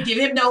didn't even give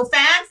him no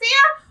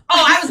fanfare.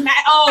 Oh, I was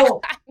mad.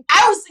 Oh,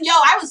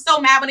 I was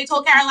so mad when they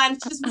told Caroline.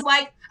 She just was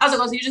like, I was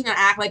like, oh, so you're just going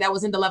to act like that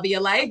wasn't the love of your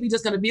life? You're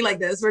just going to be like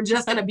this. We're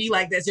just going to be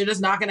like this. You're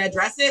just not going to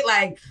address it?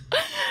 Like,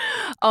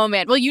 oh,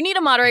 man. Well, you need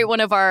to moderate one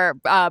of our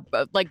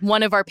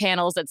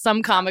panels at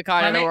some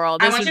Comic-Con in the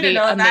world. I want you to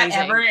know if that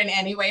ever in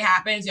any way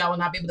happens, y'all will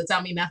not be able to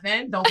tell me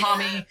nothing. Don't call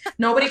me.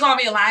 Nobody call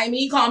me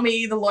Olayemi. Call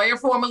me the lawyer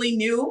formerly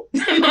knew.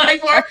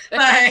 Yes,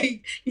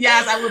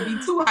 I would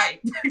be too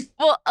hyped.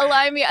 Well,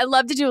 Olayemi, I'd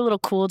love to do a little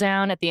cool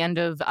down at the end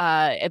of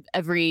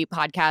every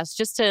podcast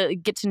just to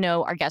get to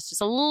know our guests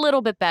just a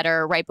little bit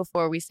better right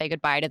before we say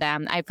goodbye to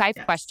them. I have 5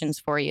 questions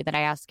for you that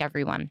I ask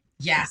everyone.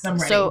 Yes, I'm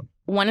ready. So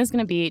one is going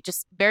to be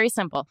just very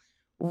simple.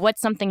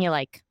 What's something you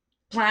like?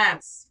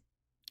 Plants.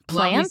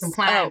 Plants? Love me some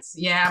plants.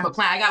 Oh. Yeah, I'm a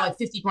plant. I got like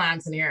 50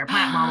 plants in here.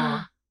 Plant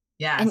mama.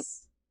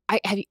 Yes.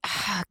 And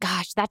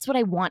gosh, that's what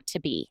I want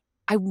to be.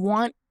 I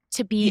want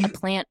to be a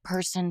plant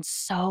person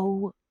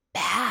so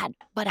bad,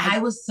 but I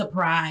was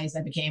surprised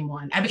I became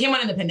one. I became one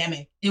in the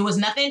pandemic. It was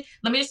nothing.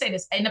 Let me just say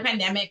this. In the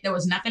pandemic, there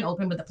was nothing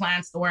open but the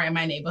plant store in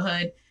my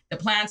neighborhood, the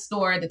plant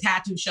store, the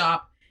tattoo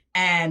shop,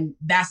 and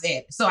that's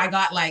it. So I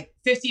got like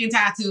 15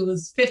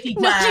 tattoos, 50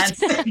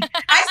 plants.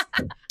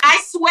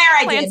 I swear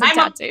I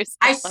did.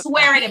 I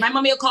swear I did. My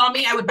mommy would call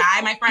me. I would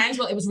buy my friends.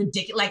 Well, it was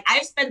ridiculous. Like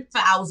I've spent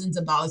thousands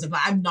of dollars.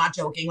 I'm not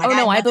joking. Like,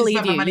 I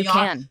believe you. You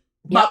can.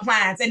 But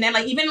plants. And then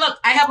like, even look,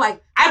 I have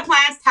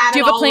plants tattooed. Do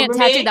you have a all plant over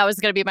tattoo? me. That was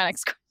going to be my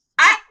next question.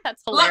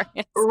 That's hilarious.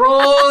 Look,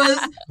 rose,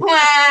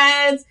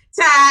 plants,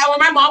 when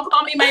my mom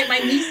called me, my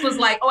niece was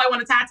like, oh, I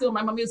want a tattoo. And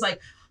my mommy was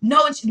like,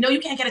 no, you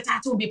can't get a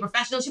tattoo and be a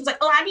professional. She was like,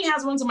 Olayemi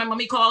has one. So my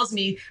mommy calls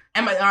me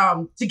and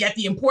to get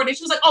the important.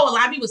 She was like, oh,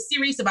 Olayemi was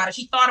serious about it.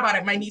 She thought about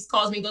it. My niece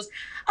calls me and goes,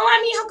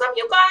 Olayemi, how come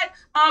you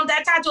got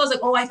that tattoo? I was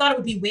like, oh, I thought it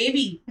would be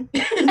wavy.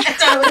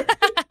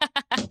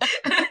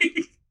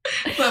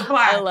 So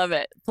plants. I love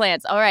it.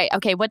 Plants. All right.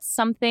 Okay. What's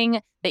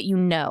something that you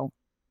know?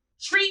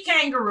 Tree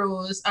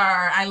kangaroos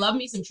I love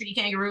me some tree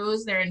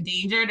kangaroos. They're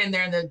endangered and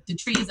they're in the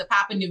trees of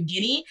Papua New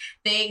Guinea.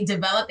 They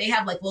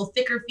have like little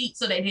thicker feet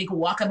so they can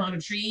walk among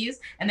the trees.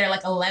 And they're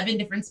like 11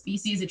 different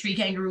species of tree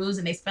kangaroos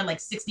and they spend like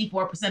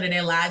 64% of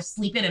their lives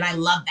sleeping. And I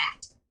love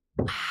that.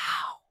 Wow.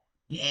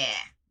 Yeah.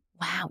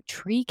 Wow,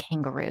 tree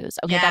kangaroos.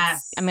 Okay,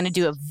 Yes. I'm going to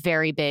do a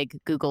very big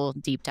Google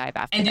deep dive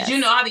after And this. did you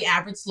know how the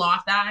average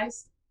sloth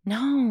dies?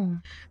 No.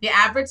 The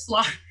average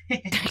sloth...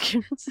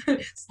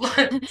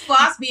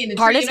 sloths be in the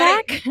Heart tree.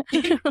 attack?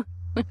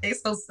 They're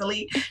so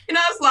silly. You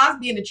know, sloths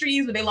be in the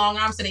trees with their long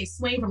arms, so they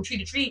swing from tree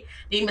to tree.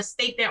 They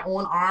mistake their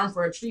own arm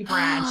for a tree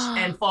branch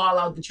and fall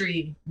out the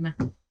tree.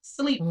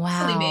 Silly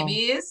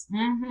babies.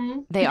 Mm-hmm.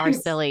 They are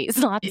silly.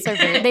 Sloths are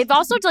very... They've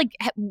also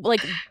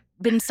like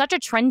been such a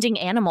trending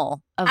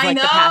animal of like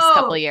the past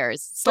couple of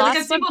years.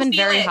 Sloths have been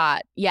very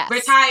hot. Yes. We're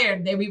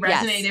tired. They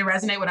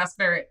resonate with our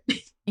spirit.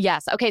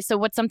 Yes. Okay, so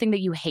what's something that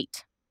you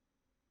hate?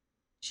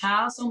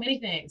 Child, so many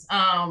things.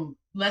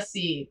 Let's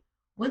see.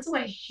 What do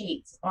I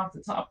hate off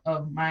the top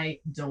of my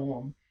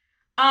dome?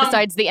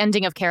 Besides the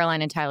ending of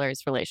Caroline and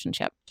Tyler's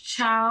relationship.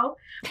 Child.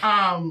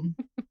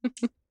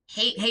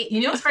 Hate.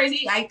 You know what's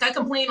crazy? I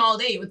complain all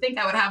day. You would think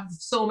I would have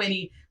so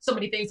many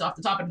things off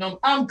the top of the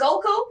dome.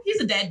 Goku, he's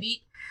a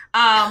deadbeat.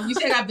 You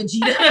say I got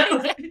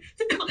Vegeta.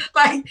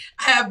 Like,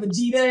 I have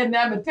Vegeta and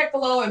them and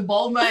Piccolo and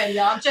Bulma and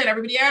Yamcha and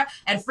everybody there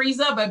and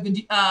Frieza, but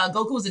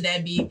Goku's a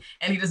deadbeat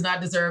and he does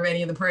not deserve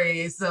any of the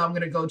praise, so I'm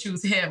going to go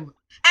choose him.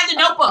 And The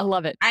Notebook. I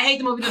love it. I hate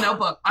the movie The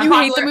Notebook. You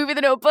hate the movie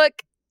The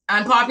Notebook?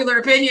 Unpopular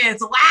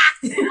opinions.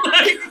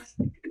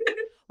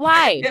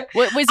 Why?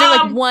 Was there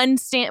like one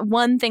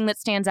thing that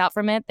stands out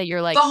from it that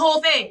you're like... The whole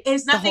thing.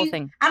 It's nothing. The whole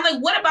thing. I'm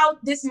like, what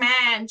about this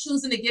man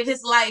choosing to give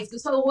his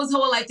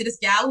whole life to this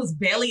gal who's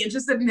barely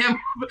interested in him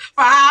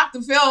for half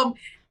the film?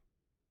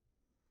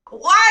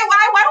 Why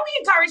don't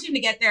we encourage him to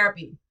get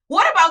therapy?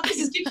 What about this?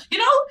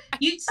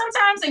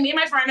 Sometimes, like, me and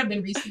my friend have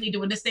been recently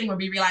doing this thing where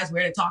we realize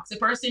we're the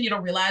toxic person. You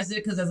don't realize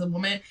it because as a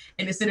woman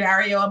in this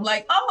scenario, I'm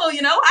like,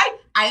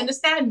 I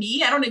understand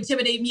me. I don't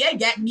intimidate me. I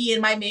get me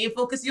in my main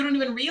focus. You don't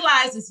even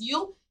realize it's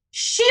you.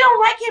 She don't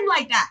like him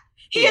like that.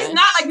 He is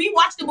not like, we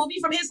watched the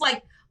movie from his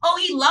like, oh,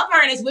 he loved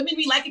her. And as women,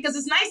 we like it because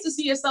it's nice to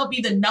see yourself be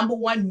the number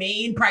one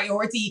main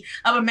priority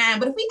of a man.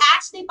 But if we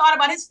actually thought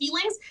about his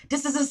feelings,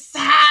 this is a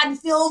sad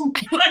film.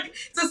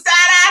 It's a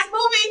sad ass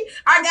movie.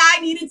 Our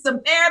guy needed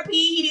some therapy.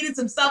 He needed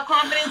some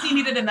self-confidence. He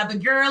needed another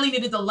girl. He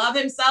needed to love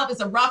himself.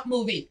 It's a rough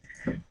movie.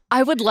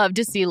 I would love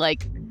to see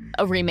like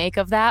a remake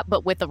of that,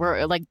 but with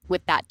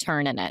that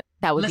turn in it.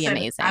 That would be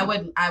amazing. I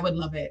would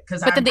love it.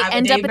 But then they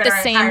end up at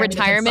the same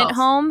retirement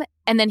home,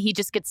 and then he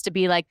just gets to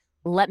be like,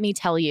 let me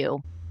tell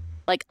you.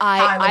 Like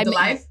I lived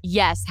life?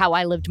 Yes, how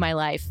I lived my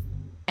life.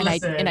 And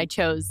I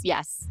chose,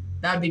 yes.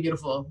 That would be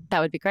beautiful.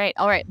 That would be great.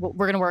 All right,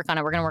 we're going to work on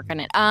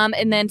it.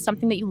 And then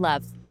something that you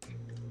love.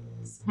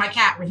 My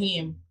cat,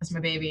 Raheem. That's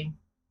my baby.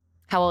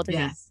 How old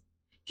is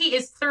he? He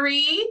is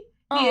 3.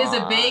 He is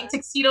a big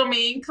tuxedo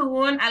Maine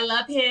Coon. I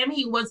love him.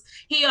 He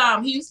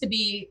used to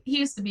be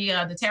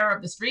the terror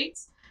of the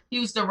streets. He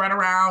used to run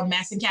around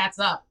messing cats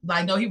up.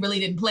 Like, no, he really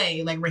didn't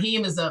play. Like,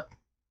 Raheem is a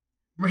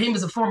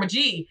former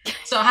G.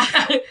 So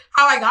how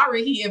I got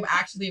Raheem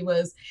actually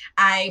was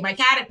my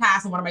cat had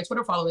passed, and one of my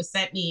Twitter followers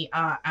sent me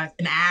an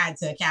ad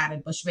to a cat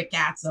at Bushwick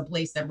Cats, a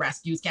place that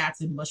rescues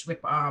cats in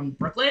Bushwick,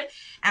 Brooklyn.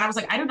 And I was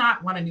like, I do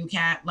not want a new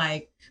cat.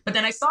 Like, but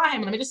then I saw him,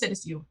 and let me just say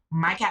this to you.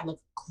 My cat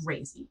looked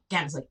crazy.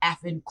 Cat is like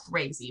effing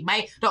crazy.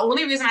 The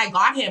only reason I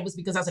got him was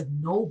because I was like,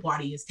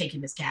 nobody is taking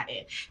this cat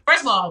in.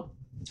 First of all,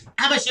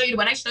 I'm going to show you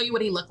when I show you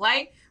what he looked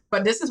like,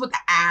 but this is what the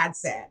ad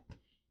said.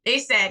 They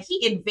said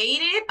he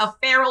invaded a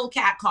feral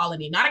cat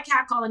colony, not a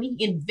cat colony.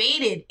 He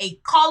invaded a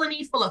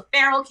colony full of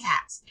feral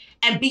cats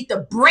and beat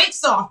the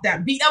brakes off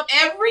them, beat up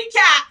every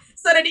cat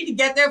so that he could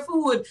get their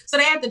food. So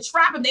they had to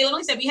trap him. They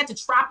literally said we had to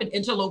trap an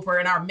interloper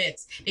in our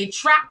midst. They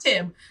trapped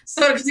him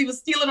because he was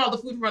stealing all the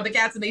food from other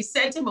cats, and they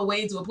sent him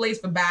away to a place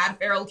for bad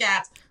feral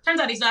cats. Turns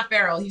out he's not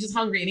feral. He's just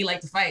hungry and he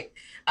liked to fight.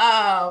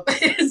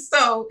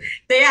 So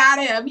they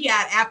had him. He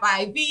had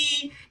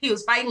FIV. He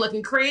was fighting,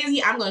 looking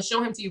crazy. I'm going to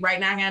show him to you right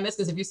now, Candace,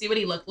 because if you see what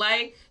he looked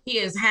like, he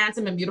is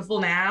handsome and beautiful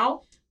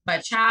now.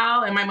 But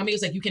child, and my mommy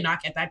was like, you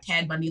cannot get that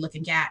Ted Bundy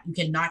looking cat. You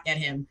cannot get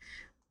him.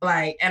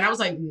 Like, and I was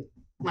like,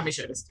 let me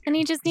show this. And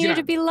he just needed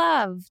to be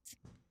loved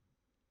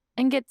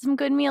and get some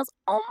good meals.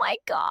 Oh my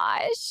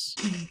gosh.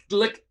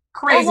 Look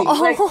crazy.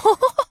 Like,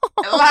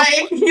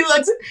 he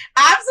looks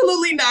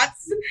absolutely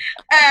nuts.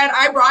 And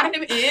I brought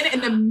him in,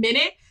 and the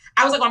minute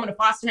I was like, I'm going to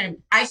foster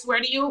him. I swear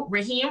to you,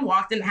 Raheem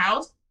walked in the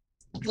house,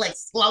 he like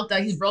slunked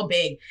out. He's real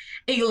big.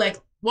 He like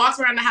walks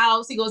around the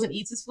house. He goes and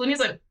eats his food. And he's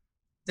like,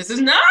 this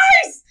is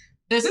nice.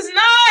 This is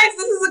nice.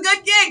 This is a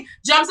good gig.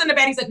 Jumps in the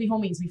bed. He's like, we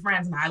homies, we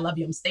friends. And I love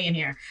you. I'm staying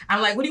here.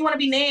 I'm like, what do you want to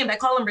be named? I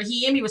call him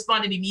Raheem. He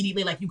responded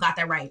immediately like, you got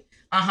that right.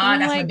 Oh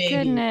that's my baby.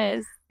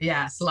 Goodness.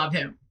 Yes, love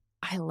him.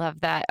 I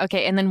love that.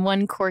 Okay, and then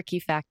one quirky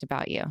fact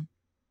about you.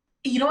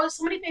 You know,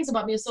 so many things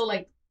about me are so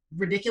like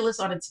ridiculous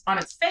on its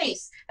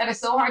face that it's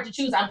so hard to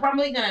choose. I'm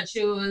probably gonna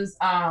choose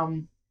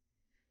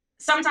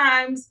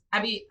sometimes I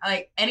be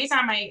like,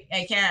 anytime I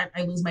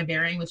lose my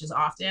bearing, which is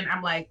often,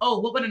 I'm like, oh,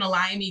 what would an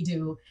Olayemi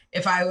do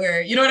if I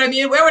were, you know what I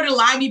mean? Where would an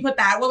Olayemi put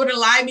that? What would an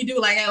Olayemi do?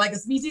 Like a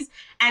species?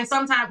 And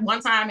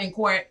one time in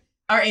court,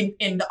 or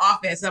in the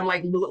office. I'm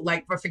like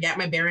forget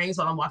my bearings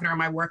while I'm walking around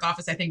my work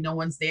office. I think no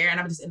one's there. And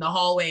I'm just in the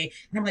hallway.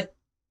 And I'm like,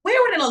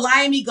 where would an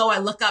Olayemi go? I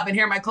look up and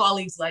hear my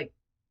colleagues like,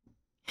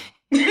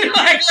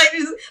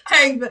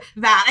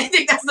 that. I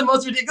think that's the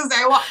most ridiculous.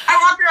 I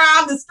walk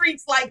around the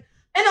streets like,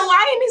 and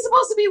Olayemi's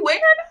supposed to be where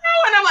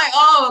now? And I'm like,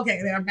 oh, okay,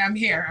 I'm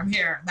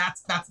here.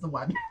 That's the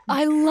one.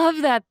 I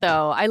love that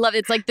though. I love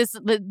it's like this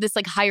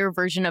like higher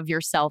version of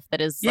yourself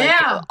that is like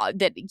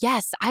that.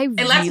 Yes,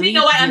 it lets me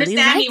know I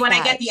understand me when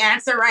I get the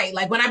answer right.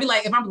 Like when I be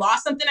like, if I'm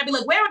lost something, I'd be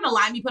like, where would an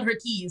Olayemi put her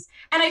keys?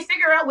 And I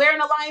figure out where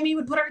an Olayemi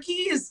would put her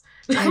keys.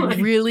 I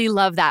really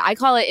love that. I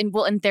call it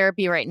in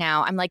therapy right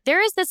now. I'm like,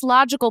 there is this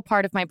logical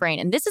part of my brain,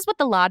 and this is what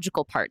the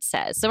logical part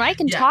says. So I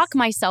can talk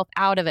myself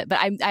out of it, but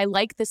I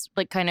like this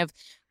like kind of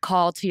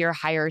call to your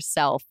higher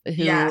self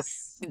that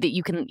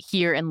you can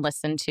hear and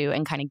listen to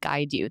and kind of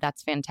guide you.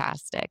 That's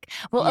fantastic.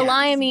 Well,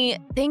 Olayemi,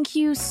 thank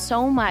you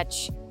so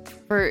much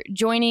for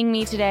joining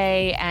me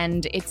today,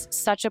 and it's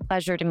such a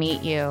pleasure to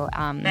meet you.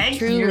 Thank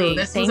truly, you.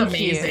 This was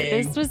amazing.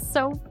 This was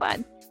so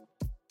fun.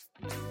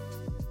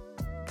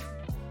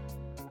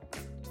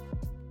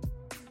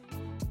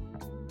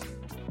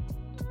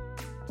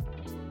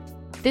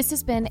 This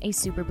has been a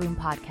Super Boom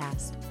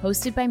podcast,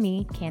 hosted by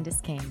me, Candace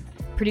King,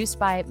 produced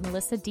by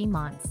Melissa D.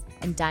 Montz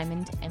and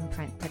Diamond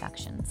Imprint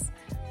Productions,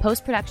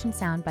 post-production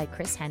sound by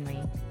Chris Henry,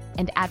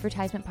 and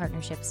advertisement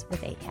partnerships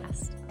with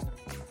Acast.